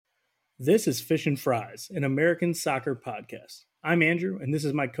This is Fish and Fries, an American soccer podcast. I'm Andrew, and this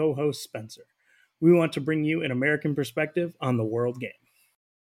is my co-host Spencer. We want to bring you an American perspective on the world game.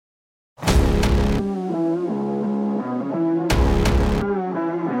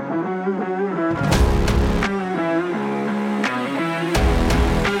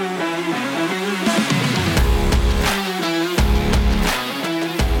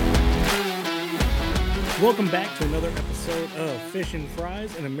 Welcome back to another episode of Fish and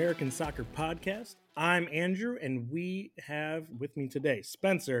Fries, an American soccer podcast. I'm Andrew, and we have with me today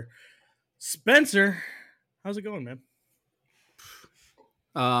Spencer. Spencer, how's it going, man?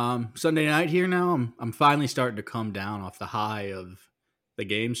 Sunday night here now. I'm finally starting to come down off the high of the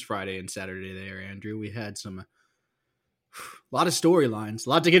games Friday and Saturday there, Andrew. We had a lot of storylines, a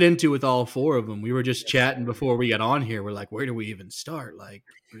lot to get into with all four of them. We were just chatting before we got on here. We're like, where do we even start? Like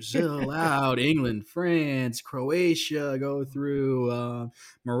Brazil out, England, France, Croatia go through,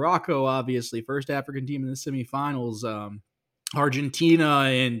 Morocco, obviously, first African team in the semifinals, Argentina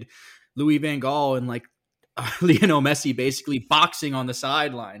and Louis van Gaal and Lionel Messi basically boxing on the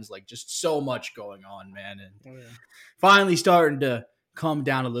sidelines, like just so much going on, man. And finally starting to come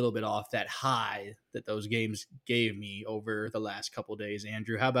down a little bit off that high that those games gave me over the last couple of days.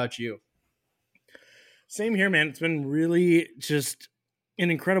 Andrew, how about you? Same here, man. It's been really just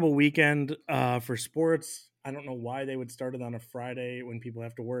an incredible weekend for sports. I don't know why they would start it on a Friday when people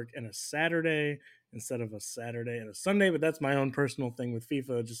have to work and a Saturday instead of a Saturday and a Sunday, but that's my own personal thing with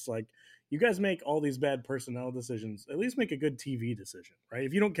FIFA. Just like, you guys make all these bad personnel decisions, at least make a good TV decision, right?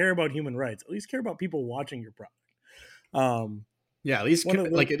 If you don't care about human rights, at least care about people watching your product. Yeah, at least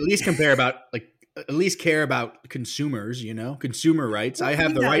care about consumers, consumer rights. I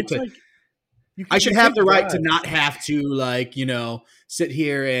have the right to I should have the right to not have to sit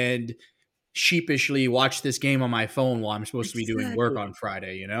here and sheepishly watch this game on my phone while I'm supposed to be doing work on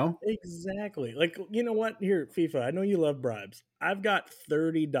Friday, Exactly. Like, you know what? Here, FIFA, I know you love bribes. I've got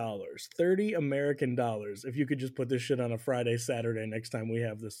 $30 American dollars if you could just put this shit on a Friday, Saturday next time we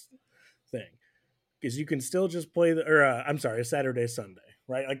have this thing. Because you can still just play a Saturday, Sunday,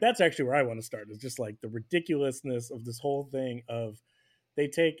 right? Like, that's actually where I want to start, is just like the ridiculousness of this whole thing of they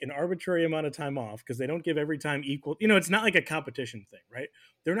take an arbitrary amount of time off because they don't give every time equal. It's not like a competition thing, right?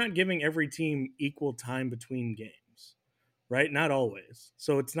 They're not giving every team equal time between games, right? Not always.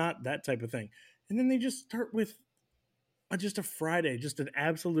 So it's not that type of thing. And then they just start with just a Friday, just an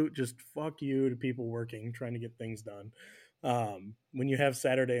absolute just fuck you to people working, trying to get things done. When you have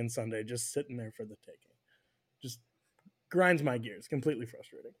Saturday and Sunday just sitting there for the taking, just grinds my gears. Completely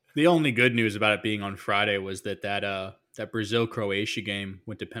frustrating. The only good news about it being on Friday was that Brazil-Croatia game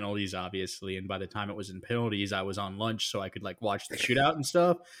went to penalties, obviously, and by the time it was in penalties, I was on lunch, so I could watch the shootout and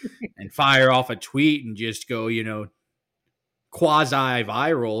stuff and fire off a tweet and just go,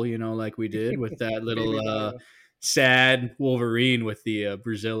 quasi-viral, like we did with that little sad Wolverine with the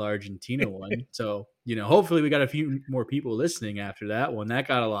Brazil-Argentina one. So, hopefully we got a few more people listening after that one. That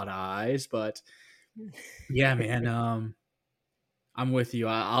got a lot of eyes, but yeah, man, I'm with you.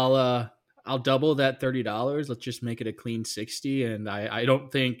 I'll double that $30. Let's just make it a clean 60. And I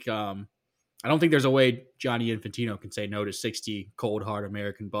don't think there's a way Johnny Infantino can say no to 60 cold hard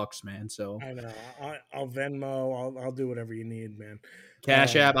American bucks, man. So I know I'll Venmo. I'll do whatever you need, man.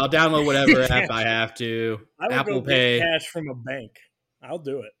 Cash app. I'll download whatever app I have to. I would Apple go Pay. Get cash from a bank. I'll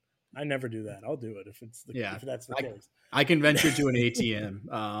do it. I never do that. I'll do it if that's the case. I can venture to an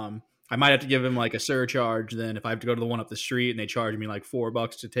ATM. I might have to give him a surcharge. Then if I have to go to the one up the street and they charge me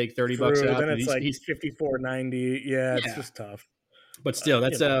 $4 to take $30 out, then it's $54.90. Yeah, it's just tough. But still,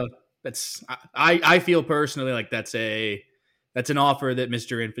 I feel personally that's an offer that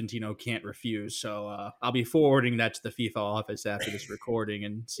Mr. Infantino can't refuse. So I'll be forwarding that to the FIFA office after this recording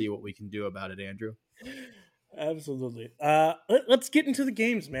and see what we can do about it, Andrew. Absolutely. Let's get into the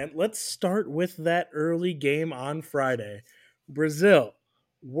games, man. Let's start with that early game on Friday. Brazil,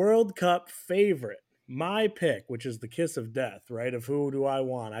 World Cup favorite. My pick, which is the kiss of death, right? Of who do I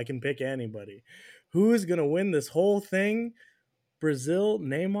want? I can pick anybody. Who is going to win this whole thing? Brazil,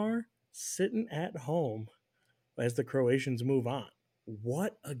 Neymar, sitting at home as the Croatians move on.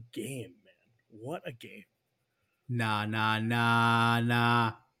 What a game, man. What a game. Nah.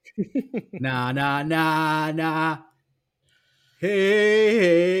 Nah.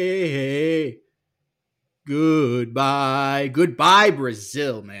 Hey. Goodbye,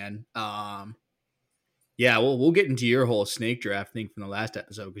 Brazil, man. Yeah, we'll get into your whole snake draft thing from the last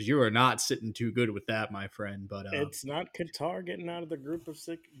episode because you are not sitting too good with that, my friend. But it's not Qatar getting out of the group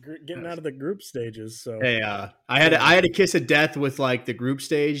stages. So hey, I had a kiss of death with the group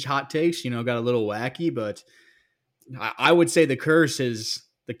stage hot takes. Got a little wacky, but I would say the curse has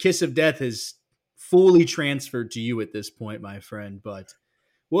the kiss of death is fully transferred to you at this point, my friend. But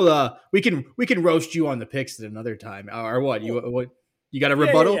we can roast you on the picks at another time. Or what? You got a Yeah, yeah,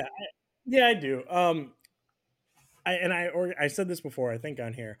 rebuttal? yeah. Yeah, I do. I said this before, I think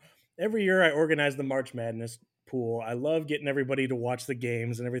on here. Every year I organize the March Madness pool. I love getting everybody to watch the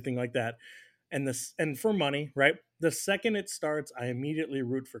games and everything like that. And for money, right? The second it starts, I immediately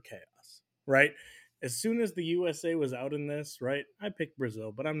root for chaos, right? As soon as the USA was out in this, right? I picked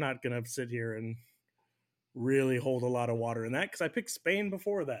Brazil, but I'm not going to sit here and really hold a lot of water in that because I picked Spain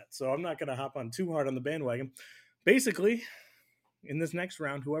before that. So I'm not going to hop on too hard on the bandwagon. Basically, in this next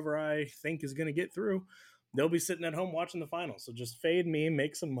round, whoever I think is going to get through, they'll be sitting at home watching the finals. So just fade me,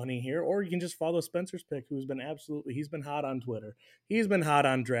 make some money here, or you can just follow Spencer's pick, he's been hot on Twitter. He's been hot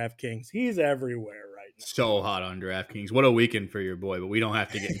on DraftKings. He's everywhere right So hot on DraftKings. What a weekend for your boy, but we don't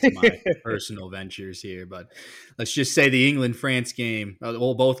have to get into my now. personal ventures here. But let's just say the England France game,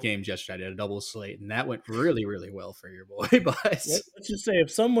 well, both games yesterday, I did a double slate, and that went really, really well for your boy. But Let's just say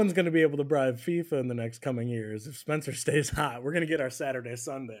if someone's going to be able to bribe FIFA in the next coming years, if Spencer stays hot, we're going to get our Saturday,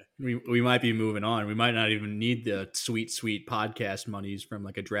 Sunday. we might be moving on. We might not even need the sweet podcast monies from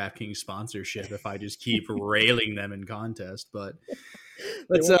like a DraftKings sponsorship if I just keep railing them in contest. But They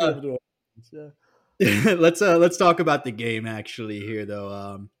let's won't be able to. Yeah. let's talk about the game actually here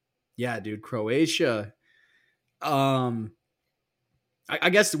though. Yeah, dude, Croatia. Um, I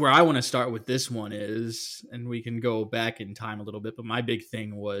guess where I want to start with this one is, and we can go back in time a little bit, but my big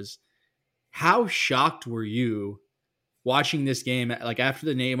thing was how shocked were you watching this game, like after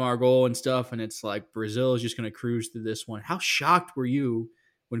the Neymar goal and stuff, and it's like Brazil is just going to cruise through this one. How shocked were you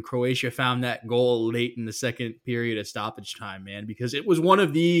when Croatia found that goal late in the second period of stoppage time, man? Because it was one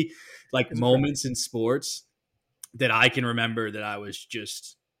of the like It's a crack. moments in sports that I can remember that I was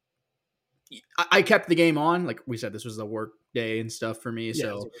just I kept the game on. Like we said, this was the work day and stuff for me, Yeah, it's so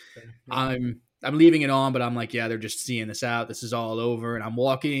a work thing. Yep. I'm leaving it on, but I'm like, yeah, they're just seeing this out. This is all over, and I'm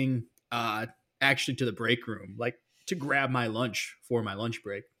walking actually to the break room, like to grab my lunch for my lunch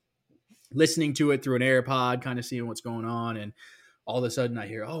break, listening to it through an AirPod, kind of seeing what's going on, and all of a sudden I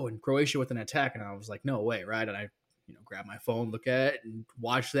hear, oh, and Croatia with an attack, and I was like, no way, right? And I grab my phone, look at it, and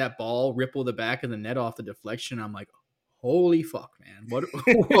watch that ball ripple the back of the net off the deflection. I'm like, holy fuck, man, what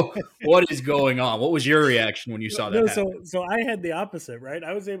what is going on? What was your reaction when you saw that No, happen? so I had the opposite, right?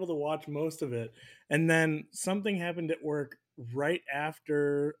 I was able to watch most of it, and then something happened at work right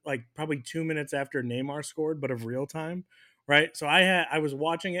after, like probably 2 minutes after Neymar scored, but of real time, right? So I was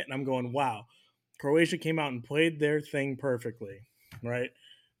watching it, and I'm going, wow, Croatia came out and played their thing perfectly, right?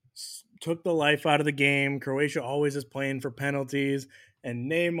 Took the life out of the game. Croatia always is playing for penalties, and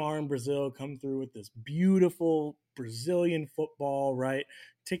Neymar and Brazil come through with this beautiful Brazilian football, right?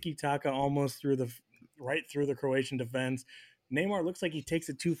 Tiki taka almost through the right through the Croatian defense. Neymar looks like he takes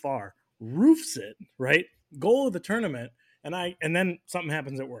it too far, roofs it, right? Goal of the tournament, and then something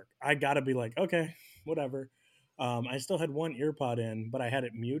happens at work. I gotta be like, okay, whatever. I still had one ear pod in, but I had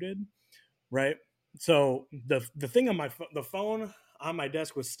it muted, right? So the thing on the phone on my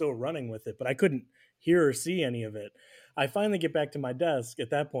desk was still running with it, but I couldn't hear or see any of it. I finally get back to my desk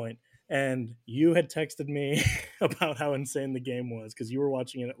at that point, and you had texted me about how insane the game was because you were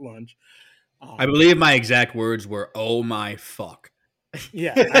watching it at lunch. I Um, believe my exact words were, "Oh my fuck."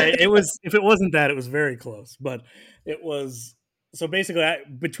 yeah, it was. If it wasn't that, it was very close, but it was. So basically,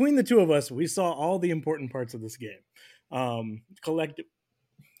 between the two of us, we saw all the important parts of this game. Um, collect,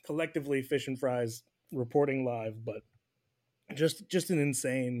 Collectively, fish and fries reporting live, but just an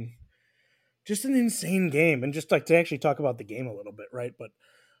insane game. And just like to actually talk about the game a little bit, right? But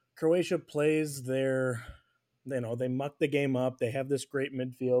Croatia plays their, they muck the game up. They have this great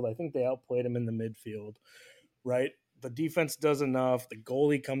midfield. I think they outplayed them in the midfield, right? The defense does enough. The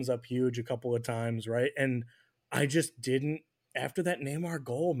goalie comes up huge a couple of times, right? And I just didn't, after that Neymar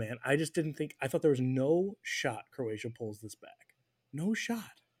goal, man, I just didn't think, I thought there was no shot Croatia pulls this back. No shot.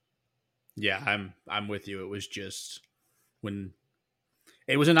 Yeah, I'm with you. It was just when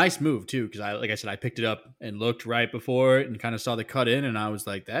it was a nice move too, because like I said, I picked it up and looked right before it and kind of saw the cut in, and I was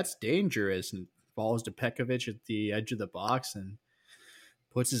like, that's dangerous. And falls to Pekovic at the edge of the box and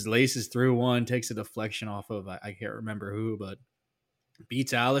puts his laces through one, takes a deflection off of I can't remember who, but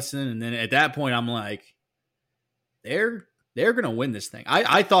beats Allison. And then at that point, I'm like, they're they're gonna win this thing.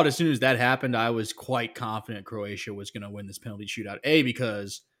 I thought as soon as that happened, I was quite confident Croatia was gonna win this penalty shootout. A,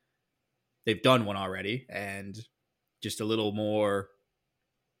 because they've done one already and just a little more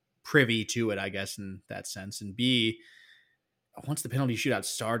privy to it, I guess, in that sense. And B, once the penalty shootout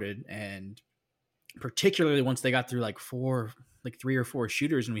started, and particularly once they got through like 3 or 4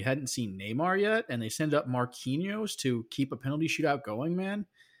 shooters, and we hadn't seen Neymar yet, and they send up Marquinhos to keep a penalty shootout going, man.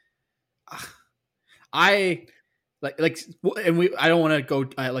 I like, and we. I don't want to go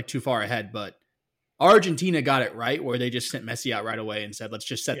like too far ahead, but Argentina got it right where they just sent Messi out right away and said, "Let's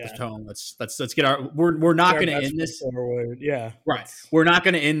just set the Yeah, tone. Let's get our. We're get not our going to best end foot this forward. Yeah, right. that's We're not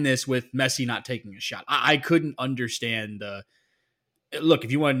going to end this with Messi not taking a shot. I couldn't understand the look.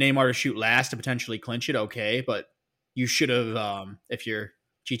 If you want Neymar to shoot last to potentially clinch it, okay, but you should have if you're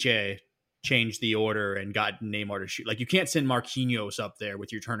Chiche changed the order and got Neymar to shoot. Like you can't send Marquinhos up there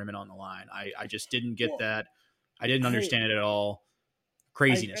with your tournament on the line. I just didn't get well. that. I didn't I understand it at all. I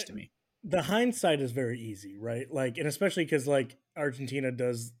Craziness to me. the hindsight is very easy, right? Like, and especially because like Argentina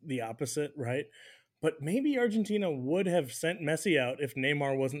does the opposite, right? But maybe Argentina would have sent Messi out if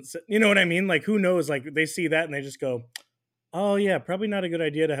Neymar wasn't. You know what I mean? Like, who knows? Like, they see that and they just go, "Oh yeah, probably not a good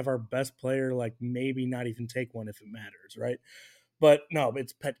idea to have our best player like maybe not even take one if it matters, right?" But no,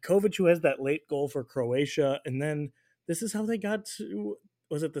 it's Petkovic who has that late goal for Croatia, and then this is how they got to.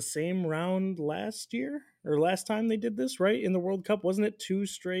 Was it the same round last year or last time they did this? Right in the World Cup, wasn't it two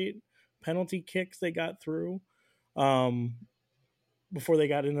straight penalty kicks they got through before they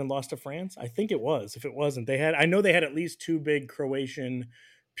got in and lost to France? I think it was. If it wasn't, they had. I know they had at least two big Croatian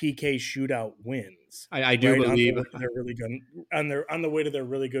PK shootout wins. I do Right on the believe way to their really good on the way to their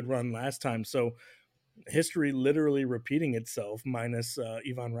really good run last time. So history literally repeating itself, minus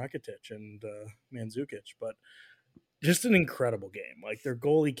Ivan Rakitic and Mandzukic. But just an incredible game. Like their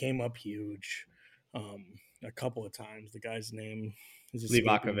goalie came up huge a couple of times. The guy's name is escaping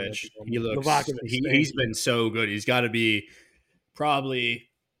me Livakovic. at the He moment. looks Livakovic, thank he's you. been so good. He's got to be probably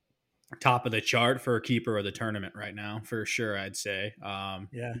top of the chart for keeper of the tournament right now for sure. I'd say. Yeah,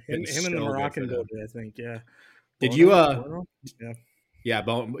 He's been him and the so good for Moroccan them. goalie, I think. Yeah, Did you Bono. Yeah.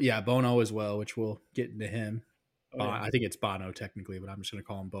 yeah Bono as well, which we'll get into him. Oh yeah. I think it's Bono technically, but I'm just gonna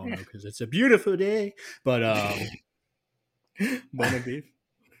call him Bono because it's a beautiful day. But Bono beef.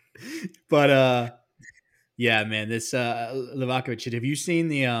 but yeah, man, this Livakovic. Have you seen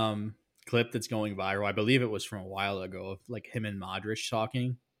the clip that's going viral? I believe it was from a while ago of like him and Modric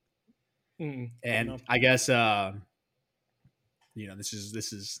talking. No. And I guess this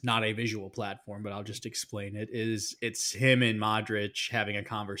is not a visual platform, but I'll just explain it. It's him and Modric having a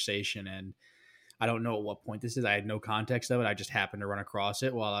conversation, and I don't know at what point this is. I had no context of it. I just happened to run across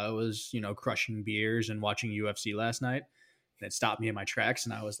it while I was crushing beers and watching UFC last night, and it stopped me in my tracks,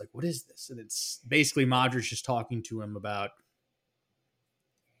 and I was like, "What is this?" And it's basically Modric just talking to him about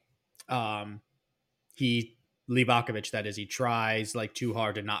um he Livakovic, that is, he tries like too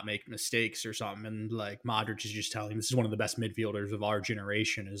hard to not make mistakes or something, and like Modric is just telling him this is one of the best midfielders of our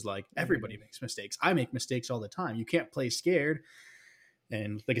generation. Is like everybody makes mistakes. I make mistakes all the time. You can't play scared.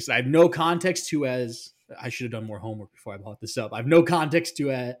 And like I said, I have no context to as I should have done more homework before I brought this up. I have no context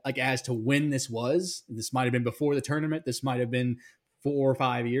to like as to when this was. This might have been before the tournament. This might have been 4 or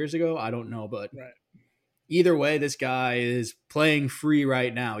 5 years ago. I don't know, but Right. either way, this guy is playing free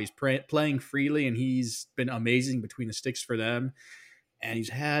right now. He's playing freely, and he's been amazing between the sticks for them. And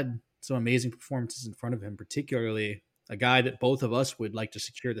he's had some amazing performances in front of him, particularly a guy that both of us would like to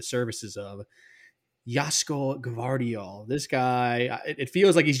secure the services of, Jasko Gvardiol. This guy, it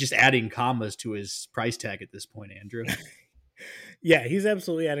feels like he's just adding commas to his price tag at this point, Andrew. Yeah, he's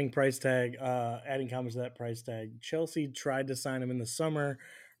absolutely adding comments to that price tag. Chelsea tried to sign him in the summer.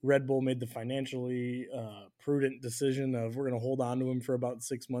 Red Bull made the financially prudent decision of we're going to hold on to him for about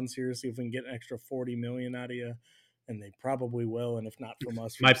 6 months here, see if we can get an extra 40 million out of you, and they probably will. And if not from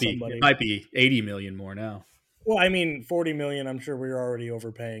us, from It somebody. might be 80 million more now. Well, I mean, 40 million. I'm sure we're already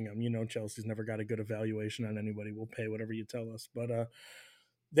overpaying him. You know, Chelsea's never got a good evaluation on anybody. We'll pay whatever you tell us. But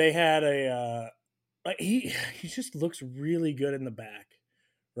they had a he just looks really good in the back,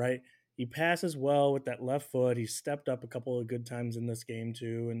 right? He passes well with that left foot. He stepped up a couple of good times in this game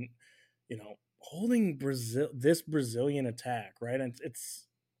too, and holding this Brazilian attack, right? And it's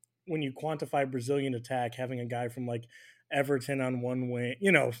when you quantify Brazilian attack, having a guy from like Everton on one wing,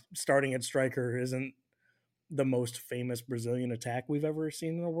 starting at striker isn't the most famous Brazilian attack we've ever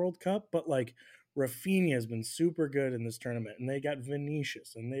seen in a World Cup, but like Rafinha has been super good in this tournament, and they got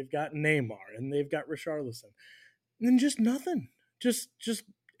Vinicius, and they've got Neymar, and they've got Richarlison, and then just nothing, just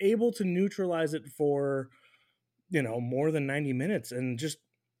able to neutralize it for more than 90 minutes, and just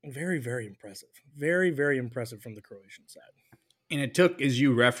very very impressive, very very impressive from the Croatian side. And it took, as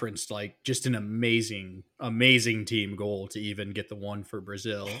you referenced, like just an amazing, amazing team goal to even get the one for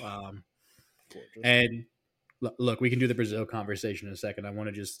Brazil. Gorgeous. And look, we can do the Brazil conversation in a second. I want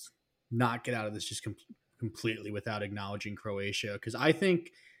to just not get out of this just completely without acknowledging Croatia, because I think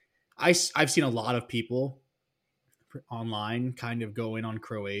I've seen a lot of people online kind of go in on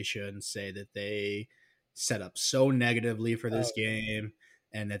Croatia and say that they set up so negatively for Oh this game.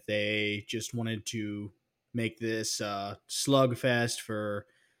 and that they just wanted to make this slugfest for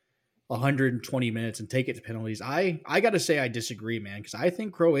 120 minutes and take it to penalties. I got to say I disagree, man, because I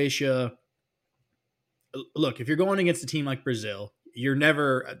think Croatia. Look, if you're going against a team like Brazil, you're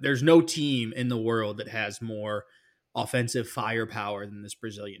never. There's no team in the world that has more offensive firepower than this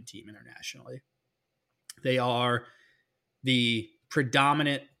Brazilian team internationally. They are the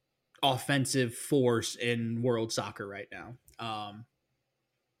predominant offensive force in world soccer right now.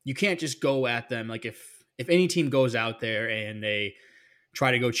 You can't just go at them like if any team goes out there and they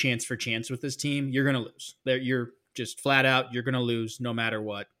try to go chance for chance with this team, you're going to lose. You're just flat out, you're going to lose no matter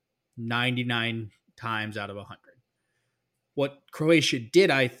what, 99 times out of 100. What Croatia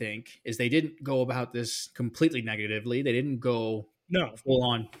did, I think, is they didn't go about this completely negatively. They didn't go No. full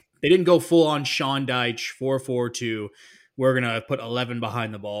on. They didn't go full on Sean Deitch 4-4-2. We're gonna put 11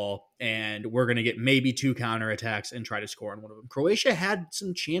 behind the ball and we're gonna get maybe two counterattacks and try to score on one of them. Croatia had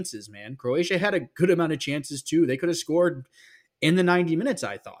some chances, man. Croatia had a good amount of chances too. They could have scored in the 90 minutes.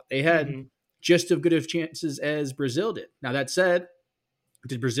 I thought they had Mm-hmm. just as good of chances as Brazil did. Now that said,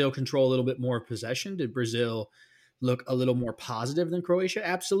 did Brazil control a little bit more possession? Did Brazil look a little more positive than Croatia?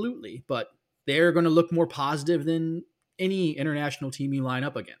 Absolutely. But they're going to look more positive than any international team you line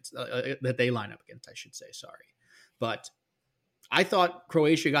up against, that they line up against, I should say. Sorry. But I thought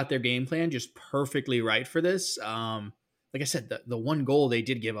Croatia got their game plan just perfectly right for this. Like I said, the one goal they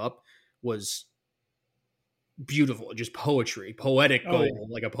did give up was beautiful, just poetry, poetic Oh yeah. goal,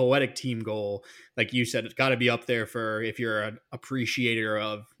 like a poetic team goal. Like you said, it's got to be up there for if you're an appreciator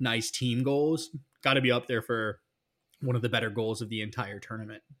of nice team goals, got to be up there for one of the better goals of the entire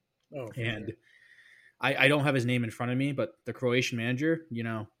tournament. Oh, for And sure. I don't have his name in front of me, but the Croatian manager,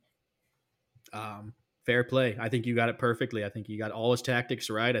 fair play. I think you got it perfectly. I think you got all his tactics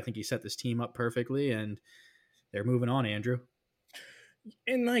right. I think he set this team up perfectly, and they're moving on, Andrew.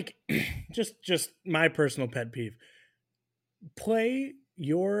 And like, just my personal pet peeve: play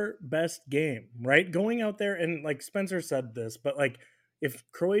your best game, right? Going out there and like Spencer said this, but like if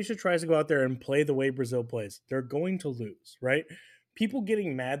Croatia tries to go out there and play the way Brazil plays, they're going to lose, right? People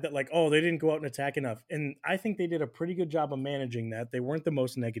getting mad that like, oh, they didn't go out and attack enough. And I think they did a pretty good job of managing that. They weren't the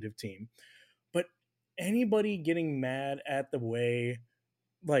most negative team. But anybody getting mad at the way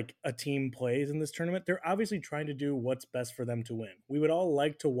like a team plays in this tournament, they're obviously trying to do what's best for them to win. We would all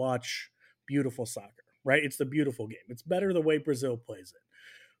like to watch beautiful soccer, right? It's the beautiful game. It's better the way Brazil plays it.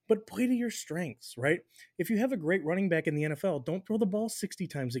 But play to your strengths, right? If you have a great running back in the NFL, don't throw the ball 60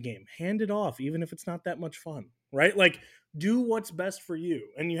 times a game. Hand it off, even if it's not that much fun, right? Like, do what's best for you.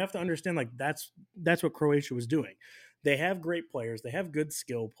 And you have to understand, like, that's what Croatia was doing. They have great players. They have good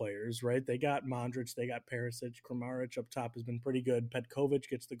skill players, right? They got Modric, they got Perisic, Kramaric up top has been pretty good. Petkovic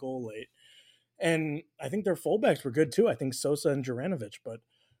gets the goal late. And I think their fullbacks were good too. I think Sosa and Juranovic, but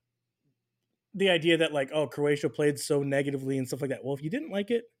the idea that like, oh, Croatia played so negatively and stuff like that. Well, if you didn't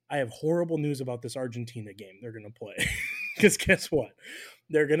like it, I have horrible news about this Argentina game they're going to play. Because guess what?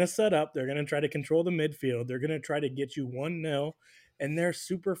 They're going to set up. They're going to try to control the midfield. They're going to try to get you 1-0. And they're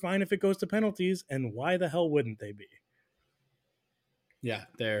super fine if it goes to penalties. And why the hell wouldn't they be? Yeah,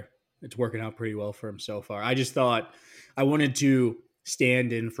 it's working out pretty well for him so far. I just thought I wanted to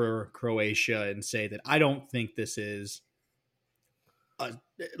stand in for Croatia and say that I don't think this is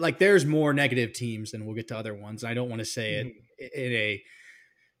like there's more negative teams than we'll get to other ones. I don't want to say it Mhm. in a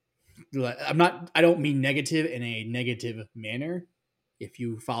I'm not I don't mean negative in a negative manner if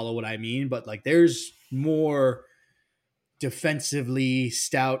you follow what I mean, but like there's more defensively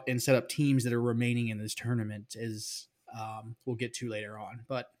stout and set up teams that are remaining in this tournament as we'll get to later on.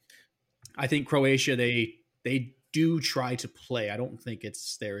 But I think Croatia they do try to play. I don't think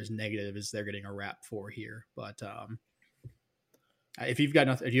it's they're as negative as they're getting a rap for here. But if you've got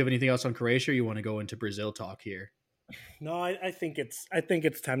nothing, do you have anything else on Croatia? Or you want to go into Brazil talk here? No, I think it's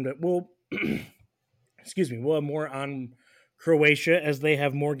time to excuse me, we'll have more on Croatia as they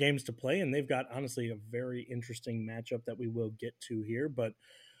have more games to play, and they've got honestly a very interesting matchup that we will get to here. But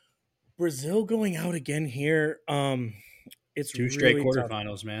Brazil going out again here, it's Two straight really tough.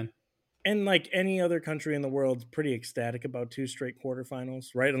 quarterfinals, man. And like any other country in the world, pretty ecstatic about two straight quarterfinals,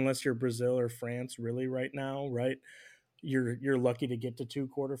 right? Unless you're Brazil or France, really, right now, right? You're lucky to get to two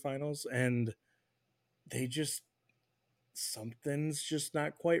quarterfinals, and they just something's just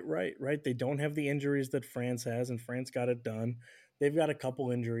not quite right, right? They don't have the injuries that France has, and France got it done. They've got a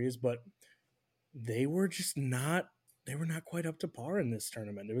couple injuries, but they were just not they were not quite up to par in this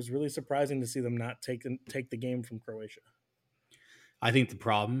tournament. It was really surprising to see them not take the game from Croatia. I think the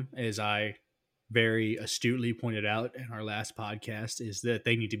problem is I very astutely pointed out in our last podcast is that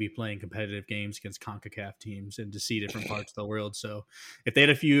they need to be playing competitive games against CONCACAF teams and to see different parts of the world. So if they had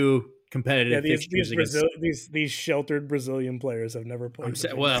a few Yeah, competitive these fixtures against, Brazil these sheltered Brazilian players have never I'm played the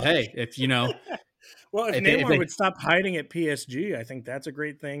saying, big well, stage. hey, if you know, Well, if if Neymar they, would stop hiding at PSG, I think that's a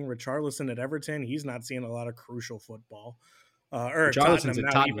great thing. Richarlison at Everton, he's not seeing a lot of crucial football. Or at Richarlison's Tottenham at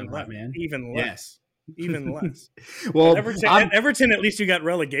now, Tottenham, right, man? even Yeah. less, even less. Well, At Everton, at least you got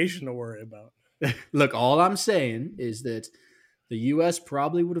relegation to worry about. look, all I'm saying is that the U.S.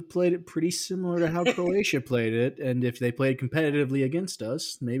 probably would have played it pretty similar to how Croatia played it, and if they played competitively against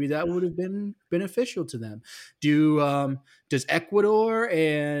us, maybe that would have been beneficial to them. Does Ecuador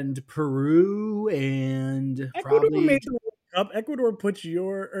and Peru and Ecuador probably made the World Cup. Ecuador puts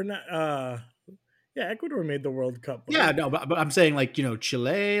your or not. Yeah, Ecuador made the World Cup, yeah, buddy. no, but I'm saying like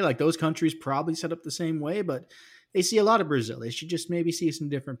Chile, like those countries probably set up the same way, but they see a lot of Brazil. They should just maybe see some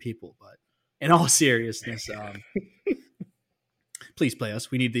different people. But in all seriousness, please play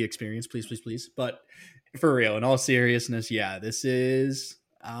us. We need the experience, please, please, please. But for real, in all seriousness, yeah, this is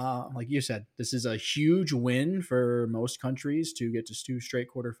like you said, this is a huge win for most countries to get to two straight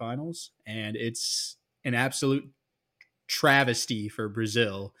quarterfinals, and it's an absolute travesty for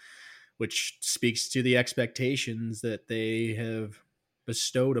Brazil, which speaks to the expectations that they have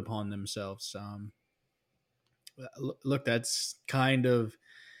bestowed upon themselves. Look, that's kind of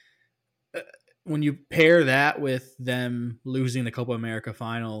when you pair that with them losing the Copa America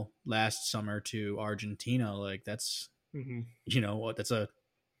final last summer to Argentina, like Mm-hmm. that's a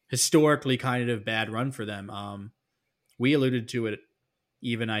historically kind of bad run for them. We alluded to it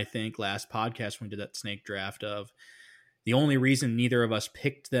even I think last podcast when we did that snake draft of the only reason neither of us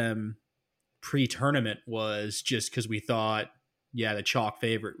picked them pre-tournament was just because we thought, yeah, the chalk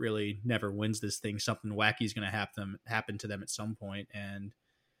favorite really never wins this thing. Something wacky is going to happen to them at some point, and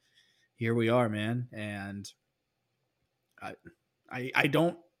here we are, man. And I, I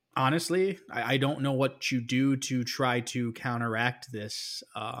don't honestly, I don't know what you do to try to counteract this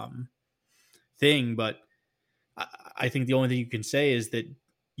thing, but I think the only thing you can say is that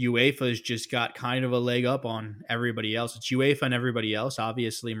UEFA's just got kind of a leg up on everybody else. It's UEFA and everybody else.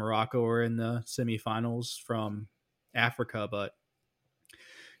 Obviously, Morocco are in the semifinals from Africa, but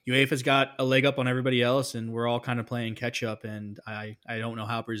UEFA's got a leg up on everybody else, and we're all kind of playing catch up. And I don't know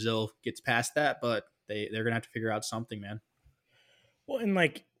how Brazil gets past that, but they're gonna have to figure out something, man. Well, and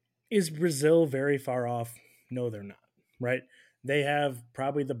like, is Brazil very far off? No, they're not. Right? They have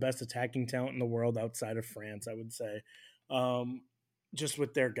probably the best attacking talent in the world outside of France, I would say, um, just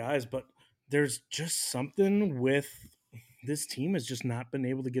with their guys. But there's just something with this team has just not been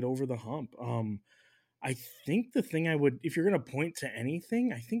able to get over the hump. I think the thing I would, if you're going to point to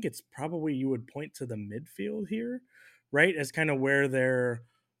anything, I think it's probably you would point to the midfield here, right? As kind of where they're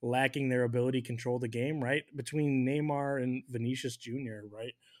lacking their ability to control the game, right? Between Neymar and Vinicius Jr.,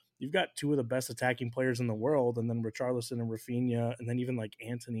 right? You've got two of the best attacking players in the world, and then Richarlison and Rafinha, and then even like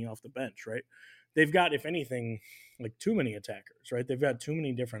Anthony off the bench, right? They've got, if anything, like too many attackers, right? They've got too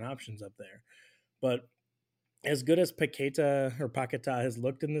many different options up there. But as good as Paqueta has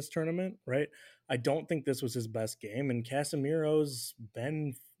looked in this tournament, right? I don't think this was his best game, and Casemiro's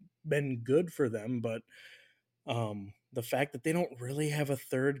been good for them, but the fact that they don't really have a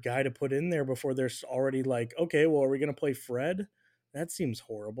third guy to put in there before they're already like, okay, well, are we going to play Fred? That seems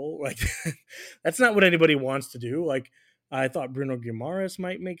horrible. Like, that's not what anybody wants to do. Like, I thought Bruno Guimaraes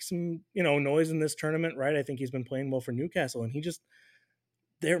might make some, noise in this tournament, right? I think he's been playing well for Newcastle, and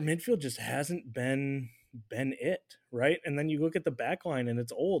their midfield just hasn't been it, right? And then you look at the back line and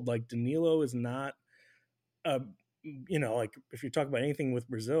it's old. Like Danilo is not a like if you talk about anything with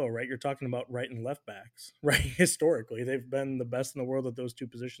Brazil, right, you're talking about right and left backs, right? Historically, they've been the best in the world at those two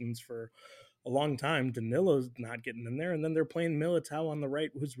positions for a long time. Danilo's not getting in there, and then they're playing Militao on the right,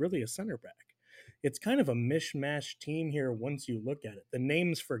 who's really a center back. It's kind of a mishmash team here once you look at it. The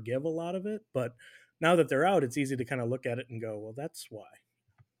names forgive a lot of it, but now that they're out, it's easy to kind of look at it and go, well, that's why.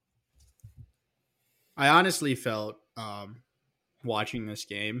 I honestly felt watching this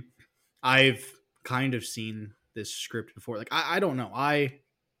game. I've kind of seen this script before. Like I don't know. I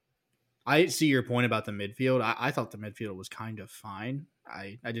see your point about the midfield. I thought the midfield was kind of fine.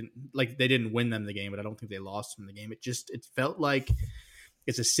 I didn't like they didn't win them the game, but I don't think they lost them the game. It felt like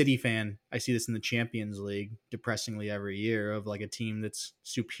it's a City fan. I see this in the Champions League depressingly every year of like a team that's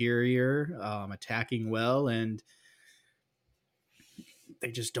superior, attacking well, and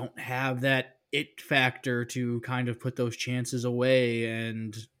they just don't have that it factor to kind of put those chances away,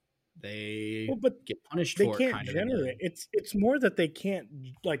 and they Well, but get punished they for it can't kind of in the generate. end. It's more that they can't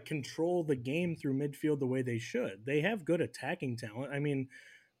like control the game through midfield the way they should. They have good attacking talent. I mean,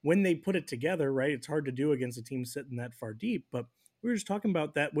 when they put it together, right, it's hard to do against a team sitting that far deep. But we were just talking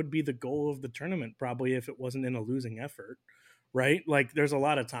about that would be the goal of the tournament, probably if it wasn't in a losing effort, right? Like there's a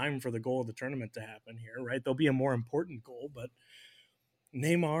lot of time for the goal of the tournament to happen here, right? There'll be a more important goal, but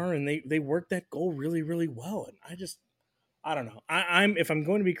Neymar and they work that goal really, really well. And I don't know. I'm if I'm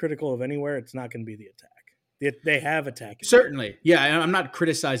going to be critical of anywhere, it's not going to be the attack. They have attacking ability. Certainly. Yeah, I'm not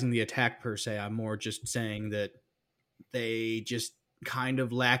criticizing the attack per se. I'm more just saying that they just kind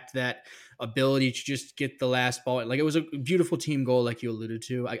of lacked that ability to just get the last ball. Like it was a beautiful team goal, like you alluded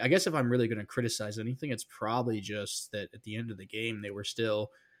to. I guess if I'm really going to criticize anything, it's probably just that at the end of the game, they were still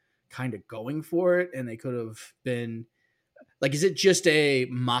kind of going for it and they could have been like, is it just a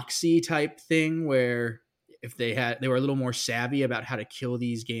moxie type thing where if they were a little more savvy about how to kill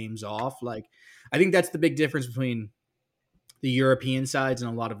these games off? Like, I think that's the big difference between the European sides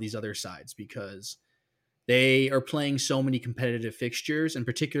and a lot of these other sides because they are playing so many competitive fixtures, and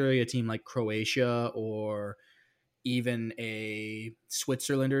particularly a team like Croatia or even a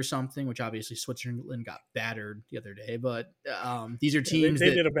Switzerland or something, which obviously Switzerland got battered the other day. But these are Yeah, they, teams they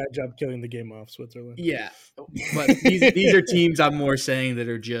that, did a bad job killing the game off Switzerland. yeah, but these are teams I'm more saying that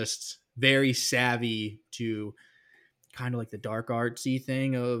are just very savvy to kind of like the dark artsy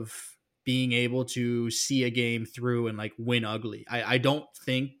thing of being able to see a game through and like win ugly. I don't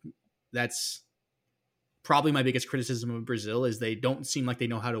think that's probably my biggest criticism of Brazil is they don't seem like they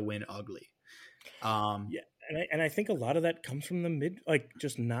know how to win ugly. Um, Yeah, and I think a lot of that comes from the mid, like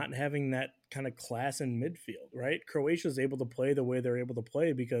just not having that kind of class in midfield, right? Croatia is able to play the way they're able to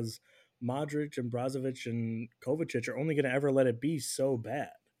play because Modric and Brozovic and Kovacic are only going to ever let it be so bad.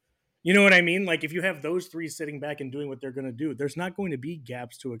 You know what I mean? Like if you have those three sitting back and doing what they're going to do, there's not going to be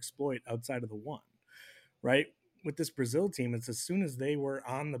gaps to exploit outside of the one, right? With this Brazil team, it's as soon as they were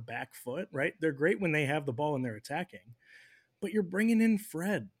on the back foot, right? They're great when they have the ball and they're attacking, but you're bringing in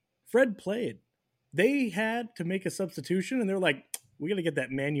Fred. Fred played. They had to make a substitution, and they're like, we got to get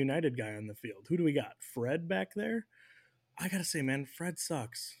that Man United guy on the field. Who do we got? Fred back there? I got to say, man, Fred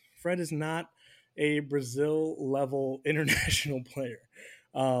sucks. Fred is not a Brazil level international player.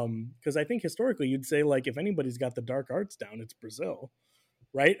 Because I think historically you'd say, like, if anybody's got the dark arts down, it's Brazil,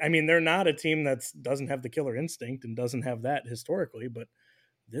 right? I mean, they're not a team that doesn't have the killer instinct and doesn't have that historically, but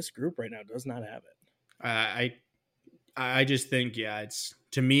this group right now does not have it. I I just think yeah, it's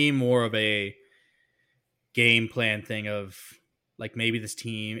to me more of a game plan thing of like maybe this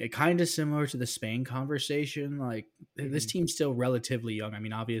team it kind of similar to the Spain conversation like this Mm-hmm. team's still relatively young. I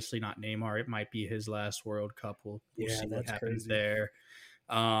mean obviously not Neymar, it might be his last World Cup. We'll Yeah, see what that's happens crazy. there.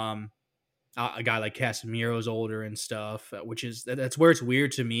 um a guy like Casemiro's older and stuff, which is that's where it's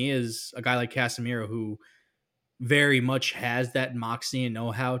weird to me is a guy like Casemiro who very much has that moxie and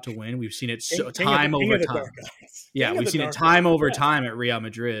know how to win. We've seen it so time King over of the dark time. arts. Yeah, King of we've the seen it dark arts. time over Yeah. time at Real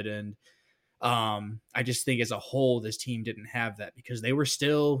Madrid, and I just think as a whole, this team didn't have that because they were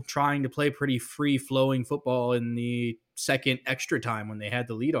still trying to play pretty free flowing football in the second extra time when they had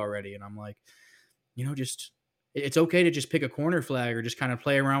the lead already. And I'm like, just it's okay to just pick a corner flag or just kind of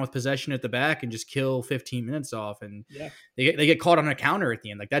play around with possession at the back and just kill 15 minutes off. And Yeah. they get caught on a counter at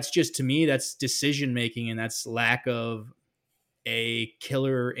the end. Like that's just to me, that's decision making and that's lack of a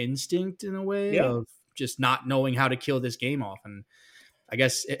killer instinct in a way Yeah. of just not knowing how to kill this game off. And I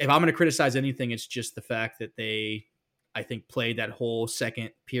guess if I'm going to criticize anything, it's just the fact that they, I think, played that whole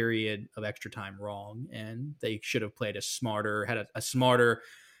second period of extra time wrong, and they should have played had a smarter,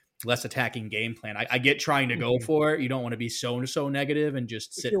 less attacking game plan. I get trying to go Mhm. for it. You don't want to be so negative and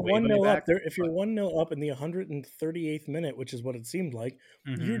just If sit you're way one way nil back. up there, if you're But 1-0 up in the 138th minute, which is what it seemed like,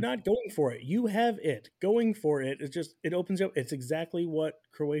 you're mhm. not going for it. You have it. Going for it. It's just it opens you up. It's exactly what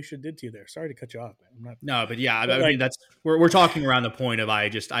Croatia did to you there. Sorry to cut you off, man. I'm not, No, but yeah, but I like, mean that's we're talking around the point of I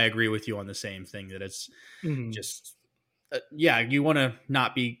agree with you on the same thing that it's mhm. just yeah, you want to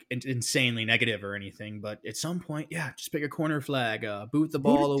not be insanely negative or anything, but at some point, yeah, just pick a corner flag, boot the Boot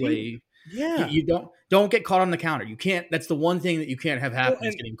ball it away. deep. Yeah. You don't get caught on the counter. You can't. That's the one thing that you can't have Well, happen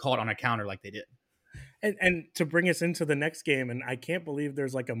is and getting caught on a counter like they did. and to bring us into the next game, and I can't believe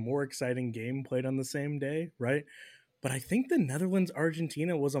there's like a more exciting game played on the same day, right? But I think the Netherlands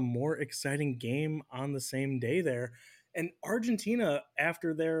Argentina was a more exciting game on the same day there. And Argentina,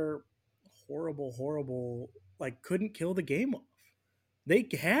 after their horrible, like couldn't kill the game off. They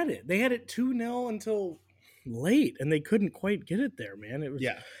had it. They had it 2-0 until late, and they couldn't quite get it there, man. It was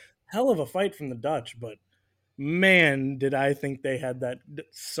Yeah, hell of a fight from the Dutch, but man, did I think they had that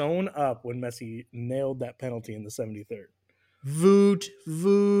sewn up when Messi nailed that penalty in the 73rd. voot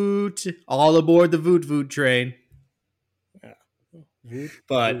voot, all aboard the voot voot train. Yeah. Voot,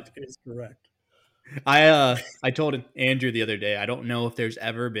 But voot is correct. I told Andrew the other day, I don't know if there's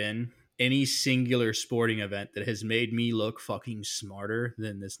ever been any singular sporting event that has made me look fucking smarter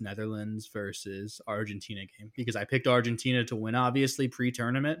than this Netherlands versus Argentina game, because I picked Argentina to win, obviously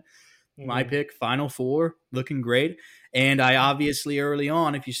pre-tournament. My Mhm. pick, Final Four, looking great. And I obviously early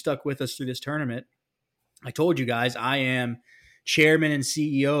on, if you stuck with us through this tournament, I told you guys I am chairman and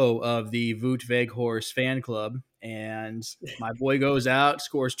CEO of the Wout Weghorst fan club, and my boy goes out,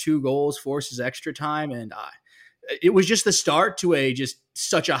 scores 2 goals, forces extra time, and it was just the start to a just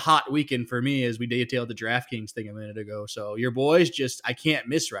such a hot weekend for me, as we detailed the DraftKings thing a minute ago. So your boys just I can't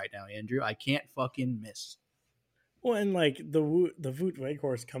miss right now, Andrew. I can't fucking miss. Well, and like the Voot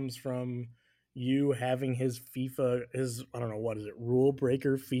Weghorst comes from you having his FIFA, his, I don't know, what is it, rule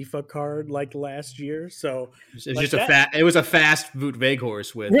breaker FIFA card like last year. So It was like just a that, fat. It was a fast Wout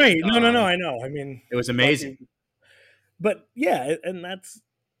Weghorst with. right? No, no, no. I know. I mean, It was but amazing. but yeah, and that's,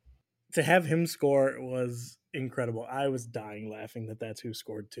 to have him score was incredible. I was dying laughing that that's who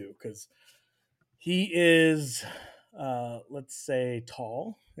scored too, because he is, let's say,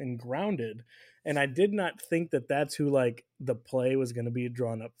 tall and grounded. And I did not think that that's who like the play was going to be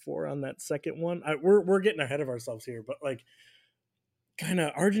drawn up for on that second one. We're getting ahead of ourselves here, but like, kind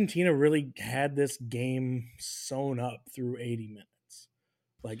of Argentina really had this game sewn up through 80 minutes.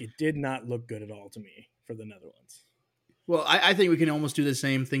 Like, it did not look good at all to me for the Netherlands. Well, I think we can almost do the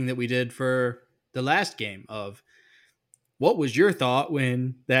same thing that we did for the last game of what was your thought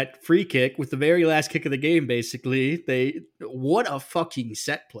when that free kick with the very last kick of the game, basically, they what a fucking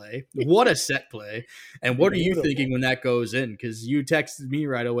set play. What a set play. And what are you thinking Beautiful. when that goes in? Because you texted me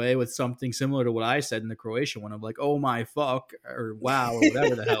right away with something similar to what I said in the Croatia one. I'm like, oh my fuck, or wow, or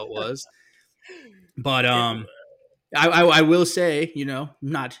whatever the hell it was. But It, I will say,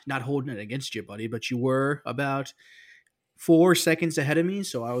 not holding it against you, buddy, but you were about 4 seconds ahead of me.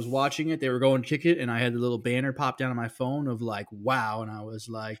 So I was watching it. They were going to kick it, and I had the little banner pop down on my phone of like, wow. And I was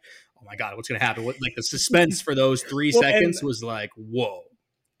like, oh my God, what's going to happen? What, like the suspense for those three well, and seconds was like, whoa.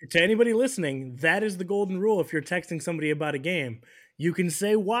 to anybody listening, that is the golden rule. If you're texting somebody about a game, you can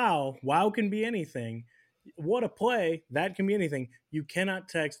say wow. Wow can be anything. What a play. That can be anything. You cannot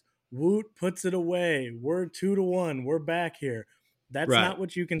text Woot puts it away. We're 2-1. We're back here. That's Right. not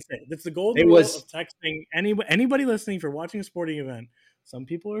what you can say. That's the golden It rule of was, texting anybody listening. If you're watching a sporting event, some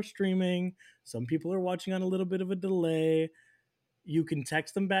people are streaming, some people are watching on a little bit of a delay. You can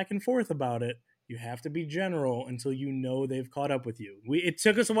text them back and forth about it. You have to be general until you know they've caught up with you. It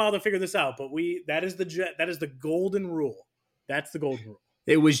took us a while to figure this out, but that is the golden rule. That's the golden rule.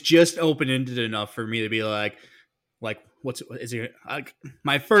 it was just open ended enough for me to be like, what's is it?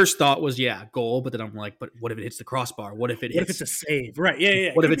 My first thought was, yeah, goal. But then I'm like, but what if it hits the crossbar? What if it What if it's hits a save? Right? Yeah, yeah.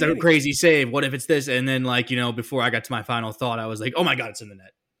 It what if could it's be a anything. crazy save? What if it's this? And then, like, before I got to my final thought, I was like, oh my God, it's in the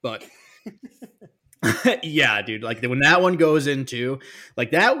net. But yeah, dude, like when that one goes into,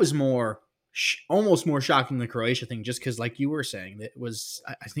 like, that was almost more shocking than the Croatia thing, just because, like you were saying, that was,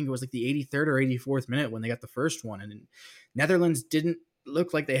 I think it was like the 83rd or 84th minute when they got the first one. And Netherlands didn't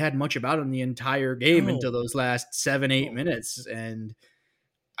look like they had much about them the entire game No, until those last 7, 8 minutes. And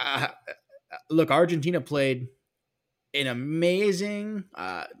uh, look, Argentina played an amazing.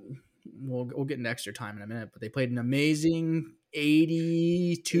 We'll get into extra time in a minute, but they played an amazing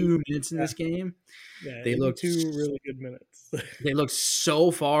 82 minutes in yeah, this game. yeah. They looked 82 really good minutes. they looked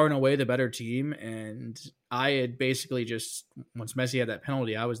so far and away the better team, and I had basically just once Messi had that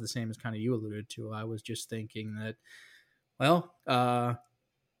penalty, I was the same as kind of you alluded to. I was just thinking that, well,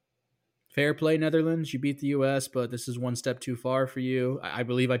 fair play, Netherlands. You beat the U.S., but this is one step too far for you. I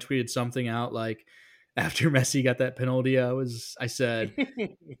believe I tweeted something out like after Messi got that penalty. I said,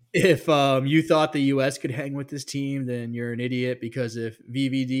 if you thought the U.S. could hang with this team, then you're an idiot, because if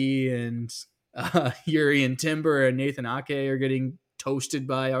VVD and Yuri and Timber and Nathan Ake are getting toasted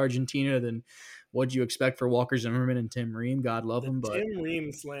by Argentina, then what do you expect for Walker Zimmerman and Tim Ream? God love The them, but Tim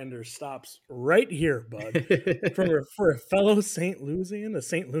Ream slander stops right here, bud. For a fellow Saint Lucian, a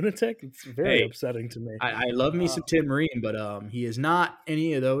Saint lunatic, it's very hey, upsetting to me. I love me Uh, some Tim Ream, but he is not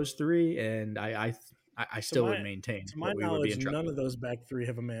any of those three, and I to still would my maintain to my that we would be knowledge, in none trouble. of those back three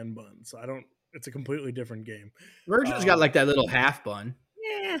have a man bun, so I don't. It's a completely different game. Virgil's got Um, like that little half bun.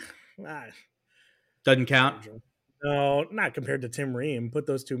 yeah, ah, Doesn't count. Virgil. No, not compared to Tim Ream. Put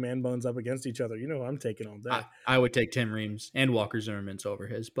those two man bones up against each other. You know who I'm taking all day. I would take Tim Reams and Walker Zimmerman's over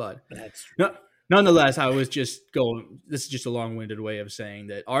his, but That's true. no, nonetheless, I was just going. This is just a long-winded way of saying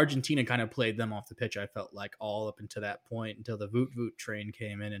that Argentina kind of played them off the pitch. I felt like all up until that point, until the Voot Voot train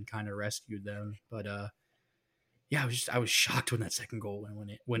came in and kind of rescued them. But yeah, I was shocked when that second goal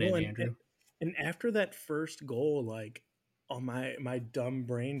went Well, in, Andrew. and after that first goal, like, oh, my dumb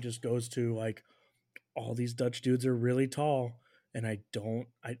brain just goes to like, all these Dutch dudes are really tall, and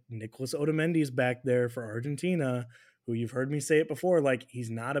Nicholas Otamendi's back there for Argentina, who you've heard me say it before. Like, he's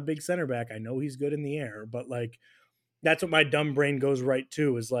not a big center back. I know he's good in the air, but like that's what my dumb brain goes right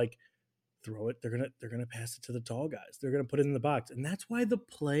to is like throw it. They're gonna pass it to the tall guys. They're gonna put it in the box, and that's why the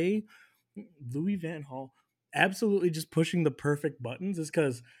play Louis Van Hall absolutely just pushing the perfect buttons is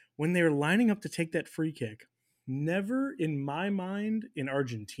because when they were lining up to take that free kick, never in my mind, in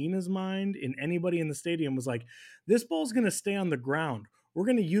Argentina's mind, in anybody in the stadium was like, this ball's going to stay on the ground. We're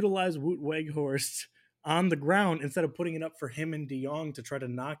going to utilize Wout Weghorst on the ground instead of putting it up for him and De Jong to try to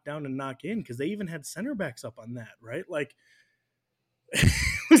knock down and knock in because they even had center backs up on that, right? Like, it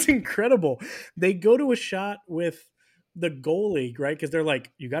was incredible. They go to a shot with the goalie, right? Because they're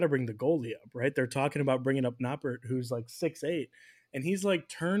like, you got to bring the goalie up, right? They're talking about bringing up Noppert, who's like 6'8", and he's like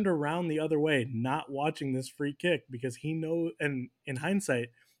turned around the other way, not watching this free kick because he knows. And in hindsight,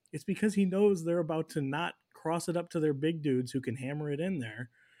 it's because he knows they're about to not cross it up to their big dudes who can hammer it in there.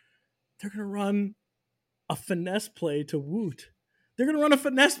 They're gonna run a finesse play to Woot. They're gonna run a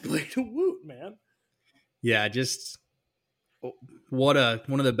finesse play to Woot, man. Yeah, just what a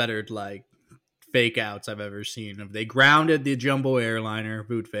one of the better like fake outs I've ever seen. Of they grounded the jumbo airliner,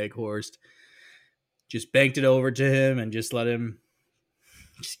 Boot Fake Horst, just banked it over to him and just let him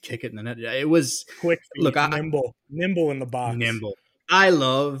just kick it in the net. It was Quick look, feet, nimble in the box. nimble. I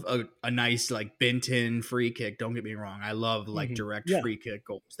love a nice like Benton free kick. Don't get me wrong. I love like direct Yeah, free kick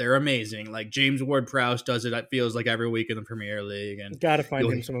goals. They're amazing. Like James Ward-Prowse does it. It feels like every week in the Premier League, and got to find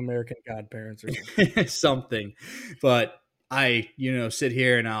you'll him some American godparents or something. something. But I, sit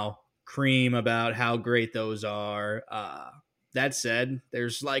here and I'll cream about how great those are. That said,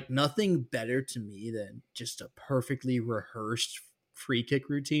 there's like nothing better to me than just a perfectly rehearsed free kick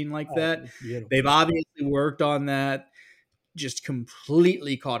routine like Oh, that. it's beautiful. They've obviously worked on that. Just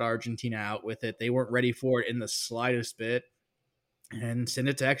completely caught Argentina out with it. They weren't ready for it in the slightest bit, and sent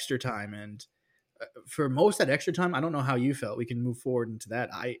it to extra time. And for most of that extra time, I don't know how you felt. We can move forward into that.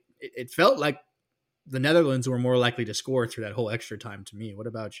 It felt like the Netherlands were more likely to score through that whole extra time to me. What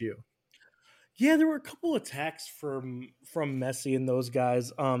about you? Yeah, there were a couple attacks from Messi and those guys.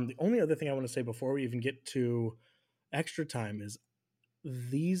 The only other thing I want to say before we even get to extra time is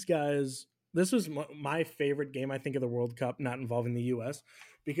these guys. This was my favorite game, I think, of the World Cup, not involving the U.S.,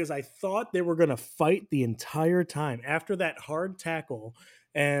 because I thought they were going to fight the entire time after that hard tackle.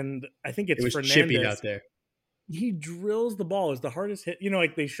 And I think It it's was chippy Fernandez. out there. He drills the ball. Is the hardest hit.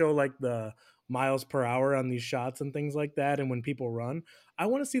 Like they show like the miles per hour on these shots and things like that. And when people run, I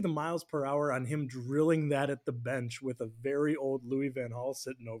want to see the miles per hour on him drilling that at the bench with a very old Louis Van Hall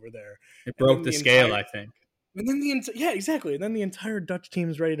sitting over there. It And broke then the the scale, entire I think. and then yeah, exactly. And then the entire Dutch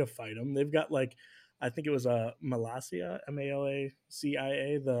team's ready to fight him. They've got like, I think it was a Malacia, Malacia,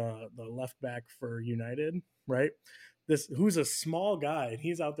 the left back for United, right? This who's a small guy, and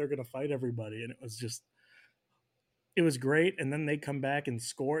he's out there going to fight everybody. And it was great. And then they come back and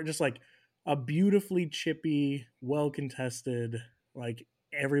score, just like a beautifully chippy, well contested, like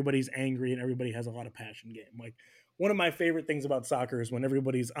everybody's angry and everybody has a lot of passion game. Like one of my favorite things about soccer is when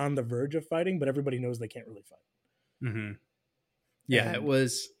everybody's on the verge of fighting, but everybody knows they can't really fight. Mm-hmm. Yeah, it And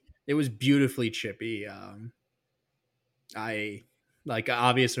was beautifully chippy. I like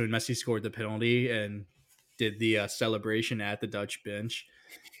obviously when Messi scored the penalty and did the celebration at the Dutch bench.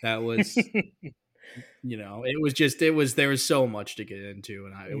 That was, it was just there was so much to get into,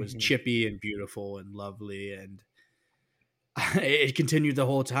 and it was Mhm. chippy and beautiful and lovely, and it continued the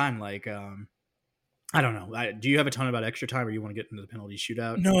whole time. Like, I don't know. Do you have a ton about extra time, or you want to get into the penalty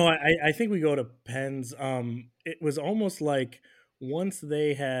shootout? No, I think we go to pens. It was almost like once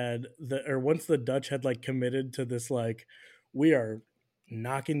the Dutch had like committed to this, like, we are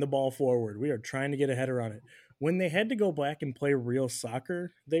knocking the ball forward, we are trying to get a header on it. When they had to go back and play real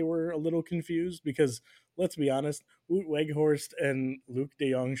soccer, they were a little confused because let's be honest, Wout Weghorst and Luke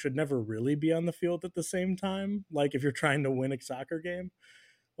De Jong should never really be on the field at the same time. Like if you're trying to win a soccer game,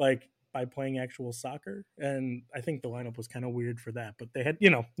 like by playing actual soccer. And I think the lineup was kind of weird for that, but they had, you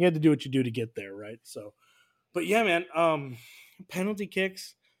had to do what you do to get there, right? So, but yeah, man, penalty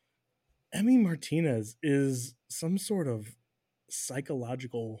kicks. Emi Martinez is some sort of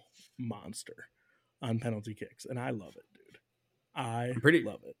psychological monster on penalty kicks, and I love it, dude. I I'm pretty.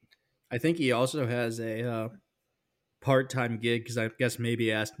 love it. I think he also has a part-time gig because I guess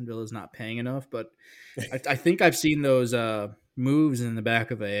maybe Aston Villa is not paying enough. But I think I've seen those moves in the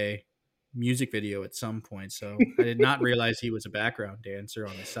back of a music video at some point. So I did not realize he was a background dancer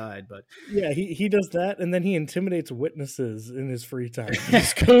on the side. But Yeah, he does that, and then he intimidates witnesses in his free time. He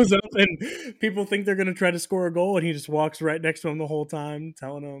just goes up, and people think they're going to try to score a goal, and he just walks right next to them the whole time,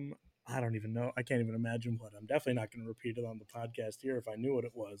 telling them. I don't even know. I can't even imagine what. I'm definitely not going to repeat it on the podcast here if I knew what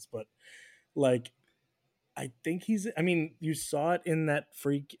it was. But like, I think he's. I mean, you saw it in that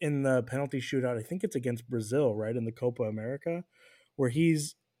freak in the penalty shootout. I think it's against Brazil, right in the Copa America, where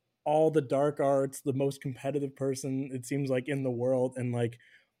he's all the dark arts, the most competitive person it seems like in the world, and like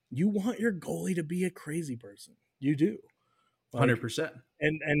you want your goalie to be a crazy person. You do. Like 100%.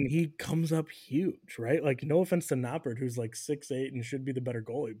 and he comes up huge, right? Like no offense to Noppert, who's like 6'8" and should be the better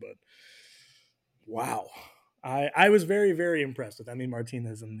goalie, but wow. I was very, very impressed with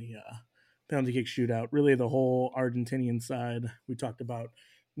Martinez in the penalty kick shootout. Really the whole Argentinian side. We talked about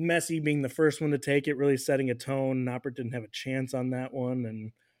Messi being the first one to take it, really setting a tone. Noppert didn't have a chance on that one.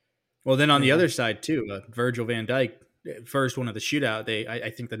 And Well, then on you the know, other side too, Virgil van Dijk, first one of the shootout. I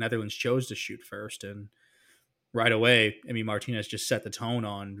think the Netherlands chose to shoot first, and right away, Martinez just set the tone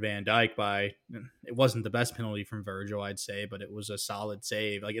on Van Dijk by. It wasn't the best penalty from Virgil, I'd say, but it was a solid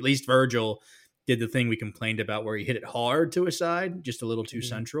save. Like at least Virgil did the thing we complained about, where he hit it hard to his side, just a little too mhm.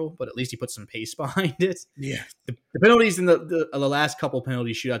 central. But at least he put some pace behind it. Yeah. The penalties in the last couple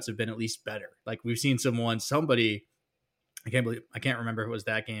penalty shootouts have been at least better. Like we've seen somebody. I can't remember if it was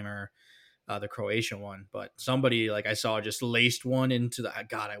that game or the Croatian one, but somebody like I saw just laced one into the.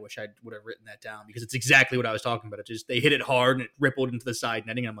 God, I wish I would have written that down because it's exactly what I was talking about. It just they hit it hard and it rippled into the side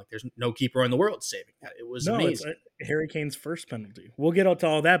netting. And I'm like, there's no keeper in the world saving that. It was No, it's amazing. Harry Kane's first penalty. We'll get to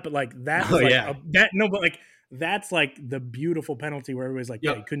all that, but like that Oh was like yeah, but like that's like the beautiful penalty where everybody's like,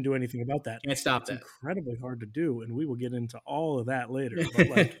 yeah, you yep, couldn't do anything about that. can't stop It's that. incredibly hard to do, and we will get into all of that later.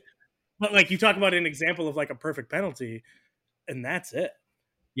 But like you talk about an example of like a perfect penalty, and that's it.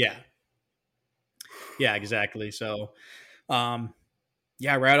 Yeah, yeah, exactly. So, um,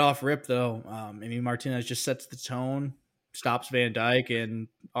 yeah, right off rip though, Martinez just sets the tone, stops Van Dyke, and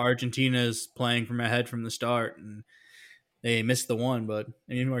Argentina's playing from ahead from the start, and they missed the one, but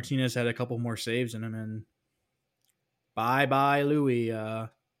Martinez had a couple more saves in him, and bye bye Louis.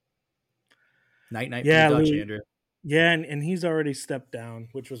 Night night for the Yeah, Dutch, Louis. Andrew. Yeah, and he's already stepped down,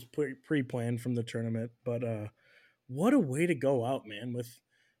 which was pre-planned from the tournament. But what a way to go out, man!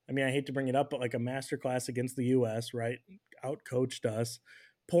 I hate to bring it up, but like a masterclass against the U.S. Right, out coached us,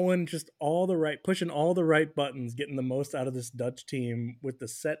 pulling just pushing all the right buttons, getting the most out of this Dutch team with the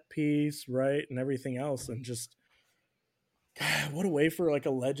set piece, right, and everything else, and just what a way for like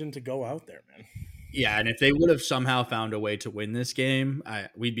a legend to go out there, man. Yeah, and if they would have somehow found a way to win this game,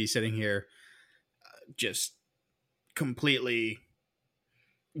 we'd be sitting here just completely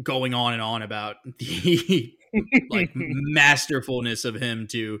going on and on about the like masterfulness of him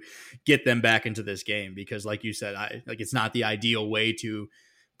to get them back into this game because like you said it's not the ideal way to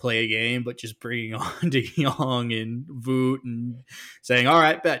play a game, but just bringing on De Jong and Voot and saying, all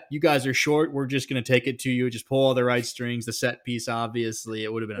right, bet you guys are short, we're just going to take it to you, just pull all the right strings, the set piece, obviously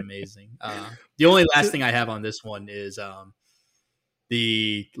it would have been amazing. The only last thing I have on this one is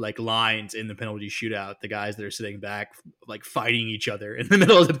the like lines in the penalty shootout, the guys that are sitting back like fighting each other in the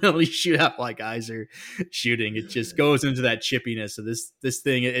middle of the penalty shootout while guys are shooting. It just goes into that chippiness of this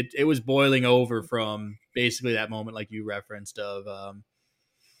thing. It was boiling over from basically that moment like you referenced of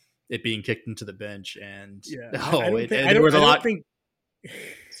it being kicked into the bench and Yeah, I oh don't it think and there was a I don't lot. think.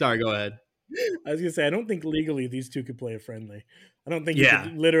 Sorry, go ahead. I was gonna say I don't think legally these two could play a friendly. I don't think you could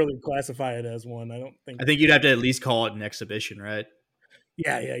Yeah, literally classify it as one. I don't think. I think you'd have to at least call it an exhibition, right?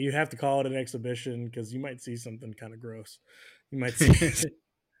 Yeah, yeah, you have to call it an exhibition because you might see something kind of gross. You might see.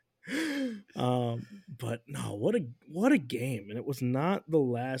 But no, what a game, and it was not the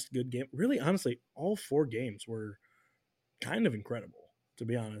last good game. Really, honestly, all four games were kind of incredible, to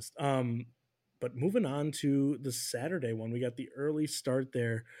be honest. But moving on to the Saturday one, we got the early start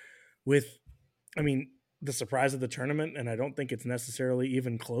there with I mean, the surprise of the tournament, and I don't think it's necessarily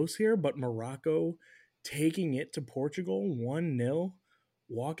even close here, but Morocco taking it to Portugal 1-0,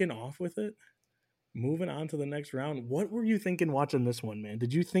 walking off with it, moving on to the next round. What were you thinking watching this one, man?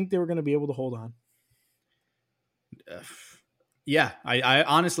 Did you think they were going to be able to hold on? Uh, yeah, I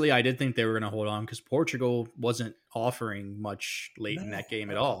honestly I did think they were going to hold on because Portugal wasn't offering much late in No. that game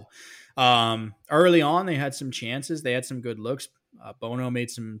at all. Early on, they had some chances. They had some good looks. Bono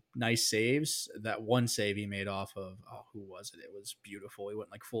made some nice saves. That one save he made off of who was it? It was beautiful. He went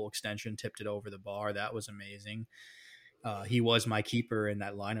like full extension, tipped it over the bar. That was amazing. He was my keeper in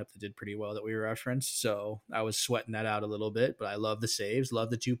that lineup that did pretty well that we referenced. So I was sweating that out a little bit, but I love the saves, love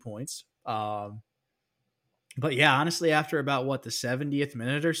the 2 points. But yeah, honestly, after about the 70th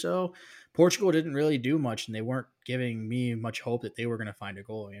minute or so, Portugal didn't really do much, and they weren't giving me much hope that they were going to find a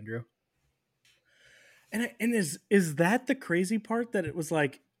goal. Andrew, And is that the crazy part that it was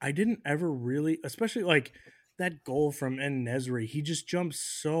like I didn't ever really, especially like that goal from En Nesri, he just jumped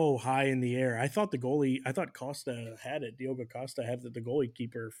so high in the air. I thought Costa had it. Diogo Costa had the goalie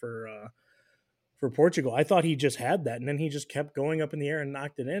keeper for Portugal. I thought he just had that, and then he just kept going up in the air and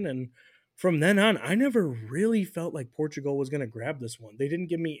knocked it in. And from then on, I never really felt like Portugal was going to grab this one. They didn't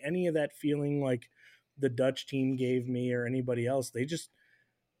give me any of that feeling like the Dutch team gave me or anybody else. They just,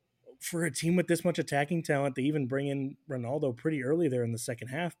 for a team with this much attacking talent, they even bring in Ronaldo pretty early there in the second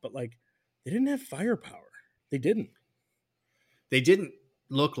half, but like they didn't have firepower. They didn't. They didn't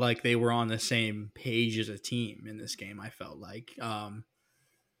look like they were on the same page as a team in this game. I felt like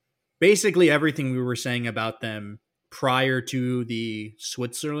basically everything we were saying about them prior to the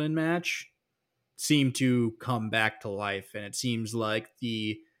Switzerland match seemed to come back to life, and it seems like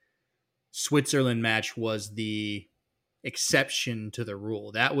the Switzerland match was the exception to the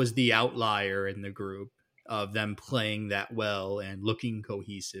rule. That was the outlier in the group of them playing that well and looking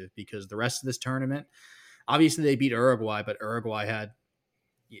cohesive, because the rest of this tournament, obviously they beat Uruguay, but Uruguay had,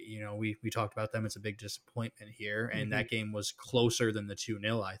 we talked about them. It's a big disappointment here. And Mm-hmm. that game was closer than the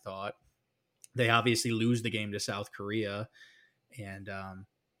 2-0, I thought. They obviously lose the game to South Korea. And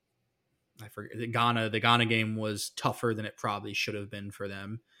I forget, the Ghana game was tougher than it probably should have been for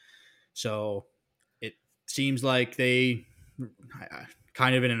them. So it seems like they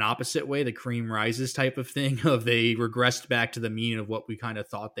kind of in an opposite way, the cream rises type of thing, of they regressed back to the mean of what we kind of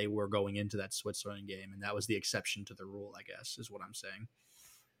thought they were going into that Switzerland game. And that was the exception to the rule, I guess, is what I'm saying.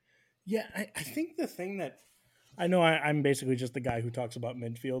 Yeah, I think the thing that I know I'm basically just the guy who talks about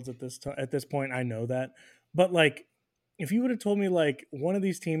midfields at this point. I know that, but like, if you would have told me like one of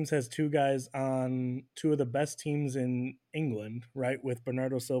these teams has two guys on two of the best teams in England, right, with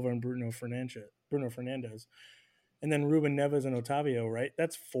Bernardo Silva and Bruno Fernandez, and then Ruben Neves and Otavio, right?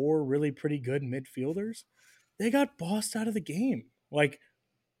 That's four really pretty good midfielders. They got bossed out of the game, like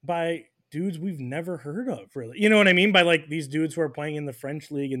by dudes we've never heard of, really. You know what I mean? By like these dudes who are playing in the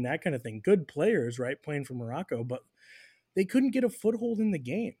French league and that kind of thing. Good players, right? Playing for Morocco, but they couldn't get a foothold in the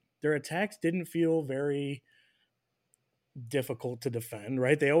game. Their attacks didn't feel very difficult to defend,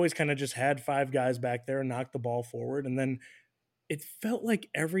 right? They always kind of just had five guys back there and knocked the ball forward. And then it felt like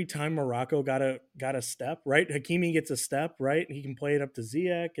every time Morocco got a step, right? Hakimi gets a step, right? He can play it up to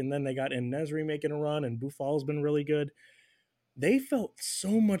Ziyech, and then they got En Nesri making a run, and Boufal's been really good. They felt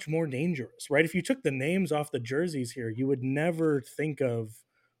so much more dangerous, right? If you took the names off the jerseys here, you would never think of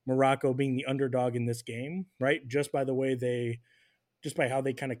Morocco being the underdog in this game, right? Just by how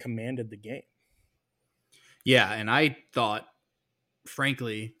they kind of commanded the game. Yeah. And I thought,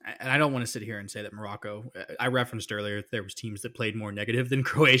 frankly, and I don't want to sit here and say that Morocco, I referenced earlier, if there was teams that played more negative than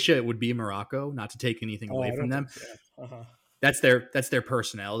Croatia, it would be Morocco, not to take anything Oh, away I from don't them. think so. Uh-huh. That's their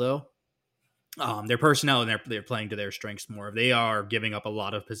personnel though. Their personnel, and they're playing to their strengths more. They are giving up a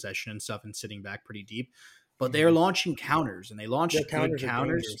lot of possession and stuff and sitting back pretty deep, but they are Mm-hmm. launching counters, and they Their launched good counters are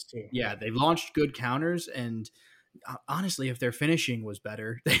counters. dangerous too. Yeah, Yeah. they've launched good counters, and honestly, if their finishing was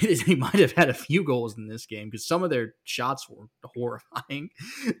better, they might have had a few goals in this game, because some of their shots were horrifying.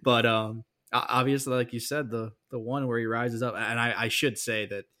 But obviously, like you said, the one where he rises up, and I should say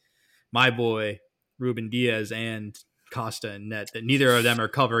that my boy Ruben Diaz and Costa and net, that neither of them are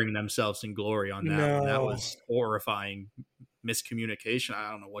covering themselves in glory on that one. That No. was horrifying miscommunication. I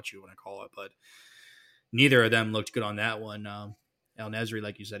don't know what you want to call it, but neither of them looked good on that one. El Nesri,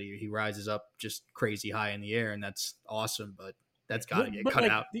 like you said, he rises up just crazy high in the air, and that's awesome, but Yeah. that's got Well, to get but cut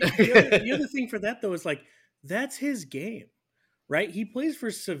like out. the other thing for that though is like that's his game, right? He plays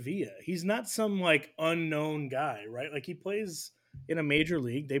for Sevilla. He's not some like unknown guy, right? Like he plays in a major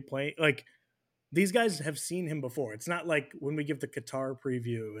league. They play like these guys have seen him before. It's not like when we give the Qatar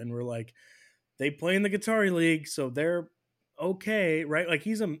preview and we're like they play in the Qatari league, so they're okay, right? Like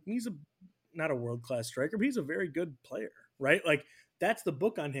he's a not a world class striker, but he's a very good player, right? Like that's the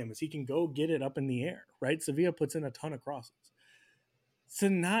book on him is he can go get it up in the air, right? Sevilla puts in a ton of crosses. To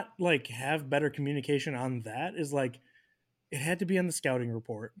not like have better communication on that is like it had to be on the scouting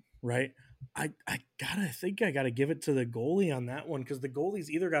report, right? I gotta give it to the goalie on that one because the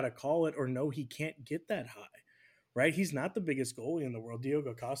goalie's either gotta call it or no, he can't get that high, right? He's not the biggest goalie in the world.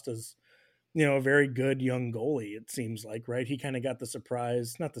 Diogo Costa's, a very good young goalie, it seems like, right? He kind of got the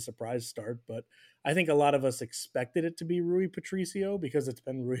surprise, not the surprise start, but I think a lot of us expected it to be Rui Patricio because it's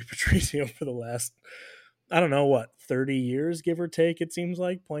been Rui Patricio for the last, I don't know, what, 30 years, give or take, it seems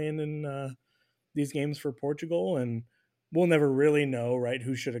like, playing in these games for Portugal. And we'll never really know, right,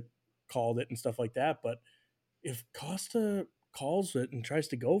 who should have called it and stuff like that. But if Costa calls it and tries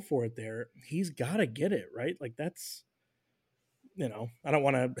to go for it there, he's got to get it, right? Like that's, I don't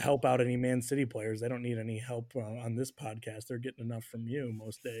want to help out any Man City players. They don't need any help on this podcast. They're getting enough from you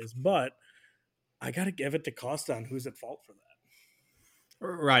most days. But I got to give it to Costa on who's at fault for that.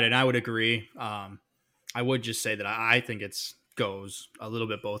 Right, and I would agree. I would just say that I think it's goes a little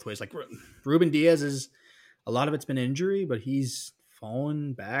bit both ways. Like Ruben Diaz is a lot of it's been injury, but he's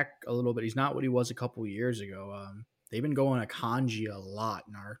fallen back a little bit. He's not what he was a couple years ago. They've been going Akanji a lot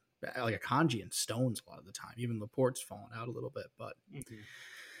in our like Akanji and Stones a lot of the time. Even Laporte's fallen out a little bit, but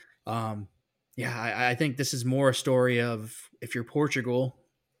Mm-hmm. um, yeah, I think this is more a story of if you're Portugal,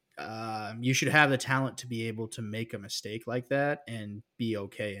 you should have the talent to be able to make a mistake like that and be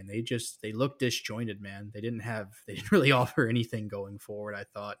okay. And they look disjointed, man. They didn't really offer anything going forward, I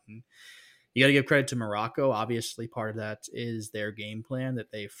thought. And you got to give credit to Morocco. Obviously, part of that is their game plan that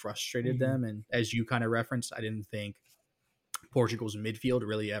they frustrated Mm-hmm. them. And as you kind of referenced, I didn't think Portugal's midfield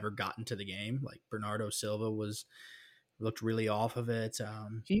really ever got into the game. Like Bernardo Silva was looked really off of it.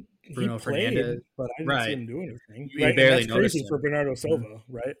 He Bruno played, Fernandez, but I didn't see right? him do anything. You Right, and barely that's crazy noticed for him. Bernardo Mhm. Silva,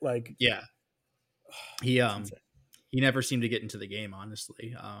 right? Like Yeah, he it's insane. he never seemed to get into the game.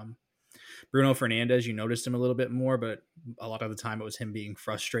 Honestly, Bruno Fernandez, you noticed him a little bit more, but a lot of the time it was him being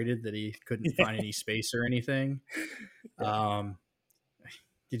frustrated that he couldn't Yeah, find any space or anything. yeah, Um,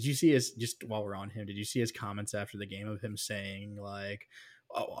 did you see his just while we're on him? Did you see his comments after the game of him saying like,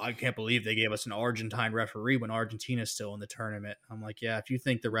 "Oh, I can't believe they gave us an Argentine referee when Argentina's still in the tournament." I'm like, yeah, if you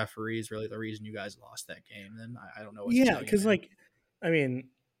think the referee is really the reason you guys lost that game, then I don't know what to yeah. tell you, Because man. like, I mean,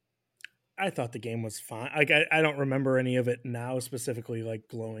 I thought the game was fine. Like I don't remember any of it now specifically, like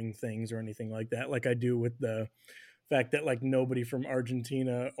glowing things or anything like that. Like I do with the fact that like nobody from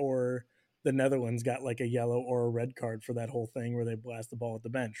Argentina or the Netherlands got like a yellow or a red card for that whole thing where they blast the ball at the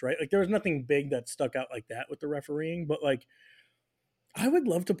bench, right? Like there was nothing big that stuck out like that with the refereeing, but like I would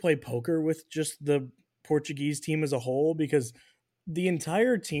love to play poker with just the Portuguese team as a whole because the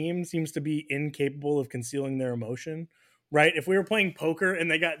entire team seems to be incapable of concealing their emotion, right? If we were playing poker and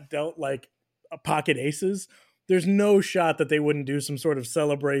they got dealt like a pocket aces, there's no shot that they wouldn't do some sort of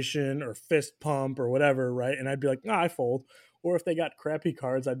celebration or fist pump or whatever, right? And I'd be like, I fold. Or if they got crappy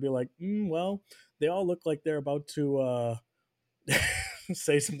cards, I'd be like, well, they all look like they're about to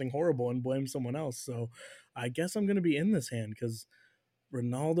say something horrible and blame someone else. So I guess I'm going to be in this hand because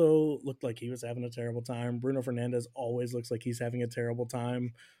Ronaldo looked like he was having a terrible time. Bruno Fernandez always looks like he's having a terrible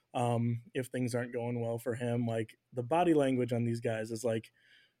time. If things aren't going well for him, like the body language on these guys is like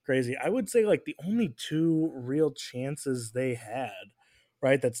crazy. I would say like the only two real chances they had,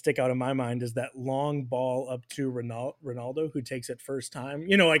 right, that stick out in my mind is that long ball up to Ronaldo who takes it first time.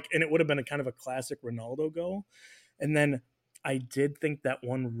 You know, like, and it would have been a kind of a classic Ronaldo goal. And then I did think that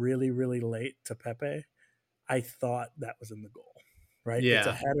one really, really late to Pepe. I thought that was in the goal, right? It's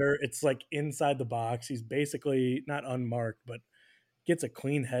a Yeah, header. It's like inside the box. He's basically not unmarked, but gets a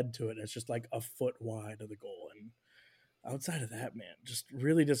clean head to it. It's just like a foot wide of the goal. And outside of that, man, just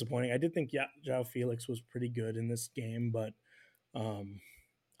really disappointing. I did think Joao Felix was pretty good in this game, but um,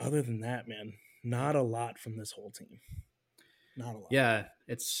 other than that, man, not a lot from this whole team. Not a lot. yeah,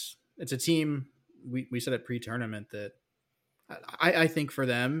 it's a team. We said at pre-tournament that I think for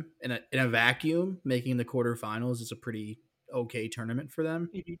them in a vacuum, making the quarterfinals is a pretty okay tournament for them.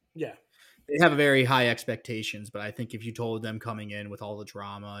 Yeah. They have very high expectations, but I think if you told them coming in with all the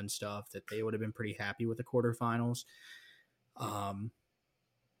drama and stuff that they would have been pretty happy with the quarterfinals. Um,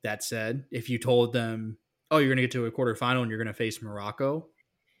 that said, if you told them, "Oh, you're going to get to a quarterfinal and you're going to face Morocco,"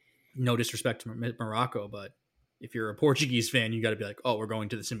 no disrespect to Morocco, but if you're a Portuguese fan, you got to be like, "Oh, we're going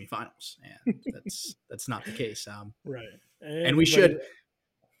to the semifinals," and that's not the case. Right. And we But it,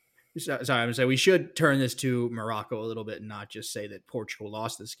 should sorry, I'm gonna say we should turn this to Morocco a little bit and not just say that Portugal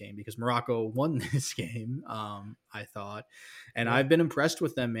lost this game because Morocco won this game. I thought, and yeah. I've been impressed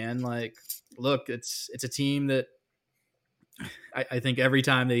with them, man. Like, look, it's a team that I think every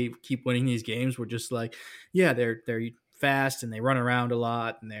time they keep winning these games, we're just like, yeah, they're fast and they run around a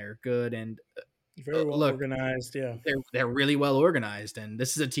lot and they're good. And Very well look, organized. Yeah. they're really well organized, and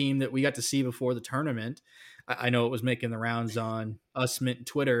this is a team that we got to see before the tournament. I know it was making the rounds on us Mint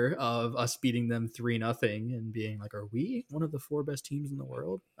Twitter of us beating them 3-0 and being like, "Are we one of the four best teams in the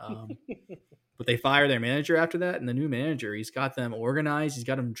world?" But they fire their manager after that, and the new manager, he's got them organized, he's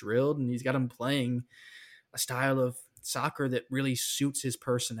got them drilled, and he's got them playing a style of soccer that really suits his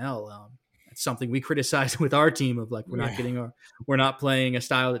personnel. That's something we criticize with our team of like Yeah. we're not playing a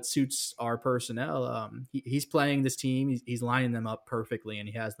style that suits our personnel. He's playing this team. He's lining them up perfectly, and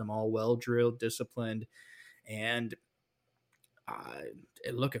he has them all well drilled, disciplined, and uh,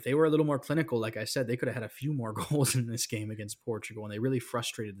 look, if they were a little more clinical, like I said, they could have had a few more goals in this game against Portugal, and they really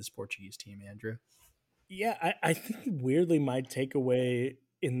frustrated this Portuguese team, Andrew. Yeah, I think weirdly my takeaway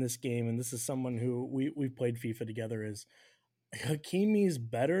in this game, and this is someone who we've played FIFA together, is Hakimi's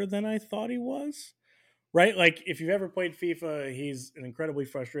better than I thought he was. Right? Like if you've ever played FIFA, he's an incredibly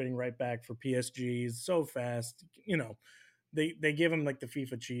frustrating right back for PSG. He's so fast. They give him like the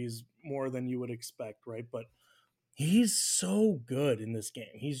FIFA cheese more than you would expect, right? But he's so good in this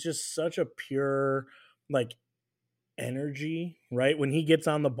game. He's just such a pure like energy, right? When he gets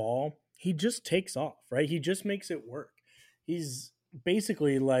on the ball, he just takes off, right? He just makes it work. He's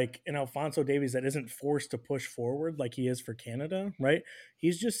basically like an Alfonso Davies that isn't forced to push forward like he is for Canada, right?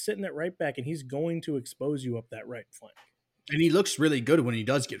 He's just sitting at right back and he's going to expose you up that right flank. And he looks really good when he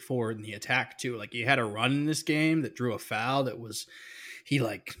does get forward in the attack too. Like he had a run in this game that drew a foul that was he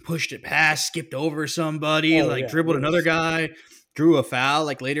like pushed it past, skipped over somebody, Oh like yeah, dribbled it another was guy, drew a foul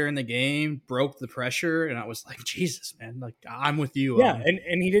like later in the game, broke the pressure, and I was like, Jesus, man, like I'm with you. yeah,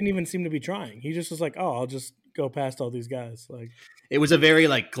 and he didn't even seem to be trying. He just was like, "Oh, I'll just go past all these guys." Like, It was a very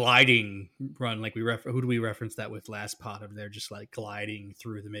like gliding run. Like who do we reference that with last pot of they're just like gliding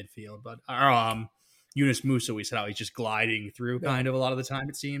through the midfield. But Yunus Musa, we said how he's just gliding through yeah. kind of a lot of the time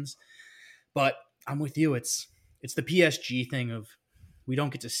it seems. But I'm with you. It's the PSG thing of we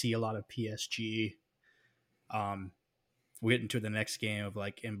don't get to see a lot of PSG. We get into the next game of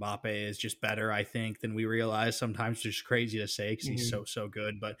like Mbappe is just better, I think, than we realize. Sometimes it's just crazy to say because he's Mhm. so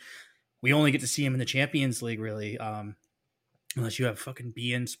good. But we only get to see him in the Champions League, really. Unless you have fucking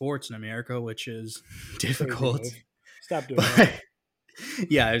BN Sports in America, which is Crazy difficult. move. Stop doing that.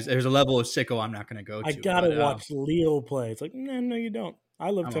 But yeah, there's a level of sicko I'm not going to go I to. gotta But watch Leo play. It's like, no, you don't. I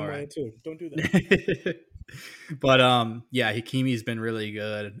live I'm all 10 minutes right. too. Don't do that. But yeah, Hakimi's been really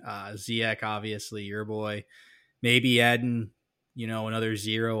good. Ziyech, obviously, your boy. Maybe adding, another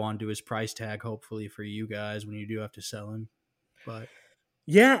zero onto his price tag, hopefully for you guys when you do have to sell him. But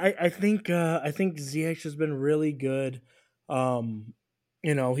Yeah, I think Ziyech has been really good. Um,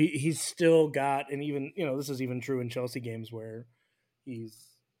 he's still got, and even this is even true in Chelsea games where he's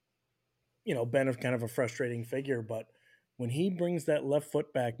been a kind of a frustrating figure, but when he brings that left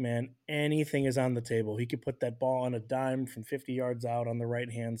foot back, man, anything is on the table. He could put that ball on a dime from 50 yards out on the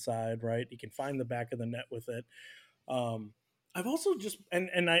right hand side, right? He can find the back of the net with it. Um, I've also just and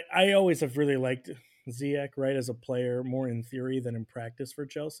I always have really liked Ziyech, right, as a player, more in theory than in practice for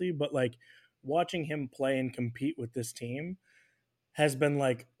Chelsea. But like watching him play and compete with this team has been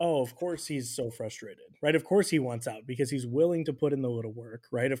like, oh, of course he's so frustrated, right? Of course he wants out because he's willing to put in the little work,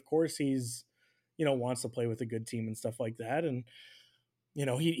 right? Of course he's wants to play with a good team and stuff like that. And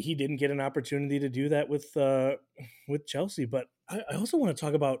he didn't get an opportunity to do that with Chelsea. But I also want to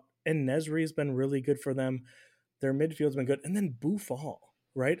talk about and Nesri has been really good for them. Their midfield's been good. And then Buffal,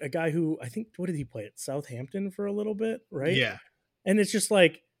 right? A guy who I think what did he play at Southampton for a little bit, right? yeah, And it's just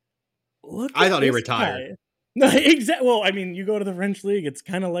like, look I at thought he this retired. guy. No, exactly. Well, I mean, you go to the French league, it's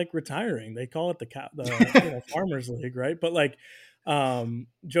kind of like retiring. They call it the farmers league, right? But like,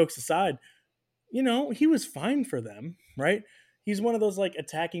 jokes aside, he was fine for them, right? He's one of those like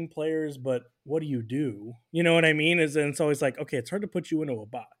attacking players, but what do you do? You know what I mean? And it's always like, okay, it's hard to put you into a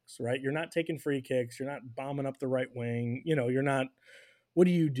box, right? You're not taking free kicks, you're not bombing up the right wing, you're not. What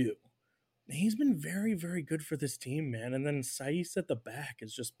do you do? He's been very, very good for this team, man. And then Saiss at the back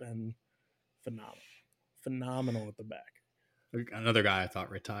has just been phenomenal, phenomenal at the back. Another guy I thought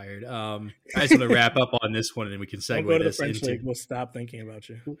retired. I just want to wrap up on this one, and we can Don't go segue to the this French league. into. We'll stop thinking about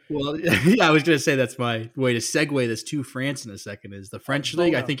you. Well, yeah, I was going to say that's my way to segue this to France in a second. Is the Oh, French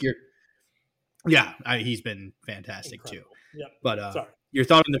league? I Bona, think you're. Yeah, he's been fantastic too. incredible. Yep. But Sorry. your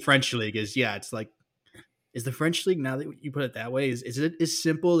thought on the French league is, yeah, it's like, is the French league now that you put it that way? Is it as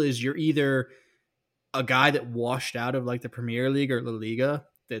simple as you're either a guy that washed out of like the Premier League or La Liga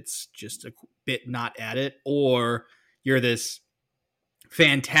that's just a bit not at it, or you're this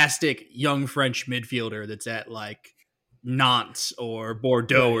fantastic young French midfielder that's at like Nantes or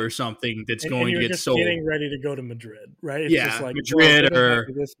Bordeaux Right. or something that's And going to you're get just sold. getting ready to go to Madrid, right? It's just Yeah, like, well, if Madrid it doesn't or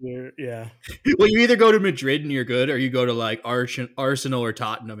happen this year, yeah. well, you either go to Madrid and you're good, or you go to like Arsenal or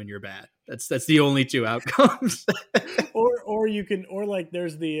Tottenham and you're bad. That's the only two outcomes. Or you can or like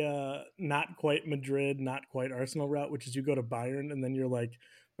there's the not quite Madrid, not quite Arsenal route, which is you go to Bayern and then you're like,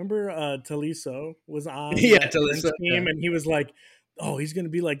 remember Taliso was on Yeah, that French Talisa. team and he was like, oh, he's gonna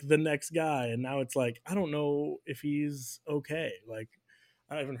be like the next guy, and now it's like I don't know if he's okay. Like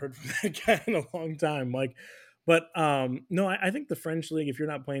I haven't heard from that guy in a long time. Like, but no, I think the French league, if you're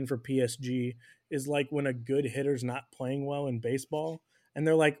not playing for PSG, is like when a good hitter's not playing well in baseball and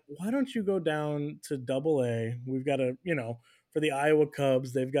they're like, why don't you go down to double A? We've got for the Iowa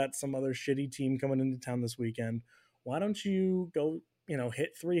Cubs, they've got some other shitty team coming into town this weekend. Why don't you go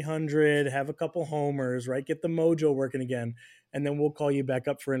hit 300, have a couple homers, right? Get the mojo working again, and then we'll call you back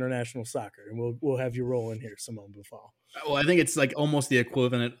up for international soccer, and we'll have you rolling here, Simone Buffal. Well, I think it's like almost the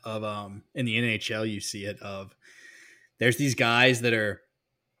equivalent of in the NHL you see it of there's these guys that are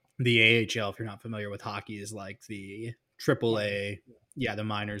the AHL, if you're not familiar with hockey, is like the triple Mine. A, yeah, the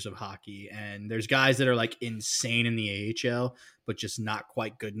minors of hockey. And there's guys that are like insane in the AHL, but just not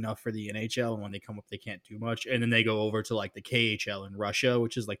quite good enough for the NHL. And when they come up, they can't do much. And then they go over to like the KHL in Russia,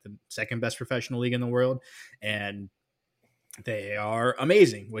 which is like the second best professional league in the world. And they are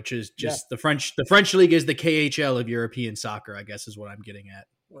amazing, which is Yeah, just the French league is the KHL of European soccer, I guess is what I'm getting at.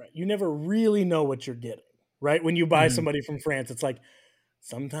 right. You never really know what you're getting, right? When you buy Mhm. somebody from France, it's like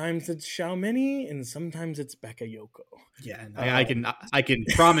sometimes it's Xiaomeni and sometimes it's Bakayoko. Yeah, and Um, I can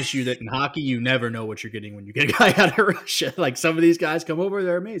promise you that in hockey you never know what you're getting when you get a guy out of Russia. Like some of these guys come over,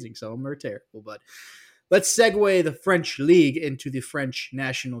 they're amazing. Some of them are terrible. But let's segue the French league into the French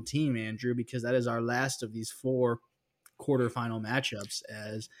national team, Andrew, because that is our last of these four quarterfinal matchups.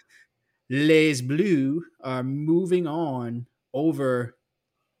 As Les Bleus are moving on over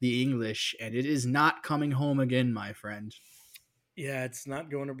the English, and it is not coming home again, my friend. yeah, it's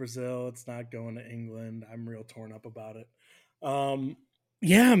not going to Brazil. It's not going to England. I'm real torn up about it. Um,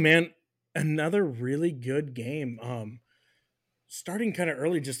 yeah, man, another really good game. Starting kind of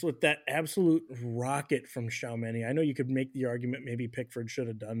early, just with that absolute rocket from Xiaomeni. I know you could make the argument maybe Pickford should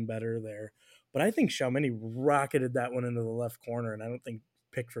have done better there, but I think Xiaomeni rocketed that one into the left corner, and I don't think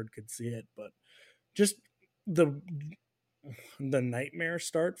Pickford could see it. But just the nightmare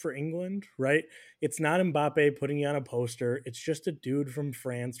start for England, right? It's not Mbappe putting you on a poster. It's just a dude from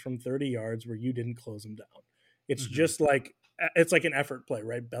France from 30 yards where you didn't close him down. It's Mm-hmm. just like it's like an effort play,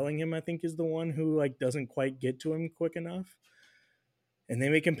 right? Bellingham, I think, is the one who like doesn't quite get to him quick enough, and they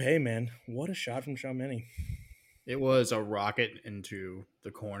make him pay. Man, what a shot from Xiaomeni! It was a rocket into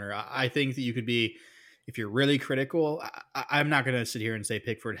the corner. I think that you could be, if you're really critical. I'm not going to sit here and say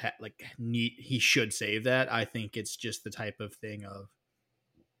Pickford he should save that. I think it's just the type of thing of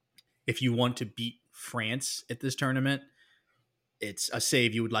if you want to beat France at this tournament, it's a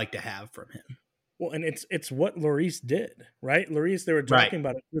save you would like to have from him. Well, and it's what Lloris did, right? Lloris, they were Right. talking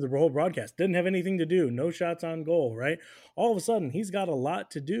about it through the whole broadcast. Didn't have anything to do, no shots on goal, right? All of a sudden, he's got a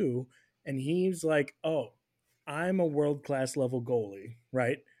lot to do, and he's like, "Oh, I'm a world class level goalie,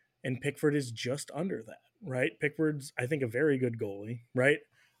 right?" And Pickford is just under that, right? Pickford's, I think, a very good goalie, right?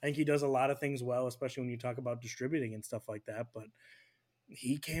 I think he does a lot of things well, especially when you talk about distributing and stuff like that. But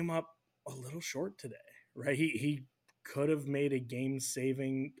he came up a little short today, right? He could have made a game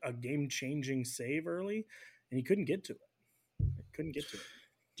changing save early, and he couldn't get to it. Couldn't get to it.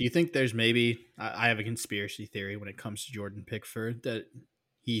 Do you think there's maybe, I have a conspiracy theory when it comes to Jordan Pickford that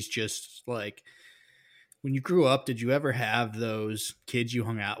he's just like, when you grew up, did you ever have those kids you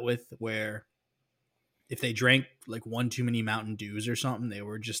hung out with where if they drank like one too many Mountain Dews or something, they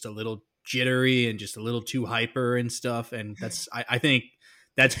were just a little jittery and just a little too hyper and stuff? And I think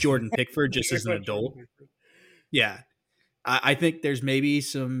that's Jordan Pickford just Talk as an about Jordan adult. Pickford. Yeah. I think there's maybe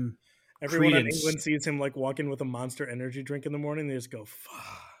some Everyone on credence. England sees him like walking with a Monster Energy drink in the morning. They just go, "Fuck."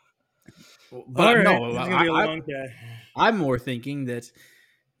 All But right, no, this is gonna be a long day. I'm more thinking that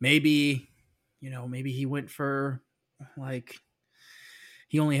maybe, maybe he went for like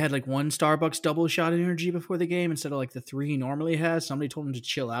he only had like one Starbucks double shot energy before the game instead of like the three he normally has. Somebody told him to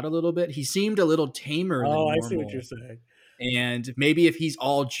chill out a little bit. He seemed a little tamer than Oh, I see what you're normal. saying. And maybe if he's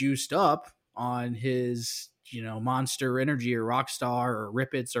all juiced up on his, Monster Energy or Rockstar or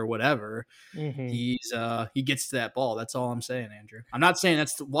Rippets or whatever, Hmm. he gets to that ball. That's all I'm saying, Andrew. I'm not saying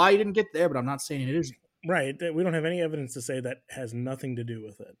that's why he didn't get there, but I'm not saying it isn't. Right. We don't have any evidence to say that has nothing to do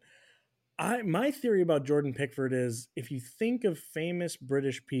with it. My theory about Jordan Pickford is if you think of famous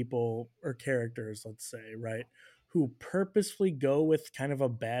British people or characters, let's say, right, who purposefully go with kind of a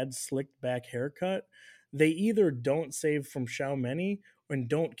bad slicked back haircut, they either don't save from Xiaomeni and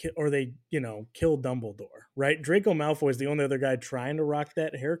don't kill, or they kill Dumbledore, right? Draco Malfoy is the only other guy trying to rock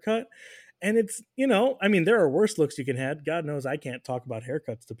that haircut, and it's I mean there are worse looks you can have. God knows I can't talk about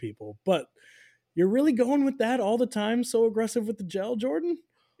haircuts to people, but you're really going with that all the time, so aggressive with the gel, Jordan?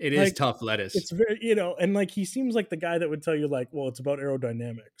 It is Like tough lettuce. it's very, and like he seems like the guy that would tell you, like, well, it's about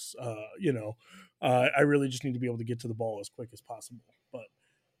aerodynamics. I really just need to be able to get to the ball as quick as possible. But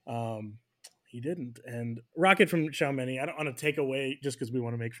he didn't. And Rocket from Xiaomeni, I don't want to take away just because we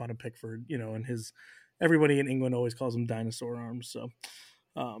want to make fun of Pickford, and his everybody in England always calls him dinosaur arms. So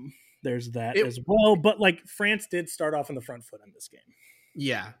um, there's that It as well. But like France did start off on the front foot in this game.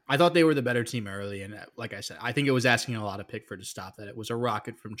 Yeah, I thought they were the better team early, and like I said, I think it was asking a lot of Pickford to stop that. It was a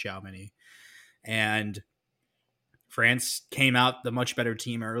rocket from Chow Many, and France came out the much better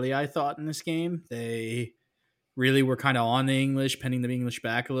team early, I thought, in this game. They really were kind of on the English, penning the English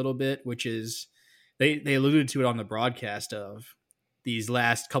back a little bit, which is they alluded to it on the broadcast of these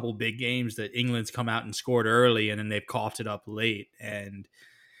last couple big games that England's come out and scored early and then they've coughed it up late. And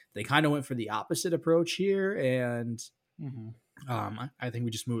they kind of went for the opposite approach here. And Mm-hmm. I think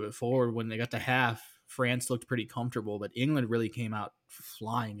we just move it forward. When they got to half, France looked pretty comfortable, but England really came out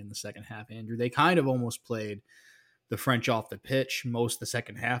flying in the second half, Andrew. They kind of almost played the French off the pitch most of the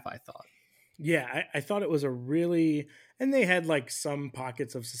second half, I thought. Yeah, I thought it was a really, and they had like some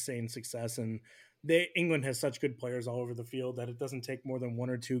pockets of sustained success, and England has such good players all over the field that it doesn't take more than one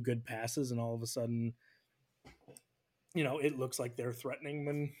or two good passes, and all of a sudden, it looks like they're threatening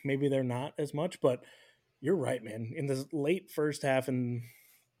when maybe they're not as much. But you're right, man. In the late first half and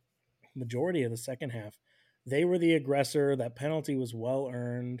majority of the second half, they were the aggressor. That penalty was well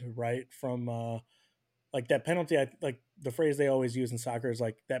earned, right? From like that penalty, like the phrase they always use in soccer is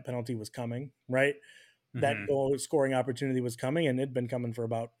like that penalty was coming, right? That Mm-hmm. goal scoring opportunity was coming, and it'd been coming for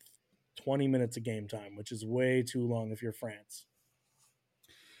about 20 minutes of game time, which is way too long if you're France.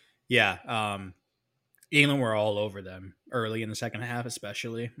 Yeah, England were all over them early in the second half,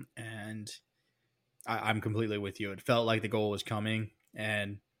 especially, and I'm completely with you. It felt like the goal was coming,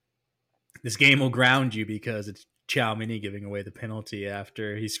 and this game will ground you because it's Chow Mini giving away the penalty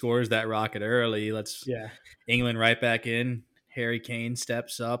after he scores that rocket early. Let's Yeah, England right back in. Harry Kane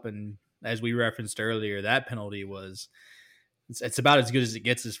steps up, and as we referenced earlier, that penalty was it's about as good as it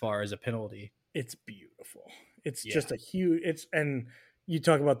gets as far as a penalty. it's beautiful. It's Yeah. just a huge. It's and you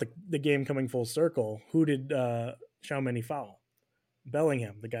talk about the game coming full circle. Who did Xiaomeni foul?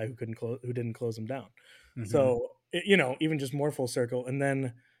 Bellingham, the guy who didn't close him down. Mm-hmm. So even just more full circle, and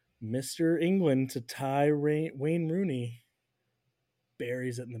then Mister England to tie Wayne Rooney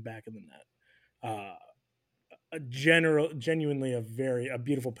buries it in the back of the net. Uh, genuinely a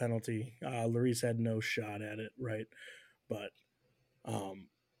beautiful Penalty. Lloris had no shot at it, right? But um,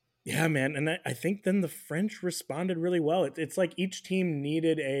 yeah, man, and I think then the French responded really well. It's like each team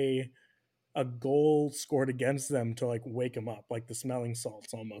needed a goal scored against them to like wake them up, like the smelling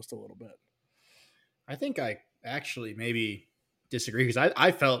salts almost a little bit. I think I actually maybe disagree because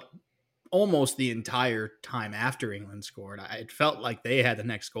I felt almost the entire time after England scored, it felt like they had the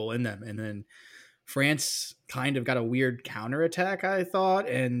next goal in them, and then France kind of got a weird counterattack, I thought,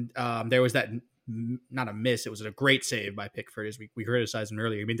 and there was that not a miss, it was a great save by Pickford, as we criticized him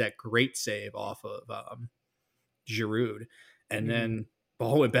earlier. He made that great save off of Giroud, and Mhm. then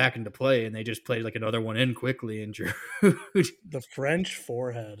ball went back into play, and they just played like another one in quickly, and Giroud, The French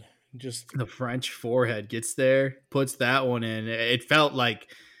forehead, just the French forehead gets there, puts that one in. It felt like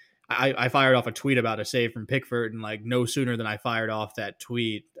I fired off a tweet about a save from Pickford, and like no sooner than I fired off that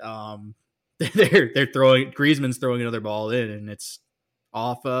tweet, they're throwing Griezmann's throwing another ball in, and it's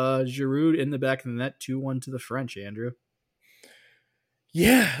off Giroud in the back of the net, 2-1 to the French. Andrew,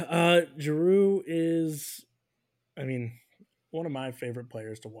 yeah. Giroud is, I mean, one of my favorite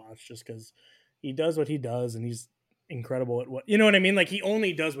players to watch, just because he does what he does, and he's incredible at what I mean. Like he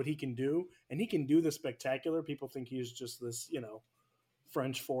only does what he can do, and he can do the spectacular. People think he's just this,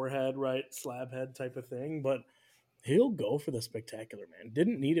 French forehead, right, slab head type of thing, but he'll go for the spectacular, man.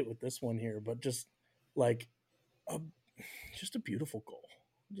 Didn't need it with this one here, but just like a, just a beautiful goal,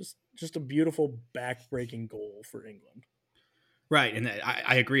 just a beautiful back breaking goal for England. right? And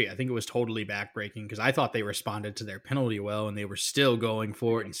I agree. I think it was totally backbreaking because I thought they responded to their penalty well, and they were still going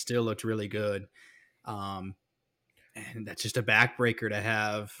for it and still looked really good. Um, and that's just a backbreaker to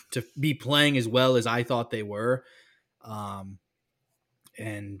have to be playing as well as I thought they were. Um,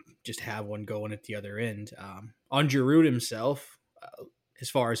 and just have one going at the other end. On Giroud himself, as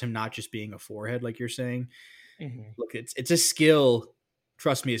far as him not just being a forehead, like you're saying, Mm-hmm. look, it's a skill.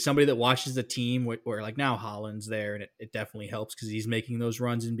 Trust me, as somebody that watches the team where like now Holland's there, and it definitely helps because he's making those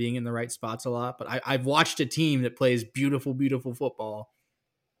runs and being in the right spots a lot. But I've watched a team that plays beautiful, beautiful football,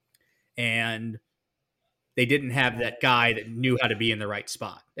 and they didn't have that guy that knew how to be in the right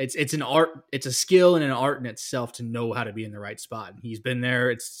spot. It's an art, it's a skill and an art in itself to know how to be in the right spot. And he's been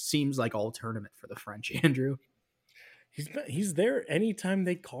there. It seems like all tournament for the French, Andrew. He's there anytime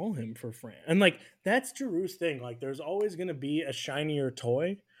they call him for France, and like that's Giroud's thing. Like there's always going to be a shinier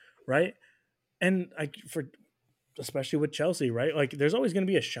toy, right? And like for especially with Chelsea, right? Like there's always going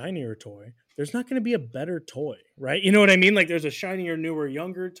to be a shinier toy. There's not going to be a better toy, right? You know what I mean? Like there's a shinier, newer,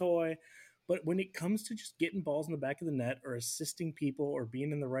 younger toy. But when it comes to just getting balls in the back of the net or assisting people or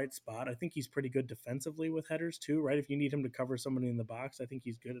being in the right spot, I think he's pretty good defensively with headers too, right? If you need him to cover somebody in the box, I think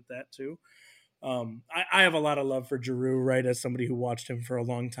he's good at that too. I have a lot of love for Giroud, right, as somebody who watched him for a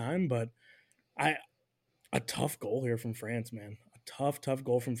long time, but I A tough goal here from France, man. A tough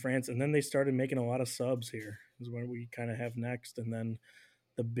goal from France. And then they started making a lot of subs here, is what we kind of have next. And then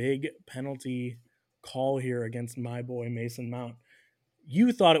the big penalty call here against my boy Mason Mount.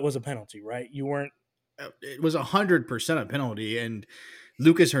 You thought it was a penalty, right? You weren't. It was 100% a penalty, and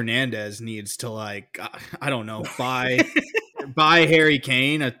Lucas Hernandez needs to like I don't know buy Harry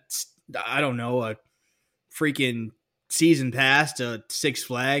Kane I don't know a freaking season pass to Six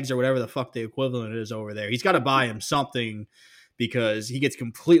Flags or whatever the fuck the equivalent is over there. He's got to buy him something because he gets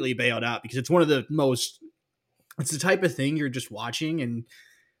completely bailed out because it's one of the most. It's the type of thing you're just watching and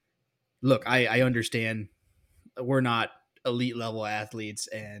look. I understand we're not elite level athletes,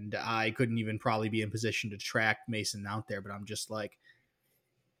 and I couldn't even probably be in position to track Mason out there, but I'm just like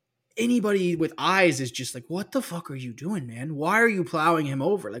anybody with eyes is just like, what the fuck are you doing, man? Why are you plowing him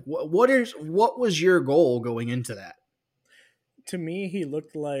over? Like what was your goal going into that? To me, he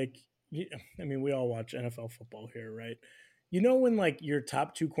looked like. I mean, we all watch NFL football here, right? You know when like your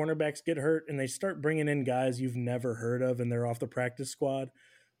top two cornerbacks get hurt and they start bringing in guys you've never heard of and they're off the practice squad.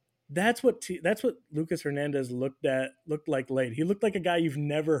 That's what Lucas Hernandez looked like late. He looked like a guy you've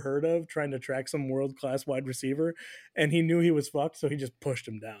never heard of trying to track some world class wide receiver, and he knew he was fucked, so he just pushed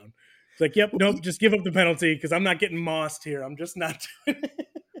him down. It's like, yep, nope, just give up the penalty because I'm not getting mossed here. I'm just not doing it.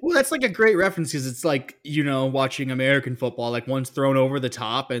 Well, that's like a great reference because it's like, watching American football, like one's thrown over the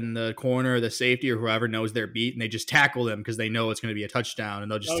top and the corner or the safety or whoever knows their beat and they just tackle them because they know it's going to be a touchdown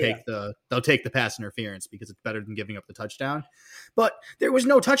and they'll just Oh yeah, they'll take the pass interference because it's better than giving up the touchdown. But there was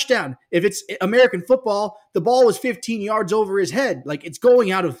no touchdown. If it's American football, the ball was 15 yards over his head. Like it's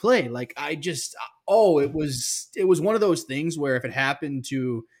going out of play. Like it was one of those things where if it happened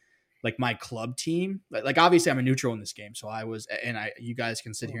to like my club team, like obviously I'm a neutral in this game. So you guys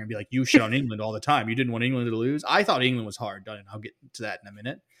can sit here and be like, you shit on England all the time. You didn't want England to lose. I thought England was hard done. And I'll get to that in a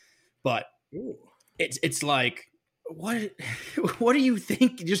minute. But ooh. it's like, what, what do you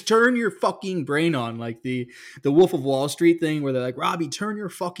think? Just turn your fucking brain on. Like the Wolf of Wall Street thing where they're like, Robbie, turn your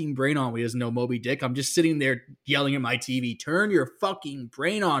fucking brain on. He doesn't know Moby Dick. I'm just sitting there yelling at my TV. Turn your fucking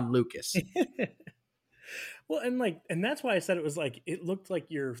brain on, Lucas. Well, and that's why I said it was like it looked like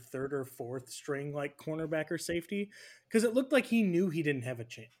your third or fourth string like cornerback or safety because it looked like he knew he didn't have a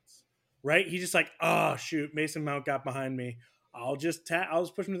chance, right? He just like, oh shoot, Mason Mount got behind me. I'll just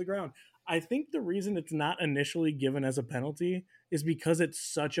push him to the ground. I think the reason it's not initially given as a penalty is because it's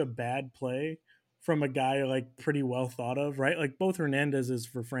such a bad play from a guy like pretty well thought of, right? Like both Hernandez's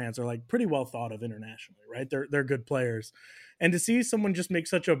for France are like pretty well thought of internationally, right? They're good players. And to see someone just make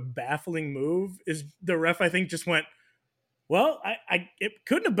such a baffling move is the ref, I think, just went, well, it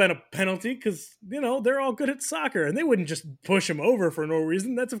couldn't have been a penalty because, they're all good at soccer and they wouldn't just push him over for no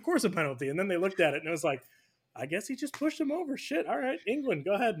reason. That's, of course, a penalty. And then they looked at it and it was like, I guess he just pushed him over. Shit. All right. England,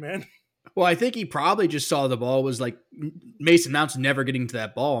 go ahead, man. Well, I think he probably just saw the ball was like Mason Mount's never getting to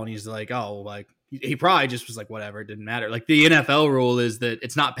that ball. And he's like, oh, like he probably just was like, whatever, it didn't matter. Like the NFL rule is that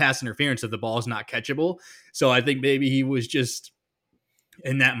it's not pass interference if the ball is not catchable. So I think maybe he was just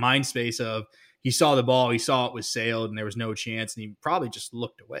in that mind space of he saw the ball, he saw it was sailed and there was no chance. And he probably just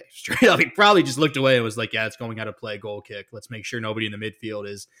looked away straight up. He probably just looked away and was like, yeah, it's going out of play, goal kick. Let's make sure nobody in the midfield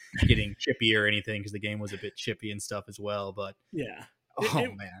is getting chippy or anything because the game was a bit chippy and stuff as well. But Yeah.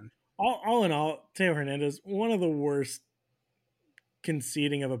 man. All in all, Teo Hernandez, one of the worst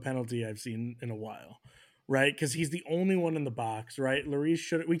conceding of a penalty I've seen in a while, right? Because he's the only one in the box, right? Lloris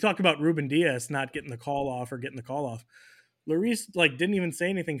should. We talked about Ruben Diaz not getting the call off or getting the call off. Lloris like didn't even say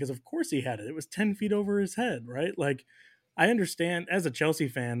anything because of course he had it. It was 10 feet over his head, right? Like I understand as a Chelsea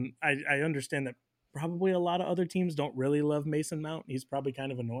fan, I understand that probably a lot of other teams don't really love Mason Mount. He's probably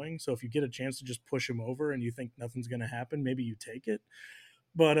kind of annoying. So if you get a chance to just push him over and you think nothing's going to happen, maybe you take it.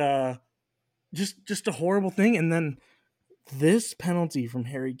 But just a horrible thing. And then this penalty from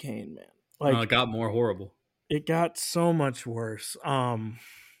Harry Kane, man, It like got more horrible. it got so much worse.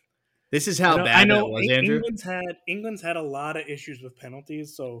 This is I how know, I bad that know was, Andrew. England's had a lot of issues with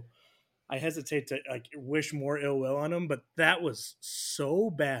penalties, so I hesitate to like wish more ill will on him. But that was so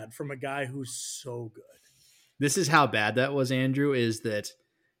bad from a guy who's so good. This is how bad that was, Andrew, is that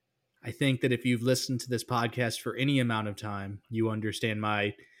I think that if you've listened to this podcast for any amount of time, you understand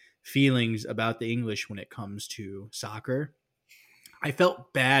my feelings about the English when it comes to soccer. I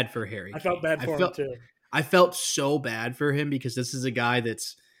felt bad for Harry I felt Kane. bad for him too. I felt so bad for him because this is a guy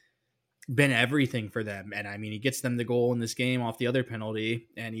that's been everything for them. And I mean, he gets them the goal in this game off the other penalty.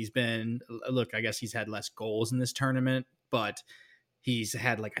 And he's been, look, I guess he's had less goals in this tournament, but he's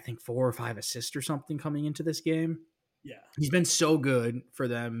had like, I think 4 or 5 assists or something coming into this game. Yeah, He's been so good for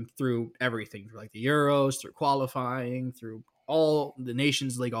them through everything, through like the Euros, through qualifying, through all the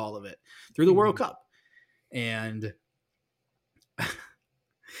Nations League, all of it, through the World Cup. And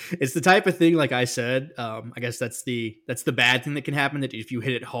it's the type of thing, like I said, I guess that's the bad thing that can happen, that if you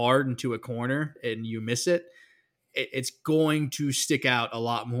hit it hard into a corner and you miss it, it's going to stick out a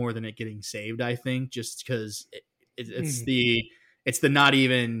lot more than it getting saved, I think, just because it's Mhm. the not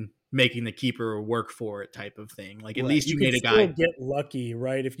even making the keeper work for it type of thing. Like, at Right. least You you could made a still guy. get lucky,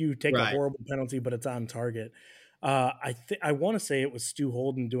 right? If you take a Right. horrible penalty, but it's on target. I want to say it was Stu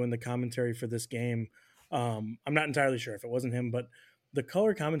Holden doing the commentary for this game. I'm not entirely sure if it wasn't him, but the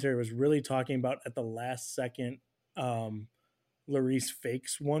color commentary was really talking about at the last second. Um, Lloris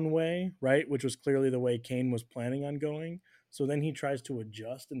fakes one way, right, which was clearly the way Kane was planning on going. So then he tries to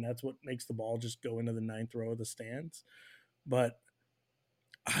adjust, and that's what makes the ball just go into the ninth row of the stands. But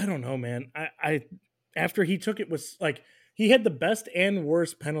I don't know, man. I after he took it was like he had the best and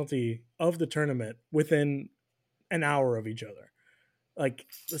worst penalty of the tournament within an hour of each other. Like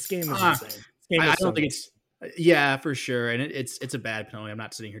this game is Uh, insane. This game I is don't so think good. it's yeah, for sure, and it's a bad penalty. I'm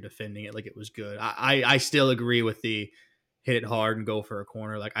not sitting here defending it like it was good. I still agree with the hit it hard and go for a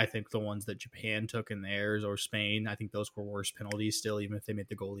corner. Like, I think the ones that Japan took in theirs, or Spain, I think those were worse penalties still, even if they made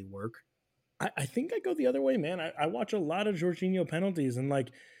the goalie work. I think I go the other way, man. I watch a lot of Jorginho penalties and like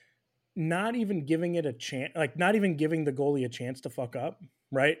not even giving it a chance, like not even giving the goalie a chance to fuck up,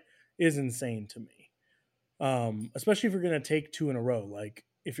 right, is insane to me. Especially if you're going to take two in a row. Like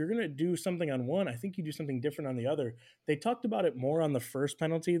if you're going to do something on one, I think you do something different on the other. They talked about it more on the first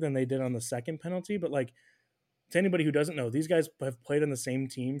penalty than they did on the second penalty. But like to anybody who doesn't know, these guys have played on the same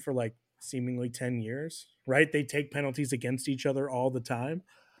team for like seemingly 10 years, right? They take penalties against each other all the time.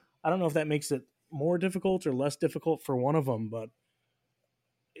 I don't know if that makes it more difficult or less difficult for one of them, but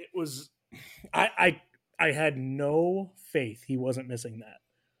it was I I had no faith he wasn't missing that.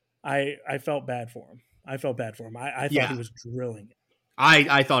 I felt bad for him. I felt bad for him. I thought Yeah, he was drilling it.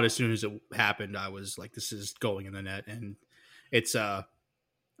 I thought as soon as it happened, I was like, this is going in the net, and it's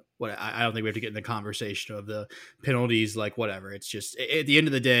what I don't think we have to get in the conversation of the penalties. Like, whatever, it's just at the end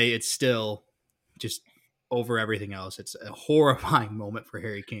of the day, it's still just over everything else. It's a horrifying moment for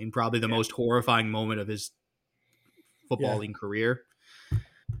Harry Kane, probably the Yeah. most horrifying moment of his Yeah. footballing career.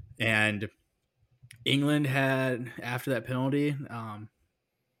 And England had, after that penalty,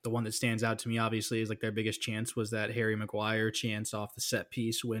 the one that stands out to me obviously is like their biggest chance was that Harry Maguire chance off the set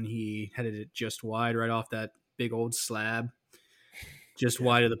piece when he headed it just wide right off that big old slab, just Yeah.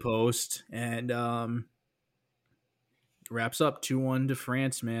 wide of the post, and wraps up 2-1 to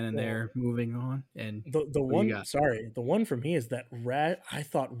France, man, and Well, they're moving on. And the what do you one got sorry, the one for me is that I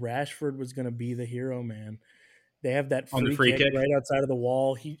thought Rashford was going to be the hero, man. They have that on the free free kick kick? right outside of the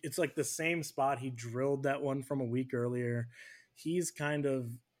wall. It's like the same spot he drilled that one from a week earlier. He's kind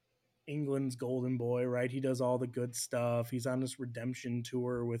of England's golden boy, right? He does all the good stuff. He's on this redemption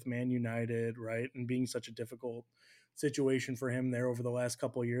tour with Man United, right? And being such a difficult situation for him there over the last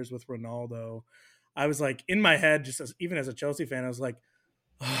couple of years with Ronaldo. I was like in my head, just even as a Chelsea fan, I was like,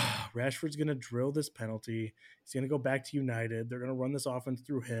 Rashford's going to drill this penalty. He's going to go back to United. They're going to run this offense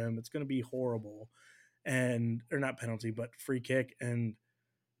through him. It's going to be horrible. And, or not penalty, but free kick. And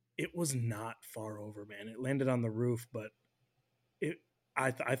it was not far over, man. It landed on the roof, but it,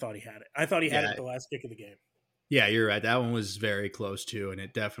 I thought he had it. I thought he had it Yeah, at the last kick of the game. yeah, you're right. That one was very close too, and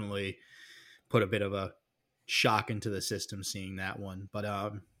it definitely put a bit of a shock into the system seeing that one.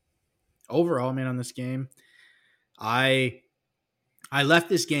 But overall, man, on this game, I I left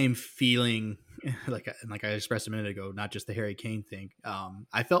this game feeling like I expressed a minute ago, not just the Harry Kane thing.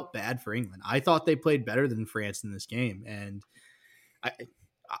 I felt bad for England. I thought they played better than France in this game, and I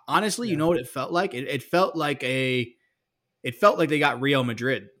honestly, you Yeah. know what it felt like? It felt like they got Real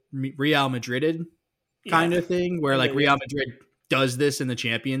Madrided kind Yeah. of thing, where like Okay. Real Yeah. Madrid does this in the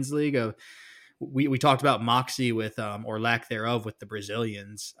Champions League. We talked about moxie with or lack thereof with the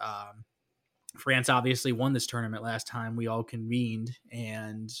Brazilians. France obviously won this tournament last time we all convened,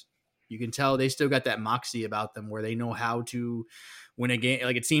 and you can tell they still got that moxie about them where they know how to win a game.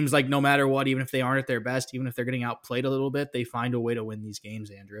 Like, it seems like no matter what, even if they aren't at their best, even if they're getting outplayed a little bit, they find a way to win these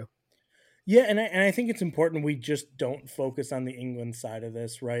games, Andrew. Yeah, and I think it's important we just don't focus on the England side of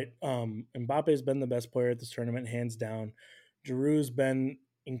this, right? Mbappe's been the best player at this tournament, hands down. Giroud's been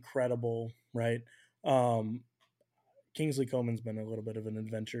incredible, right? Um, Kingsley Coman's been a little bit of an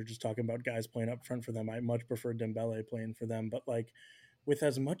adventure, just talking about guys playing up front for them. I much prefer Dembele playing for them, but like with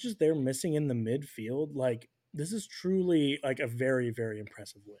as much as they're missing in the midfield, like this is truly like a very, very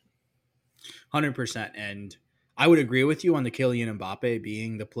impressive win. 100%. And I would agree with you on the Kylian Mbappe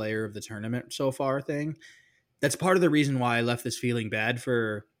being the player of the tournament so far thing. That's part of the reason why I left this feeling bad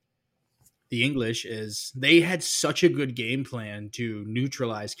for the English is they had such a good game plan to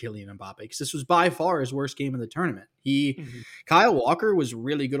neutralize Kylian Mbappe because this was by far his worst game of the tournament. Mhm. Kyle Walker was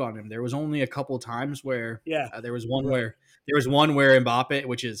really good on him. There was only a couple times where Yeah, there was you're one right. where Mbappe,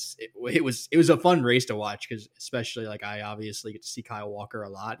 which is it was a fun race to watch because especially like I obviously get to see Kyle Walker a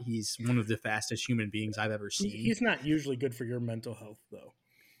lot. He's one of the fastest human beings I've ever seen. He's not usually good for your mental health, though.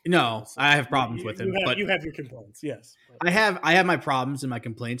 No, So I have problems with him, but you have your complaints, yes. But I have my problems and my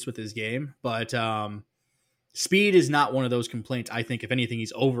complaints with his game, but speed is not one of those complaints. I think if anything,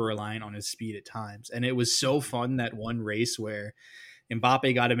 he's over reliant on his speed at times. And it was so mhm. fun that one race where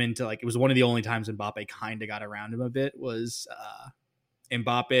Mbappe got him into like it was one of the only times Mbappe kind of got around him a bit was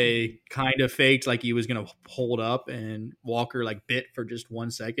Mbappe Mhm. kind of faked like he was going to hold up and Walker like bit for just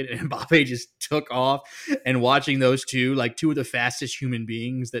 1 second and Mbappe just took off and watching those two like two of the fastest human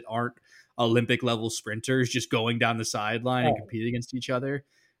beings that aren't Olympic level sprinters just going down the sideline and Oh, competing against each other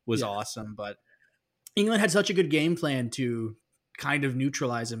was yes. awesome. But England had such a good game plan to kind of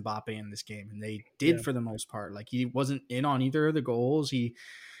neutralize Mbappe in this game, and they did Yeah. for the most part. Like he wasn't in on either of the goals. He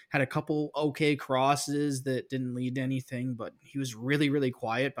had a couple okay crosses that didn't lead to anything, but he was really, really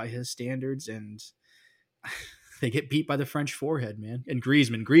quiet by his standards, and they get beat by the French forehead, man. And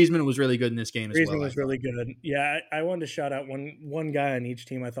Griezmann was really good in this game as well, Griezmann I was really thought. good. Yeah, I wanted to shout out one guy on each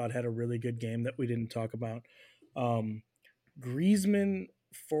team I thought had a really good game that we didn't talk about. Um, Griezmann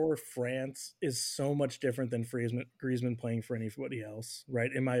for France is so much different than Griezmann playing for anybody else, right?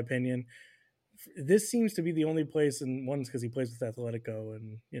 In my opinion, this seems to be the only place, and one's because he plays with Atletico,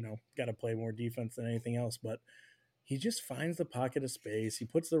 and got to play more defense than anything else. But he just finds the pocket of space. He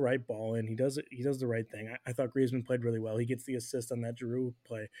puts the right ball in. He does it. He does the right thing. I thought Griezmann played really well. He gets the assist on that Giroud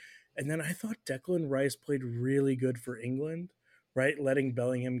play, and then I thought Declan Rice played really good for England. Right, letting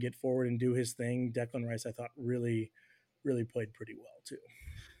Bellingham get forward and do his thing. Declan Rice, I thought, really played pretty well too.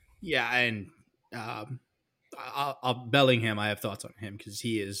 Yeah, and Bellingham, I have thoughts on him because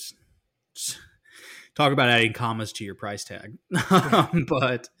he is talk about adding commas to your price tag.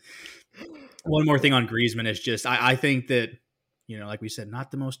 But one more thing But on Griezmann is just I think that like we said,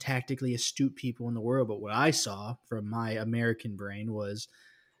 not the most tactically astute people in the world, but what I saw from my American brain was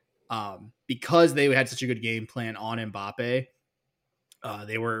because they had such a good game plan on Mbappe.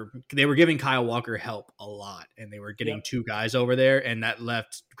 They were giving Kyle Walker help a lot, and they were getting yep, two guys over there, and that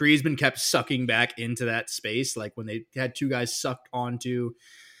left Griezmann kept sucking back into that space. Like when they had two guys sucked onto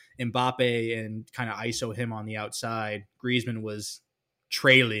Mbappe and kind of ISO him on the outside, Griezmann was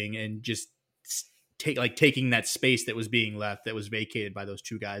trailing and just taking that space that was being left that was vacated by those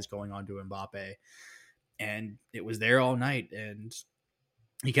two guys going on to Mbappe, and it was there all night. And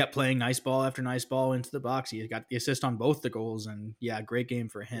he kept playing nice ball after nice ball into the box. He got the assist on both the goals, and yeah, great game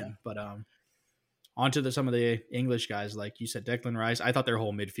for yeah, him. But on to some of the English guys, like you said, Declan Rice. I thought their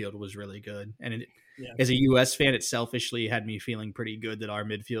whole midfield was really good, and yeah. as a U.S. fan, it selfishly had me feeling pretty good that our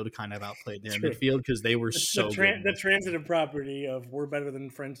midfield kind of outplayed their True. midfield because they were so good in The this transitive property of we're better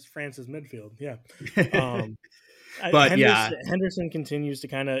than France's midfield. Yeah. game. Um, But yeah, Henderson continues to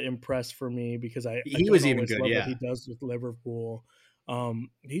kind of impress for me because I he don't was even always good. love what Yeah, he does with Liverpool.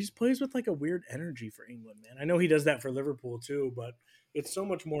 He just plays with like a weird energy for England, man. I know he does that for Liverpool too, but it's so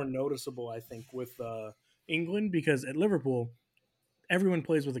much more noticeable, I think, with England because at Liverpool, everyone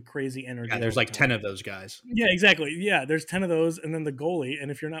plays with a crazy yeah. energy all There's the like time. 10 of those guys. Yeah, exactly. Yeah, there's 10 of those, and then the goalie.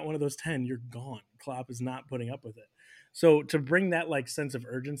 And if you're not one of those 10, you're gone. Klopp is not putting up with it. So to bring that like sense of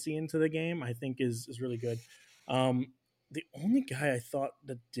urgency into the game, I think is really good. Um, the only guy I thought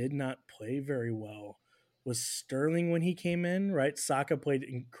that did not play very well was Sterling when he came in, right? Saka played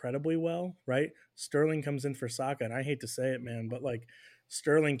incredibly well, right? Sterling comes in for Saka, and I hate to say it, man, but like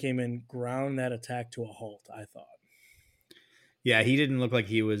Sterling came in, ground that attack to a halt, I thought. Yeah, he didn't look like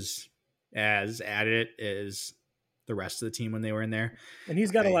he was as at it as the rest of the team when they were in there. And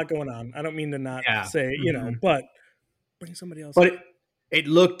he's got a I lot going on. I don't mean to not yeah. say, Mhm. but bring somebody else But in. it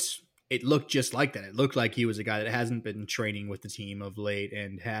looked just like that. It looked like he was a guy that hasn't been training with the team of late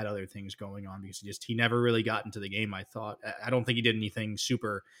and had other things going on because he never really got into the game. I thought I don't think he did anything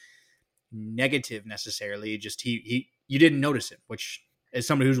super negative necessarily. Just he you didn't notice him, which as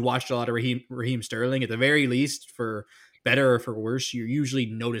somebody who's watched a lot of Raheem Sterling, at the very least, for better or for worse, you're usually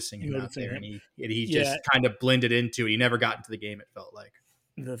noticing him out Noticing there, and him. he Yeah, just kind of blended into it. He never got into the game. It felt like.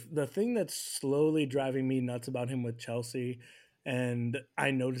 the thing that's slowly driving me nuts about him with Chelsea, and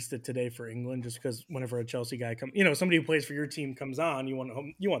I noticed it today for England, just because whenever a Chelsea guy comes, somebody who plays for your team comes on, you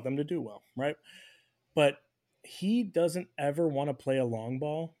want them to do well, right? But he doesn't ever want to play a long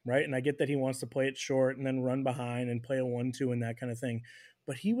ball, right? And I get that he wants to play it short and then run behind and play a 1-2 and that kind of thing.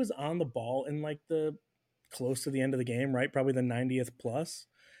 But he was on the ball in like the close to the end of the game, right? Probably the 90th plus.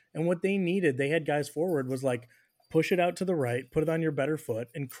 And what they needed, they had guys forward, was like push it out to the right, put it on your better foot,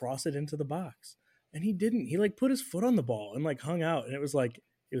 and cross it into the box. And he didn't. He like put his foot on the ball and like hung out, and it was like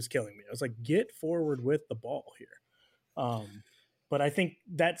it was killing me. I was like, get forward with the ball here. Um, but I think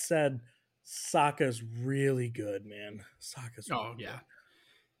that said, Saka's really good, man. Saka's Oh really yeah, good.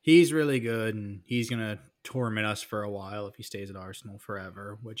 he's really good, and he's gonna torment us for a while if he stays at Arsenal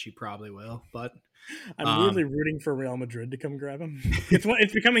forever, which he probably will. But I'm um, weirdly rooting for Real Madrid to come grab him.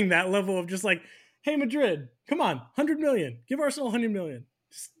 It's becoming that level of just like, hey Madrid, come on, 100 million, give Arsenal 100 million,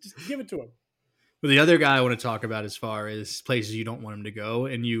 just give it to him. but the other guy I want to talk about as far as places you don't want him to go,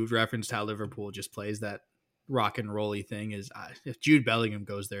 and you referenced how Liverpool just plays that rock and rolly thing. Is if Jude Bellingham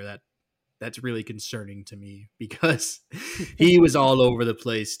goes there, that's really concerning to me because he was all over the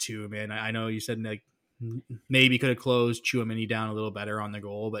place too, man. I know you said like maybe could have closed Chouamini down a little better on the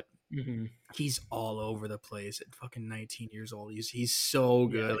goal, but Mm-hmm. he's all over the place at fucking 19 years old. He's so Yeah,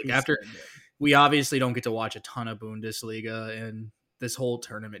 good. Like he's after so good. we obviously don't get to watch a ton of Bundesliga and this whole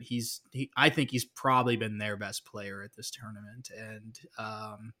tournament, I think he's probably been their best player at this tournament, and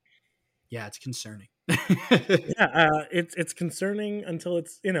yeah, it's concerning. Yeah, it's concerning until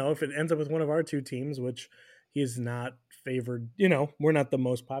it's if it ends up with one of our two teams, which he's not favored. We're not the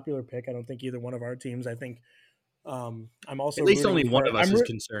most popular pick. I don't think either one of our teams. I think I'm also At least rooting only one for. of us is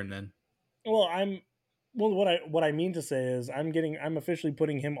concerned then. Well, what I mean to say is I'm officially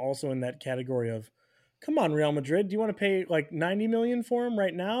putting him also in that category of, come on, Real Madrid, do you want to pay like 90 million for him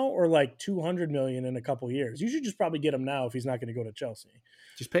right now or like 200 million in a couple years? You should just probably get him now if he's not going to go to Chelsea,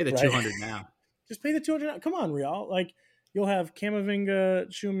 Just pay the right? 200 now. Just pay the 200. Come on, Real. Like you'll have Camavinga,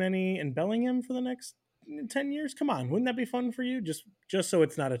 Tchouameni, and Bellingham for the next 10 years. Come on, wouldn't that be fun for you? Just so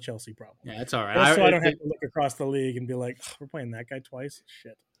it's not a Chelsea problem. Yeah, that's all right. Just so I don't have to look across the league and be like, we're playing that guy twice.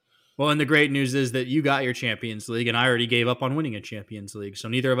 Shit. Well, and the great news is that you got your Champions League, and I already gave up on winning a Champions League, so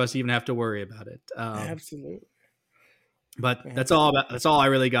neither of us even have to worry about it. Absolutely. But Absolutely. that's all I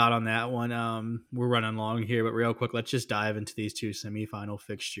really got on that one. We're running long here, but real quick, let's just dive into these two semifinal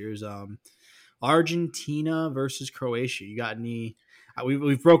fixtures. Argentina versus Croatia. You got any?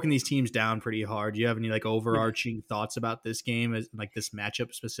 We've broken these teams down pretty hard. Do you have any like Yeah. overarching thoughts about this game, as like this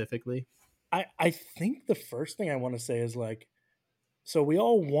matchup specifically? I think the first thing I want to say is like, so we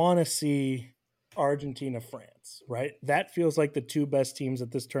all want to see Argentina, France, right? That feels like the two best teams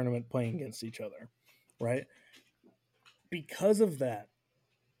at this tournament playing against each other, right? Because of that,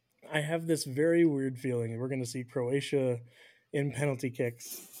 I have this very weird feeling that we're going to see Croatia in penalty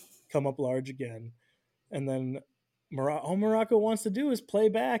kicks come up large again. And then all Morocco wants to do is play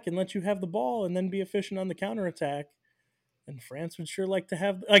back and let you have the ball and then be efficient on the counterattack. And France would sure like to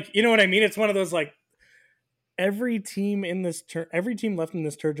have, like, you know what I mean? It's one of those like, every team left in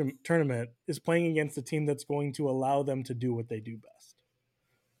this tournament is playing against a team that's going to allow them to do what they do best.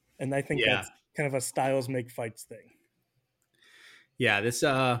 And I think Yeah, that's kind of a styles make fights thing. yeah.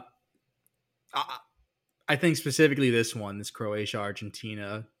 I, I think specifically this one, this Croatia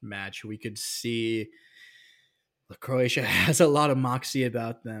Argentina match, we could see Croatia has a lot of moxie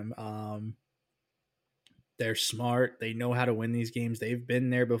about them. They're smart. They know how to win these games. They've been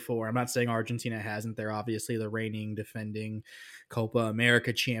there before. I'm not saying Argentina hasn't. They're obviously the reigning, defending Copa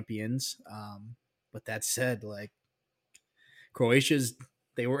America champions. But that said, like Croatia's,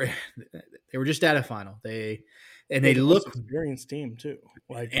 they were they were just at a final. They're They the most look experienced team too.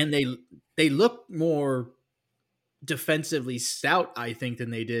 Like, and they look more defensively stout, I think, than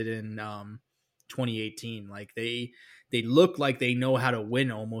they did in 2018. Like they look like they know how to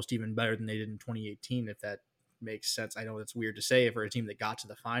win almost even better than they did in 2018. If that makes sense. I know that's weird to say for a team that got to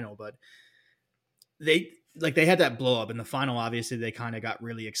the final, but they had that blow up in the final. Obviously, they kind of got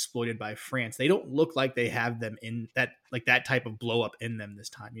really exploited by France. They don't look like they have them in that type of blow up in them this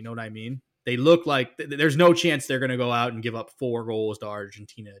time. You know what I mean? They look like there's no chance they're going to go out and give up 4 goals to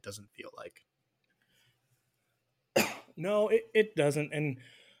Argentina. It doesn't feel like. no, it doesn't. And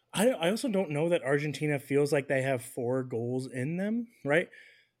I also don't know that Argentina feels like they have 4 goals in them, right?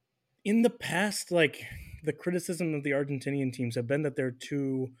 In the past, like the criticism of the Argentinian teams have been that they're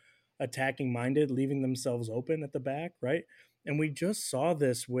too attacking minded, leaving themselves open at the back, right? And we just saw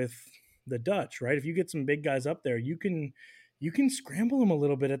this with the Dutch, right? If you get some big guys up there, you can scramble them a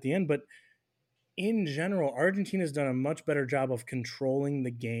little bit at the end, but in general, Argentina's done a much better job of controlling the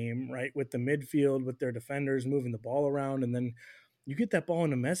game, right? With the midfield, with their defenders moving the ball around, and then you get that ball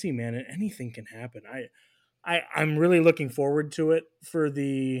into Messi, man, and anything can happen. I'm really looking forward to it for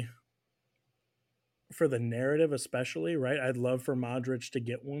the narrative, especially, right? I'd love for Modric to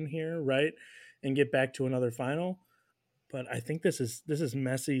get one here, right, and get back to another final. But I think this is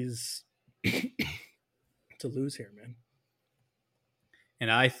Messi's to lose here, man.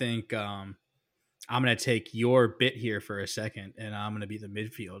 And I think I'm going to take your bit here for a second, and I'm going to be the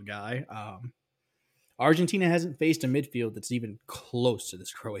midfield guy. Argentina hasn't faced a midfield that's even close to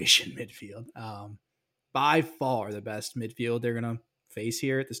this Croatian midfield. By far the best midfield they're going to face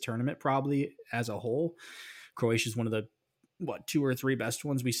here at this tournament, probably as a whole. Croatia is one of the two or three best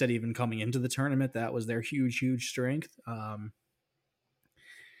ones. We said even coming into the tournament that was their huge strength.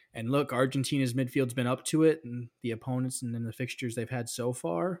 And look, Argentina's midfield's been up to it, and the opponents and then the fixtures they've had so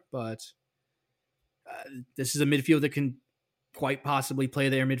far. But this is a midfield that can quite possibly play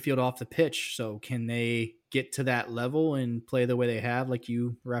their midfield off the pitch. So can they get to that level and play the way they have, like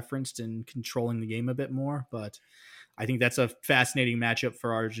you referenced, and controlling the game a bit more? But I think that's a fascinating matchup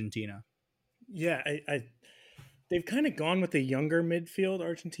for Argentina. Yeah, they've kind of gone with a younger midfield,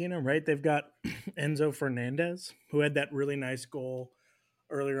 Argentina, right? They've got Enzo Fernandez, who had that really nice goal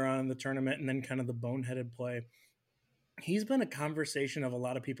earlier on in the tournament, and then kind of the boneheaded play. He's been a conversation of a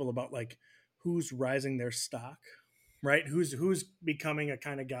lot of people about like who's rising their stock, right? Who's becoming a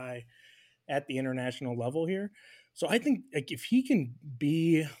kind of guy at the international level here. So I think like if he can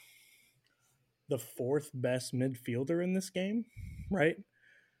be the fourth best midfielder in this game, right?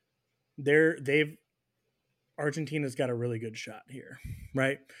 They've Argentina's got a really good shot here,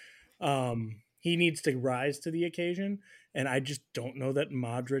 right? He needs to rise to the occasion, and I just don't know that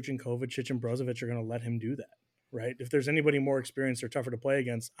Modric and Kovacic and Brozovic are going to let him do that, right? If there's anybody more experienced or tougher to play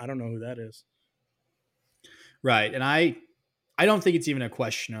against, I don't know who that is. Right, and I don't think it's even a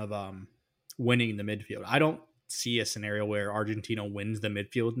question of winning the midfield. I don't see a scenario where Argentina wins the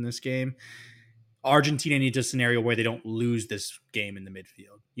midfield in this game. Argentina needs a scenario where they don't lose this game in the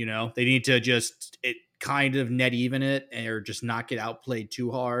midfield. You know, they need to just it kind of net even it or just not get outplayed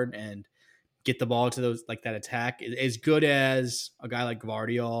too hard and get the ball to those like that attack. As good as a guy like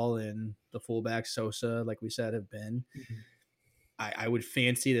Guardiol and the fullback Sosa, like we said, have been, Mhm. I would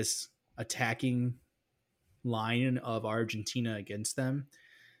fancy this attacking line of Argentina against them.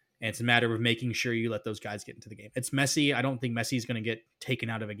 And it's a matter of making sure you let those guys get into the game. It's Messi. I don't think Messi's going to get taken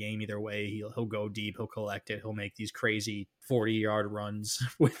out of a game either way. He'll go deep. He'll collect it. He'll make these crazy 40-yard runs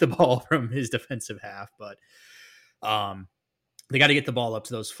with the ball from his defensive half. But they got to get the ball up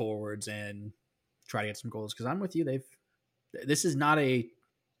to those forwards and try to get some goals. Because I'm with you. This is not a Not a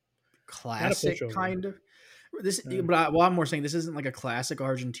classic pushover. kind of this, No. but I'm more saying this isn't like a classic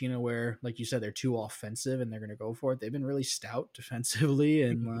Argentina where, like you said, they're too offensive and they're going to go for it. They've been really stout defensively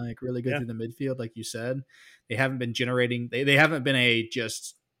and Mhm. like really good Yeah. through the midfield, like you said. They haven't been generating. They haven't been a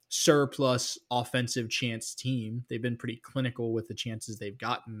just surplus offensive chance team. They've been pretty clinical with the chances they've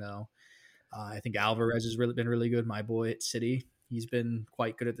gotten, though. I think Alvarez has really been really good. My boy at City, he's been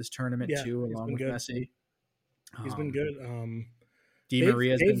quite good at this tournament Yeah. too, He's along been with good. Messi. He's been Um, good. Di They've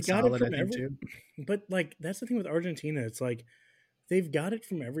Maria has been they've got it solid, I from think, every, too. but like that's the thing with Argentina. It's like they've got it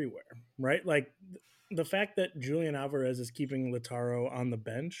from everywhere, right? Like the fact that Julian Alvarez is keeping Lautaro on the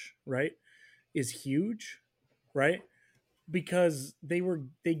bench, right, is huge, right? Because they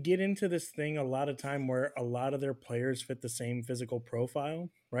get into this thing a lot of time where a lot of their players fit the same physical profile,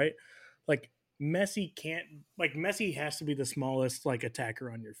 right? Like Messi has to be the smallest like attacker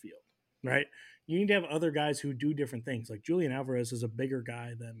on your field, right? You need to have other guys who do different things. Like Julian Alvarez is a bigger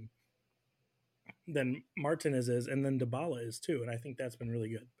guy than Martinez is, and then Dybala is too, and I think that's been really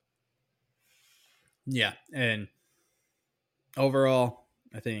good. Yeah, and overall,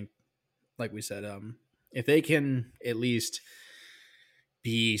 I think, like we said, if they can at least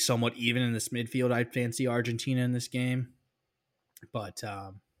be somewhat even in this midfield, I'd fancy Argentina in this game. But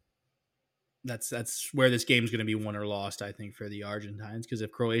that's where this game's going to be won or lost, I think, for the Argentines. Because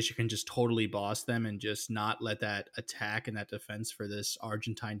if Croatia can just totally boss them and just not let that attack and that defense for this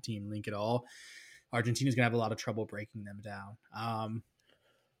Argentine team link at all, Argentina's going to have a lot of trouble breaking them down.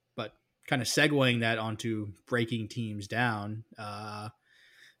 But kind of segueing that onto breaking teams down, the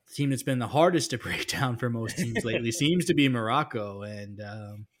team that's been the hardest to break down for most teams lately seems to be Morocco, and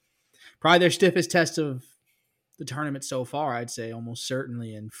probably their stiffest test of the tournament so far. I'd say almost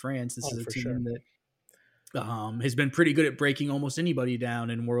certainly in France. This Oh, is a for sure. team that has been pretty good at breaking almost anybody down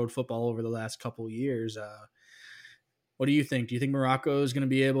in world football over the last couple of years. What do you think? Do you think Morocco is going to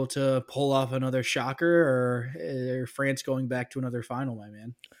be able to pull off another shocker, or are France going back to another final, my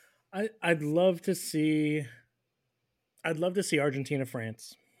man? I'd love to see Argentina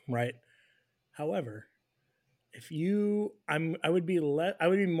France, right? However, if you I would be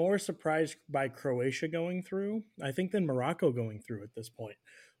more surprised by Croatia going through, I think, than Morocco going through at this point.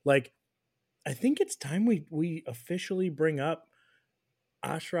 Like I think it's time we officially bring up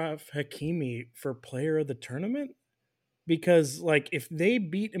Ashraf Hakimi for player of the tournament because like if they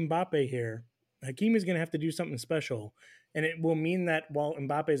beat Mbappe here, Hakimi's going to have to do something special, and it will mean that while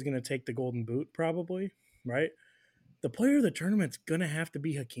Mbappe is going to take the Golden Boot, probably, right? The player of the tournament's going to have to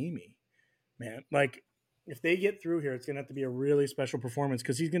be Hakimi, man. Like, if they get through here, it's going to have to be a really special performance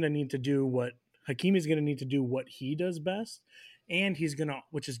because he's going to need to do what Hakimi's going to need to do what he does best, and he's going to,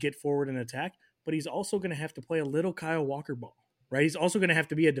 which is get forward and attack, but he's also going to have to play a little Kyle Walker ball, right? He's also going to have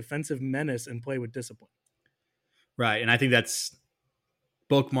to be a defensive menace and play with discipline. Right. And I think that's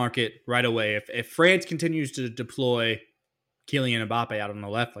bookmark it right away. If France continues to deploy Kylian Mbappe out on the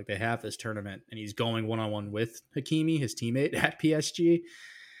left like they have this tournament, and he's going one-on-one with Hakimi, his teammate at PSG,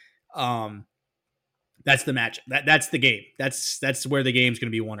 that's the match. That's the game. That's where the game's going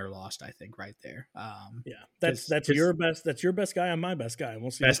to be won or lost, I think, right there. Yeah, that's your best. That's your best guy on my best guy, and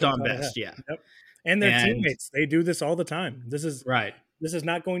we'll see best on best. Yeah, Yep. And their teammates, they do this all the time. This is right. This is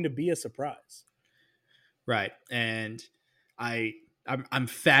not going to be a surprise. Right, and I'm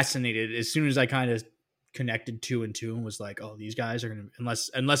fascinated. As soon as I kind of connected two and two and was like, oh, these guys are going to,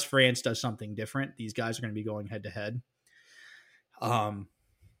 unless France does something different, these guys are going to be going head to head.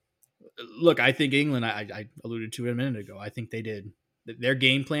 Look, I think England, I alluded to it a minute ago. I think they did their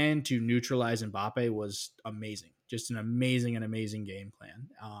game plan to neutralize Mbappe was amazing. Just an amazing game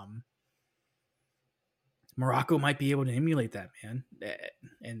plan. Morocco might be able to emulate that, man.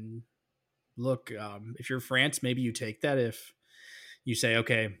 And look, if you're France, maybe you take that. If you say,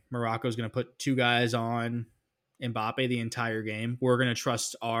 okay, Morocco's going to put two guys on Mbappe the entire game, we're going to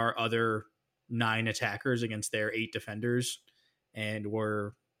trust our other 9 attackers against their 8 defenders, and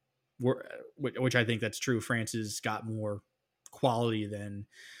we're which I think that's true. France has got more quality than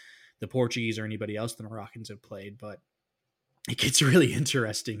the Portuguese or anybody else the Moroccans have played, but it gets really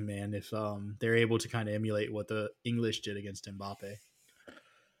interesting, man, if they're able to kind of emulate what the English did against Mbappe.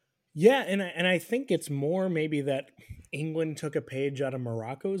 Yeah, and I think it's more maybe that England took a page out of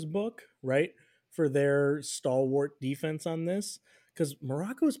Morocco's book, right, for their stalwart defense on this, because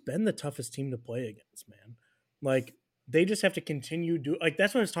Morocco's been the toughest team to play against, man. Like, they just have to continue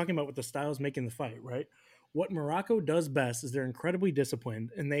that's what I was talking about with the styles making the fight, right? What Morocco does best is they're incredibly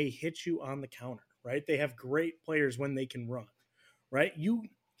disciplined and they hit you on the counter, right? They have great players when they can run, right?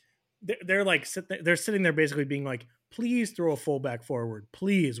 They're like they're sitting there basically being like, please throw a fullback forward,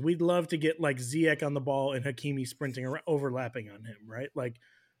 please. We'd love to get like Ziyech on the ball and Hakimi sprinting around, overlapping on him, right? Like,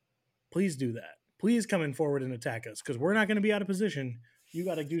 please do that. Please come in forward and attack us because we're not going to be out of position. You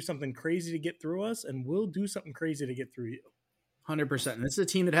got to do something crazy to get through us, and we'll do something crazy to get through you. 100%. And this is a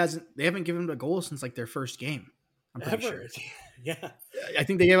team that they haven't given them a goal since like their first game. I'm pretty sure. Yeah. I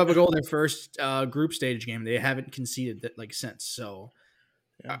think they gave up a goal in their first group stage game. They haven't conceded that like since. So,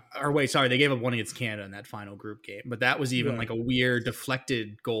 they gave up one against Canada in that final group game, but that was even like a weird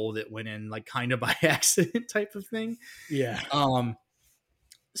deflected goal that went in like kind of by accident type of thing. Yeah.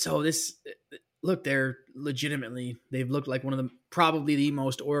 So they're legitimately, they've looked like one of the, probably the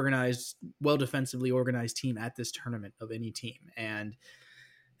most organized, well defensively organized team at this tournament of any team. And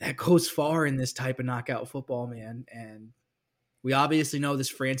that goes far in this type of knockout football, man. And we obviously know this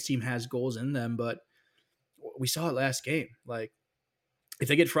France team has goals in them, but we saw it last game. Like, if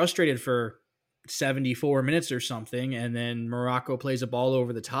they get frustrated for 74 minutes or something, and then Morocco plays a ball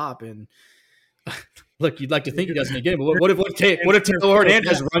over the top, and look, you'd like to think he doesn't again, but what if Taylor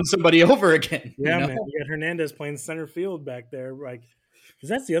Hernandez runs somebody over again? Yeah, man. You got Hernandez playing center field back there, like, because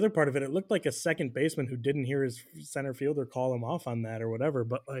that's the other part of it. It looked like a second baseman who didn't hear his center fielder call him off on that or whatever.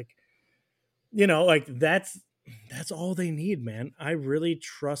 But like, like that's all they need, man. I really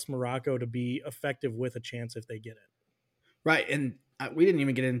trust Morocco to be effective with a chance if they get it. Right, and we didn't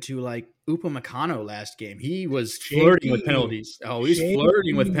even get into like Upamecano last game. He was flirting with penalties. Oh, he's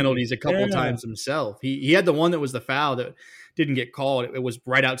flirting with penalties a couple of times himself. He had the one that was the foul that didn't get called. It was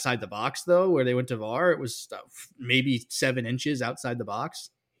right outside the box though, where they went to VAR. It was maybe 7 inches outside the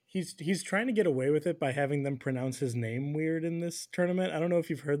box. He's trying to get away with it by having them pronounce his name weird in this tournament. I don't know if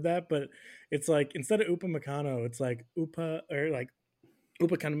you've heard that, but it's like instead of Upamecano, it's like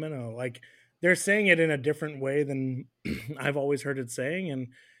Upamecano. Like, they're saying it in a different way than I've always heard it saying, and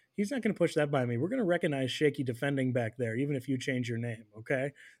he's not going to push that by me. We're going to recognize shaky defending back there, even if you change your name,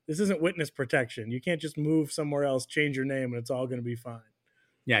 okay? This isn't witness protection. You can't just move somewhere else, change your name, and it's all going to be fine.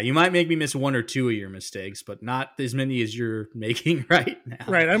 Yeah, you might make me miss 1 or 2 of your mistakes, but not as many as you're making right now.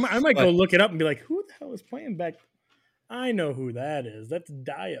 Right, I might go look it up and be like, who the hell is playing back? I know who that is. That's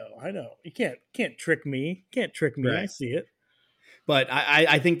Dio. I know. You can't trick me. Can't trick me. Right. I see it. But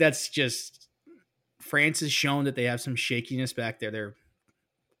I think that's just France has shown that they have some shakiness back there. They're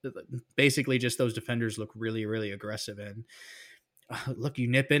basically just those defenders look really, really aggressive. And look, you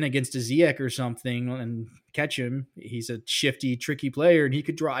nip in against a Ziyech or something and catch him. He's a shifty, tricky player, and he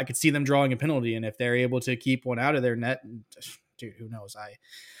could draw. I could see them drawing a penalty, and if they're able to keep one out of their net, dude, who knows?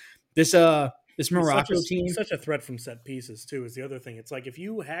 This Morocco He's team, such a threat from set pieces too. Is the other thing. It's like if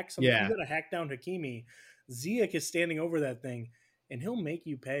you yeah, got to hack down Hakimi, Ziyech is standing over that thing, and he'll make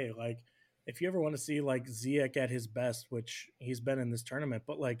you pay. Like if you ever want to see like Ziyech at his best, which he's been in this tournament,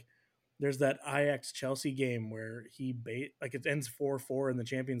 but like there's that Ajax Chelsea game where like it ends 4-4 in the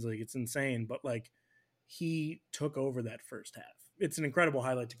Champions League. It's insane, but like he took over that first half. It's an incredible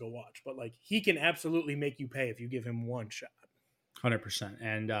highlight to go watch, but like he can absolutely make you pay if you give him one shot. 100%.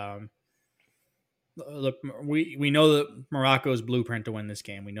 And look, we know that Morocco's blueprint to win this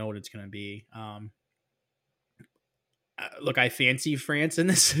game. We know what it's going to be. Look, I fancy France in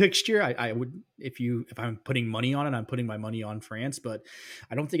this fixture. I would, if I'm putting money on it, I'm putting my money on France, but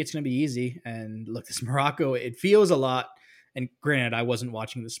I don't think it's going to be easy. And look, this Morocco, it feels a lot. And granted, I wasn't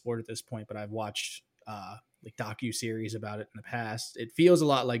watching the sport at this point, but I've watched like docu series about it in the past. It feels a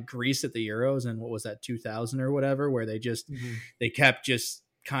lot like Greece at the Euros, and what was that, 2000 or whatever, where they kept just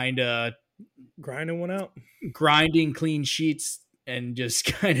kind of Grinding one out. grinding clean sheets and just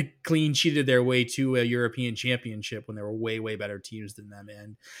kind of clean sheeted their way to a European championship when there were way, way better teams than them.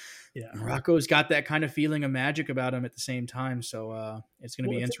 And Yeah. Morocco's got that kind of feeling of magic about them at the same time. So it's going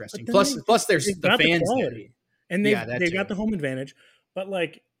to be interesting. But then Plus there's they've the got the fans there. quality, and Yeah, that they've too. got the home advantage. But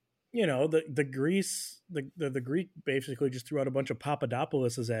like the Greece, the Greek basically just threw out a bunch of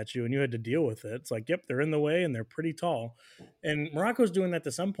Papadopouloses at you, and you had to deal with it. It's like, yep, they're in the way, and they're pretty tall. And Morocco's doing that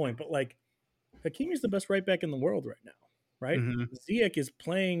to some point, but like Hakimi's the best right back in the world right now, right? Mm-hmm. Ziyech is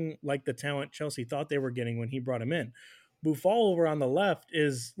playing like the talent Chelsea thought they were getting when he brought him in. Buffal over on the left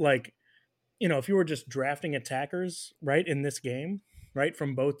is like, if you were just drafting attackers, right, in this game, right,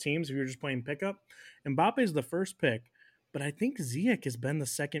 from both teams, if you're just playing pickup, Mbappe is the first pick, but I think Ziyech has been the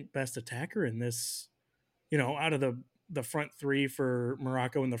second best attacker in this, out of the front three for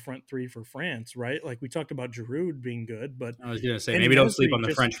Morocco and the front three for France, right? Like we talked about Giroud being good, but I was going to say, and maybe don't sleep Nesri on the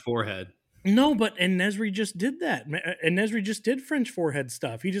just French forehead. no, but and Nesri just did that. And Nesri just did French forehead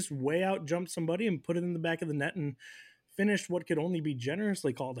stuff. He just way out jumped somebody and put it in the back of the net and finished what could only be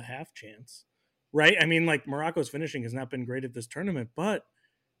generously called a half chance. Right? I mean, like Morocco's finishing has not been great at this tournament, but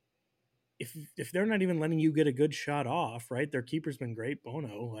if they're not even letting you get a good shot off, right? Their keeper's been great,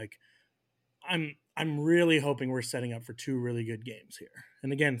 Bono. Like I'm really hoping we're setting up for two really good games here.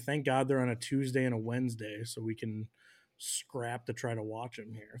 And again, thank God they're on a Tuesday and a Wednesday, so we can scrap to try to watch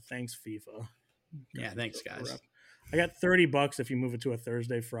them here. Thanks, FIFA. Yeah, thanks, guys. I got $30 if you move it to a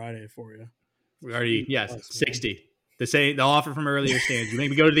Thursday, Friday for you. We already, yes, Plus, 60. The offer from earlier stands. You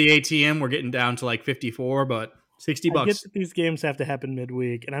maybe go to the ATM. We're getting down to like 54, but $60. I get that these games have to happen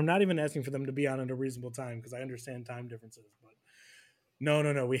midweek, and I'm not even asking for them to be on at a reasonable time because I understand time differences. But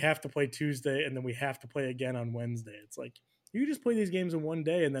no, we have to play Tuesday, and then we have to play again on Wednesday. It's like you just play these games in one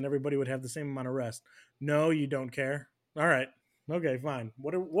day, and then everybody would have the same amount of rest. No, you don't care. All right, okay, fine.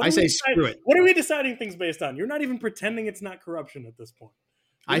 I say screw it. What are we deciding things based on? You're not even pretending it's not corruption at this point.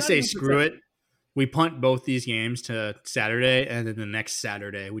 I say screw it. We punt both these games to Saturday, and then the next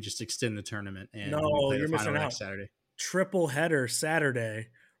Saturday we just extend the tournament and we play you're the final missing out. next Saturday. Triple header Saturday,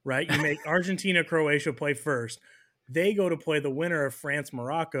 right? You make Argentina, Croatia play first. They go to play the winner of France,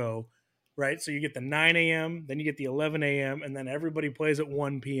 Morocco, right? So you get the 9 a.m., then you get the 11 a.m., and then everybody plays at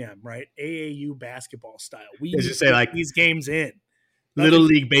 1 p.m., right? AAU basketball style. We need to say like these games in. Little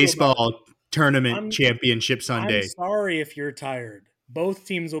League Baseball tournament championship Sunday. I'm sorry if you're tired. Both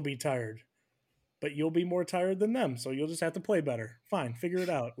teams will be tired, but you'll be more tired than them, so you'll just have to play better. Fine, figure it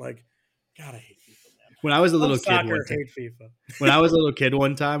out. Like, God, I hate FIFA, man. When I was a little kid, hate FIFA. When I was a little kid,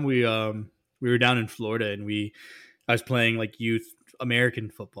 one time we were down in Florida and I was playing like youth American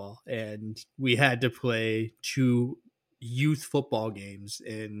football, and we had to play 2 youth football games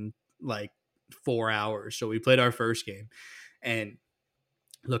in like 4 hours. So we played our first game, and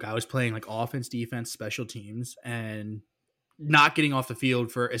look, I was playing like offense, defense, special teams, and not getting off the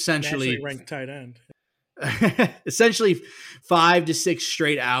field for essentially ranked tight end. essentially 5 to 6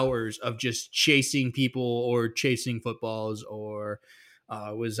 straight hours of just chasing people or chasing footballs, or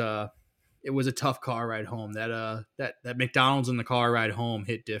it was a tough car ride home. That McDonald's in the car ride home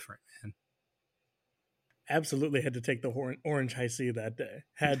hit different, man. Absolutely had to take the orange high C that day.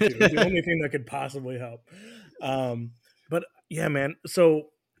 Had to. The only thing that could possibly help. But yeah, man. So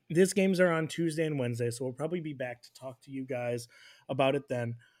these games are on Tuesday and Wednesday, so we'll probably be back to talk to you guys about it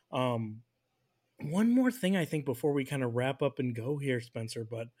then. One more thing I think before we kind of wrap up and go here, Spencer,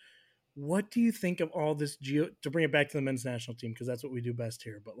 but what do you think of all this to bring it back to the men's national team, because that's what we do best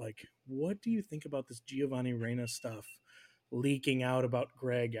here, but like what do you think about this Giovanni Reyna stuff leaking out about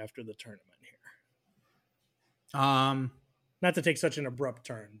Greg after the tournament here? Um, Not to take such an abrupt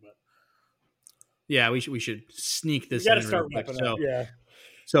turn, but yeah, we should sneak we this got to in real start quick. wrapping up. So Yeah.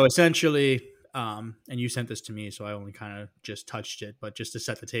 so essentially, and you sent this to me, so I only kind of just touched it, but just to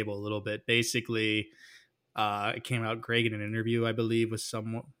set the table a little bit, basically, it came out. Greg in an interview, I believe, with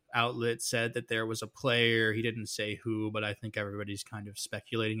some outlet said that there was a player. He didn't say who, but I think everybody's kind of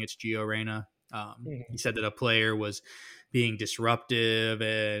speculating it's Gio Reyna. He Mhm. said that a player was being disruptive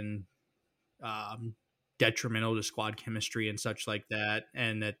and um, detrimental to squad chemistry and such like that,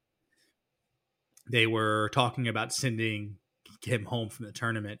 and that they were talking about sending him home from the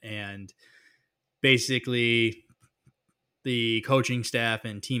tournament. And basically, the coaching staff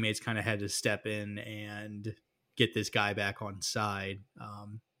and teammates kind of had to step in and get this guy back on side.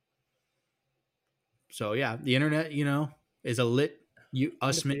 So yeah, the internet, is a lit. You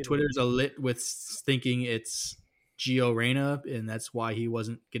us mint Undefeated. Twitter is a lit with thinking it's Gio Reyna, and that's why he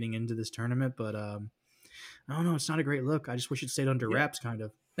wasn't getting into this tournament. But I don't know. It's not a great look. I just wish it stayed under Yeah. wraps, kind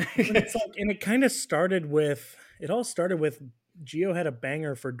of. But it's like, and it kind of started with, it all started with Gio had a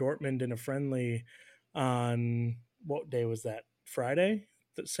banger for Dortmund in a friendly on what day was that? Friday?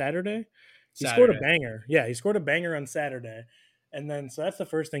 Saturday? He scored a Saturday. banger. Yeah, he scored a banger on Saturday. And then, so that's the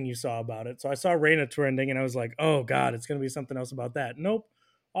first thing you saw about it. So I saw Reina trending and I was like, oh God, it's going to be something else about that. Nope.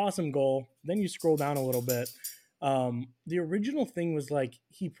 Awesome goal. Then you scroll down a little bit. The original thing was like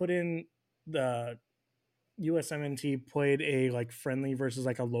he put in the USMNT played a like friendly versus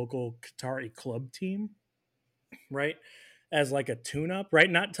like a local Qatari club team, right? As like a tune up, right?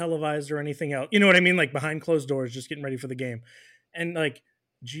 Not televised or anything else. You know what I mean? Like behind closed doors, just getting ready for the game. And like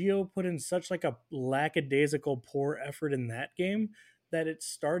Geo put in such like a lackadaisical poor effort in that game that it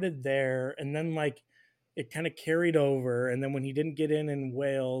started there and then like it kind of carried over. And then when he didn't get in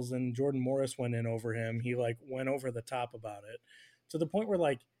Wales and Jordan Morris went in over him, he like went over the top about it to the point where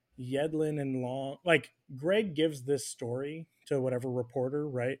like Yedlin and Long, like Greg gives this story to whatever reporter,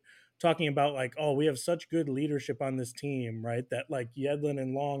 right? Talking about like, oh, we have such good leadership on this team, right? That like Yedlin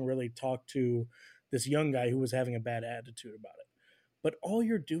and Long really talked to this young guy who was having a bad attitude about it. But all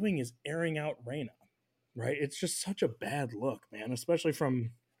you're doing is airing out Reyna, right? It's just such a bad look, man, especially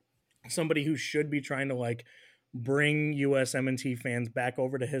from somebody who should be trying to like bring USMNT fans back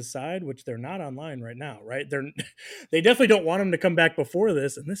over to his side, which they're not online right now, right? They definitely don't want him to come back before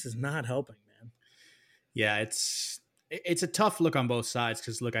this, and this is not helping, man. Yeah, it's a tough look on both sides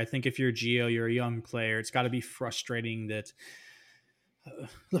because look, I think if you're Gio, you're a young player. It's got to be frustrating that.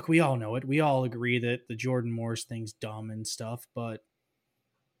 Look, we all know it. We all agree that the Jordan Morris thing's dumb and stuff, but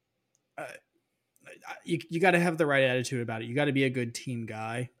uh, you got to have the right attitude about it. You got to be a good team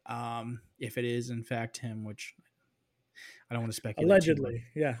guy. If it is in fact him, which I don't want to speculate too much, Allegedly,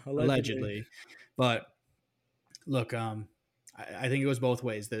 yeah, allegedly. allegedly, but look, I think it goes both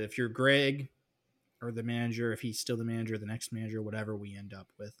ways. That if you're Greg or the manager, if he's still the manager, the next manager, whatever we end up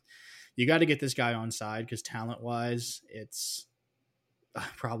with, you got to get this guy on side because talent wise, it's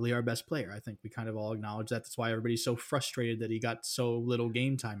probably our best player. I think we kind of all acknowledge that. That's why everybody's so frustrated that he got so little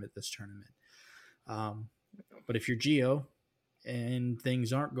game time at this tournament. Um, but if you're Geo and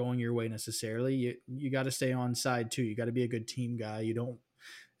things aren't going your way necessarily, you got to stay on side too. You got to be a good team guy. You don't,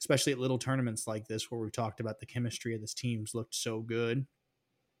 especially at little tournaments like this where we've talked about the chemistry of this team's looked so good.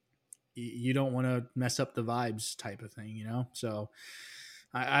 You don't want to mess up the vibes type of thing, So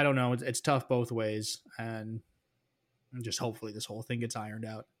I don't know. It's tough both ways, and just hopefully this whole thing gets ironed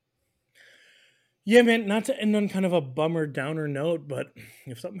out. Yeah, man, not to end on kind of a bummer downer note, but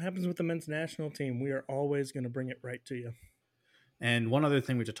if something happens with the men's national team, we are always going to bring it right to you. And one other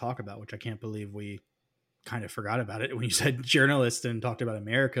thing we should talk about, which I can't believe we kind of forgot about it when you said journalist and talked about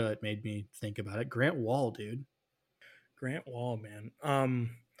America, it made me think about it. Grant Wall, dude. Grant Wall, man.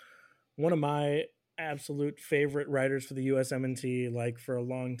 One of my absolute favorite writers for the USMNT, like for a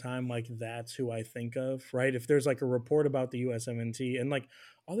long time, like that's who I think of, right? If there's like a report about the USMNT and like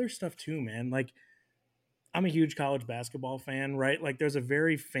other stuff too, man. Like I'm a huge college basketball fan, right? Like there's a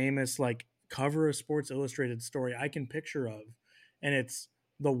very famous like cover of Sports Illustrated story I can picture of, and it's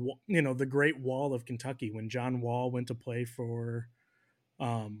the Great Wall of Kentucky when John Wall went to play for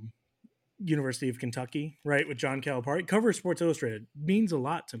um, University of Kentucky, right? With John Calipari. Cover of Sports Illustrated means a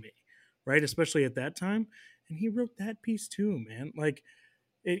lot to me, right? Especially at that time, and he wrote that piece too, man. Like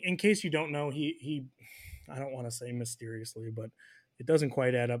in case you don't know, he I don't want to say mysteriously, but it doesn't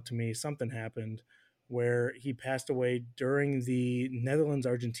quite add up to me. Something happened where he passed away during the Netherlands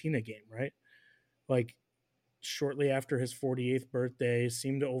Argentina game, right? Like shortly after his 48th birthday,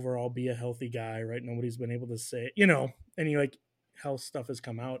 seemed to overall be a healthy guy, right? Nobody's been able to say, any like health stuff has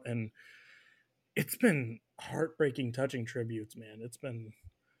come out and it's been heartbreaking, touching tributes, man. It's been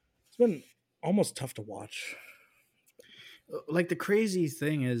almost tough to watch. Like the crazy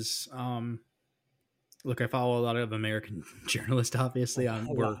thing is, look, I follow a lot of American journalists. Obviously, A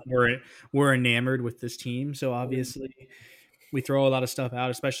we're lot. we're enamored with this team, so Agreed. obviously we throw a lot of stuff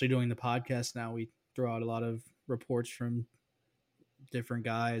out, especially doing the podcast now. We throw out a lot of reports from different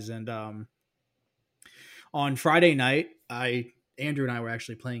guys, and on Friday night, I Andrew and I were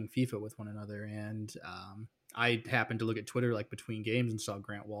actually playing FIFA with one another, and I happened to look at Twitter like between games and saw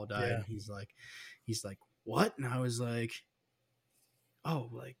Grant Wall died, Yeah. and he's like, what? And I was like, oh,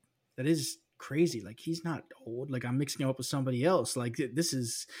 like that is crazy. Like he's not old. Like I'm mixing him up with somebody else. Like this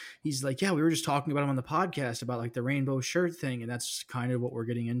is. He's like, yeah, we were just talking about him on the podcast about like the rainbow shirt thing, and that's kind of what we're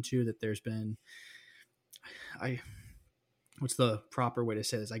getting into. That there's been, I, what's the proper way to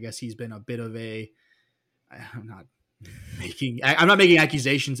say this? I guess he's been a bit of a. I'm not I'm not making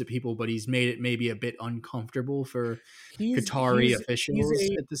accusations at people, but he's made it maybe a bit uncomfortable for He's Qatari he's he's officials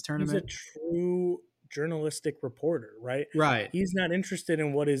a at this he's a tournament. true journalistic reporter, right? Right. He's not interested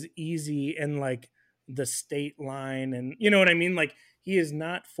in what is easy and like the state line, and you know what I mean? Like he is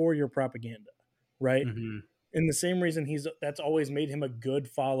not for your propaganda, right? Hmm. And the same reason that's always made him a good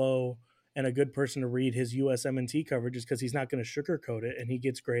follow and a good person to read his USMNT coverage is because he's not going to sugarcoat it and he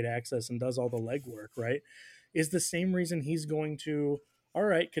gets great access and does all the legwork, right? Is the same reason he's going to, all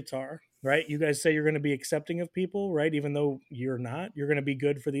right, Qatar, right? You guys say you're going to be accepting of people, right? Even though you're not, you're going to be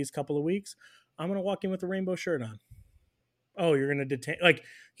good for these couple of weeks. I'm going to walk in with a rainbow shirt on. Oh, you're going to detain. Like,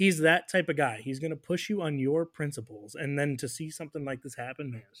 he's that type of guy. He's going to push you on your principles. And then to see something like this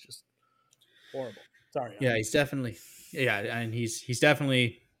happen, man, it's just horrible. Sorry, Yeah, he's definitely and he's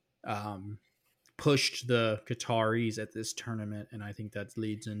definitely um, pushed the Qataris at this tournament, and I think that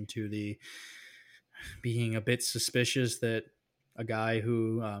leads into the being a bit suspicious that a guy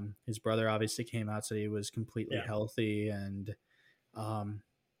who his brother obviously came out said he was completely yeah. healthy, and um,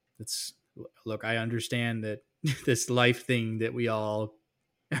 it's look, I understand that this life thing that we all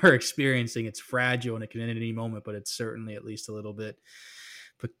are experiencing, it's fragile and it can end at any moment, but it's certainly at least a little bit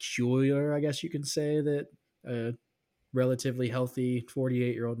peculiar, I guess you can say, that a relatively healthy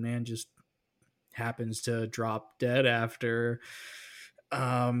 48-year-old man just happens to drop dead after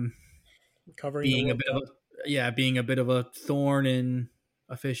um, Covering the being a World bit of Cup. a being a bit of a thorn in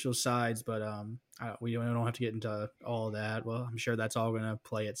official sides, but we don't have to get into all of that. Well, I'm sure that's all going to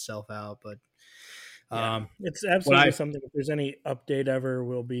play itself out, but Yeah, um, it's what absolutely I something. If there's any update ever,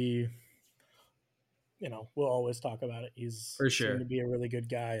 we'll always talk about it. He's for seemed sure, to be a really good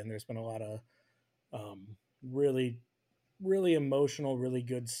guy, and there's been a lot of really, really emotional, really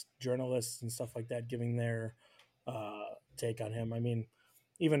good journalists and stuff like that giving their take on him. I mean,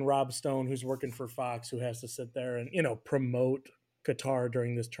 even Rob Stone, who's working for Fox, who has to sit there and promote Qatar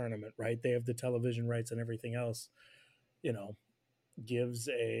during this tournament, right? They have the television rights and everything else. You know, gives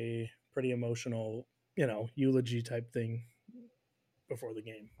a pretty emotional, eulogy type thing before the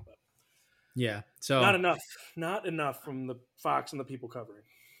game. But yeah. not So enough, not enough from the Fox and the people covering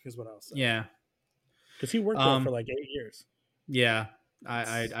is what I'll say. yeah, Because he worked there for um, like 8 years. yeah,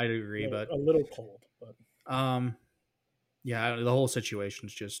 It's I'd agree, but a little cold, but um, yeah, the whole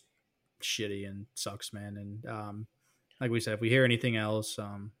situation's just shitty and sucks, man. And like we said, if we hear anything else,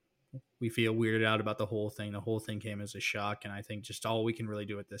 we feel weirded out about the whole thing. The whole thing came as a shock, and I think just all we can really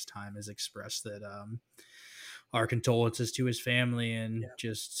do at this time is express that our condolences to his family, and yeah,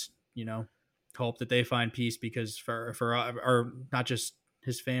 just hope that they find peace, because for or not just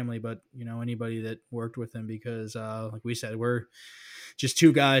his family, but anybody that worked with him, because like we said, we're just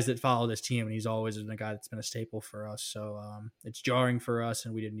two guys that follow this team, and he's always been a guy that's been a staple for us. So it's jarring for us,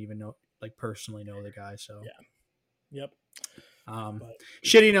 and we didn't even know, like, personally know the guy. So yeah, yep. um, But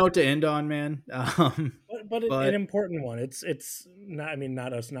shitty note to end on, man. an But important one. It's not. I mean,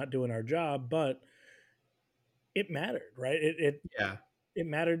 not us not doing our job, but it mattered, right? yeah, It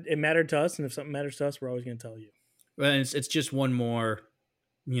mattered. It mattered to us, and if something matters to us, we're always going to tell you. well, it's just one more,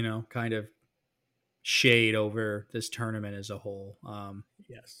 kind of shade over this tournament as a whole.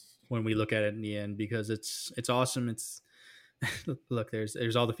 Yes. When we look at it in the end, because it's awesome. It's look,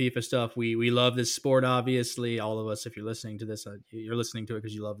 there's all the FIFA stuff. We love this sport, obviously. All of us, if you're listening to this, you're listening to it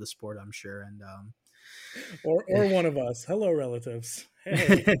because you love the sport, I'm sure. And Or one of us. Hello, relatives.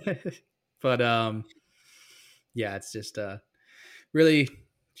 Hey. but yeah, it's just a really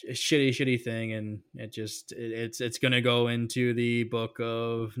shitty thing, and it's gonna go into the book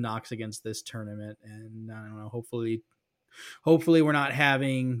of knocks against this tournament. And I don't know. Hopefully we're not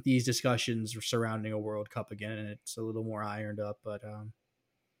having these discussions surrounding a World Cup again, and it's a little more ironed up. But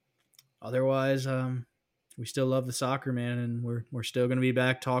otherwise, we still love the soccer, man, and we're still going to be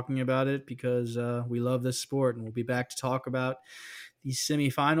back talking about it because we love this sport, and we'll be back to talk about these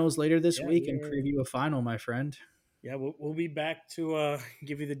semifinals later this Yeah, week we and are. preview a final, my friend. Yeah, we'll be back to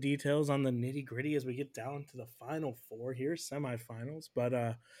give you the details on the nitty gritty as we get down to the final four here, semifinals.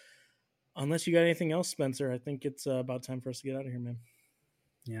 But unless you got anything else, Spencer, I think it's about time for us to get out of here, man.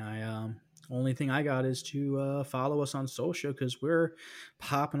 Yeah, only thing I got is to follow us on social because we're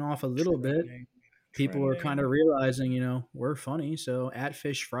popping off a little bit. Trending, People are kind trending. of realizing, we're funny. So at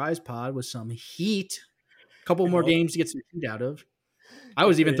Fish Fries Pod with some heat, a couple And more also, games to get some heat out of. I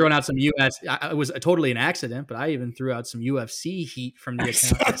was if even it, throwing out some US. It was totally an accident, but I even threw out some UFC heat from the I account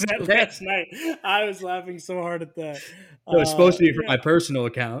saw that yesterday. last night. I was laughing so hard at that. It was supposed to be for Yeah, my personal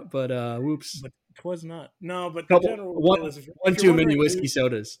account, but whoops. but it was not. No, but the Couple general one rule is one if you're too many wondering whiskey who,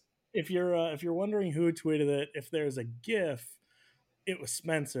 sodas. if you're wondering who tweeted it, if there's a GIF, it was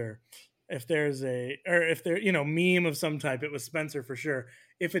Spencer. If there's a or if there meme of some type, it was Spencer for sure.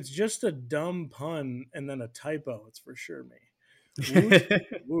 If it's just a dumb pun and then a typo, it's for sure me. Woot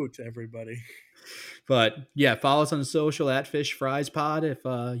woot, everybody. But yeah, follow us on social at Fish Fries Pod. If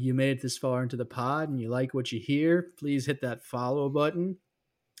you made it this far into the pod and you like what you hear, please hit that follow button.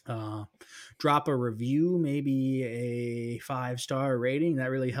 Uh, Drop a review, maybe a 5-star rating.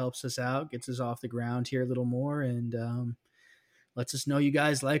 That really helps us out, gets us off the ground here a little more, and lets us know you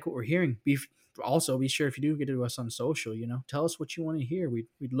guys like what we're hearing. Also be sure if you do get to us on social, tell us what you want to hear. We'd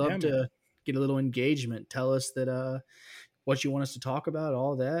Yeah, love man. to get a little engagement. Tell us that what you want us to talk about,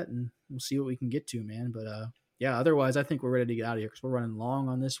 all that, and we'll see what we can get to, man. But yeah, otherwise, I think we're ready to get out of here because we're running long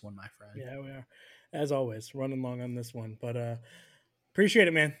on this one, my friend. Yeah, we are. As always, running long on this one. But appreciate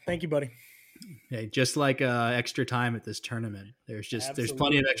it, man. Thank you, buddy. Hey, just like extra time at this tournament, there's plenty of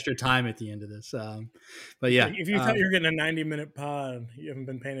Absolutely. extra time at the end of this. But yeah, If you thought you were getting a 90-minute pod, you haven't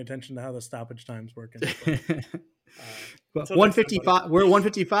been paying attention to how the stoppage time's working. But but until next time, buddy. 155. We're at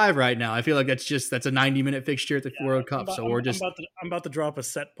 155 right now. I feel like that's a 90-minute fixture at the Yeah, World Cup. So we're just I'm about to drop a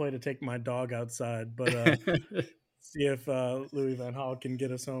set play to take my dog outside, but all see if Louis Van Gaal can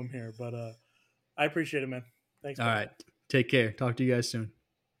get us home here. But I appreciate it, man. Thanks, buddy. right. Take care. Talk to you guys soon.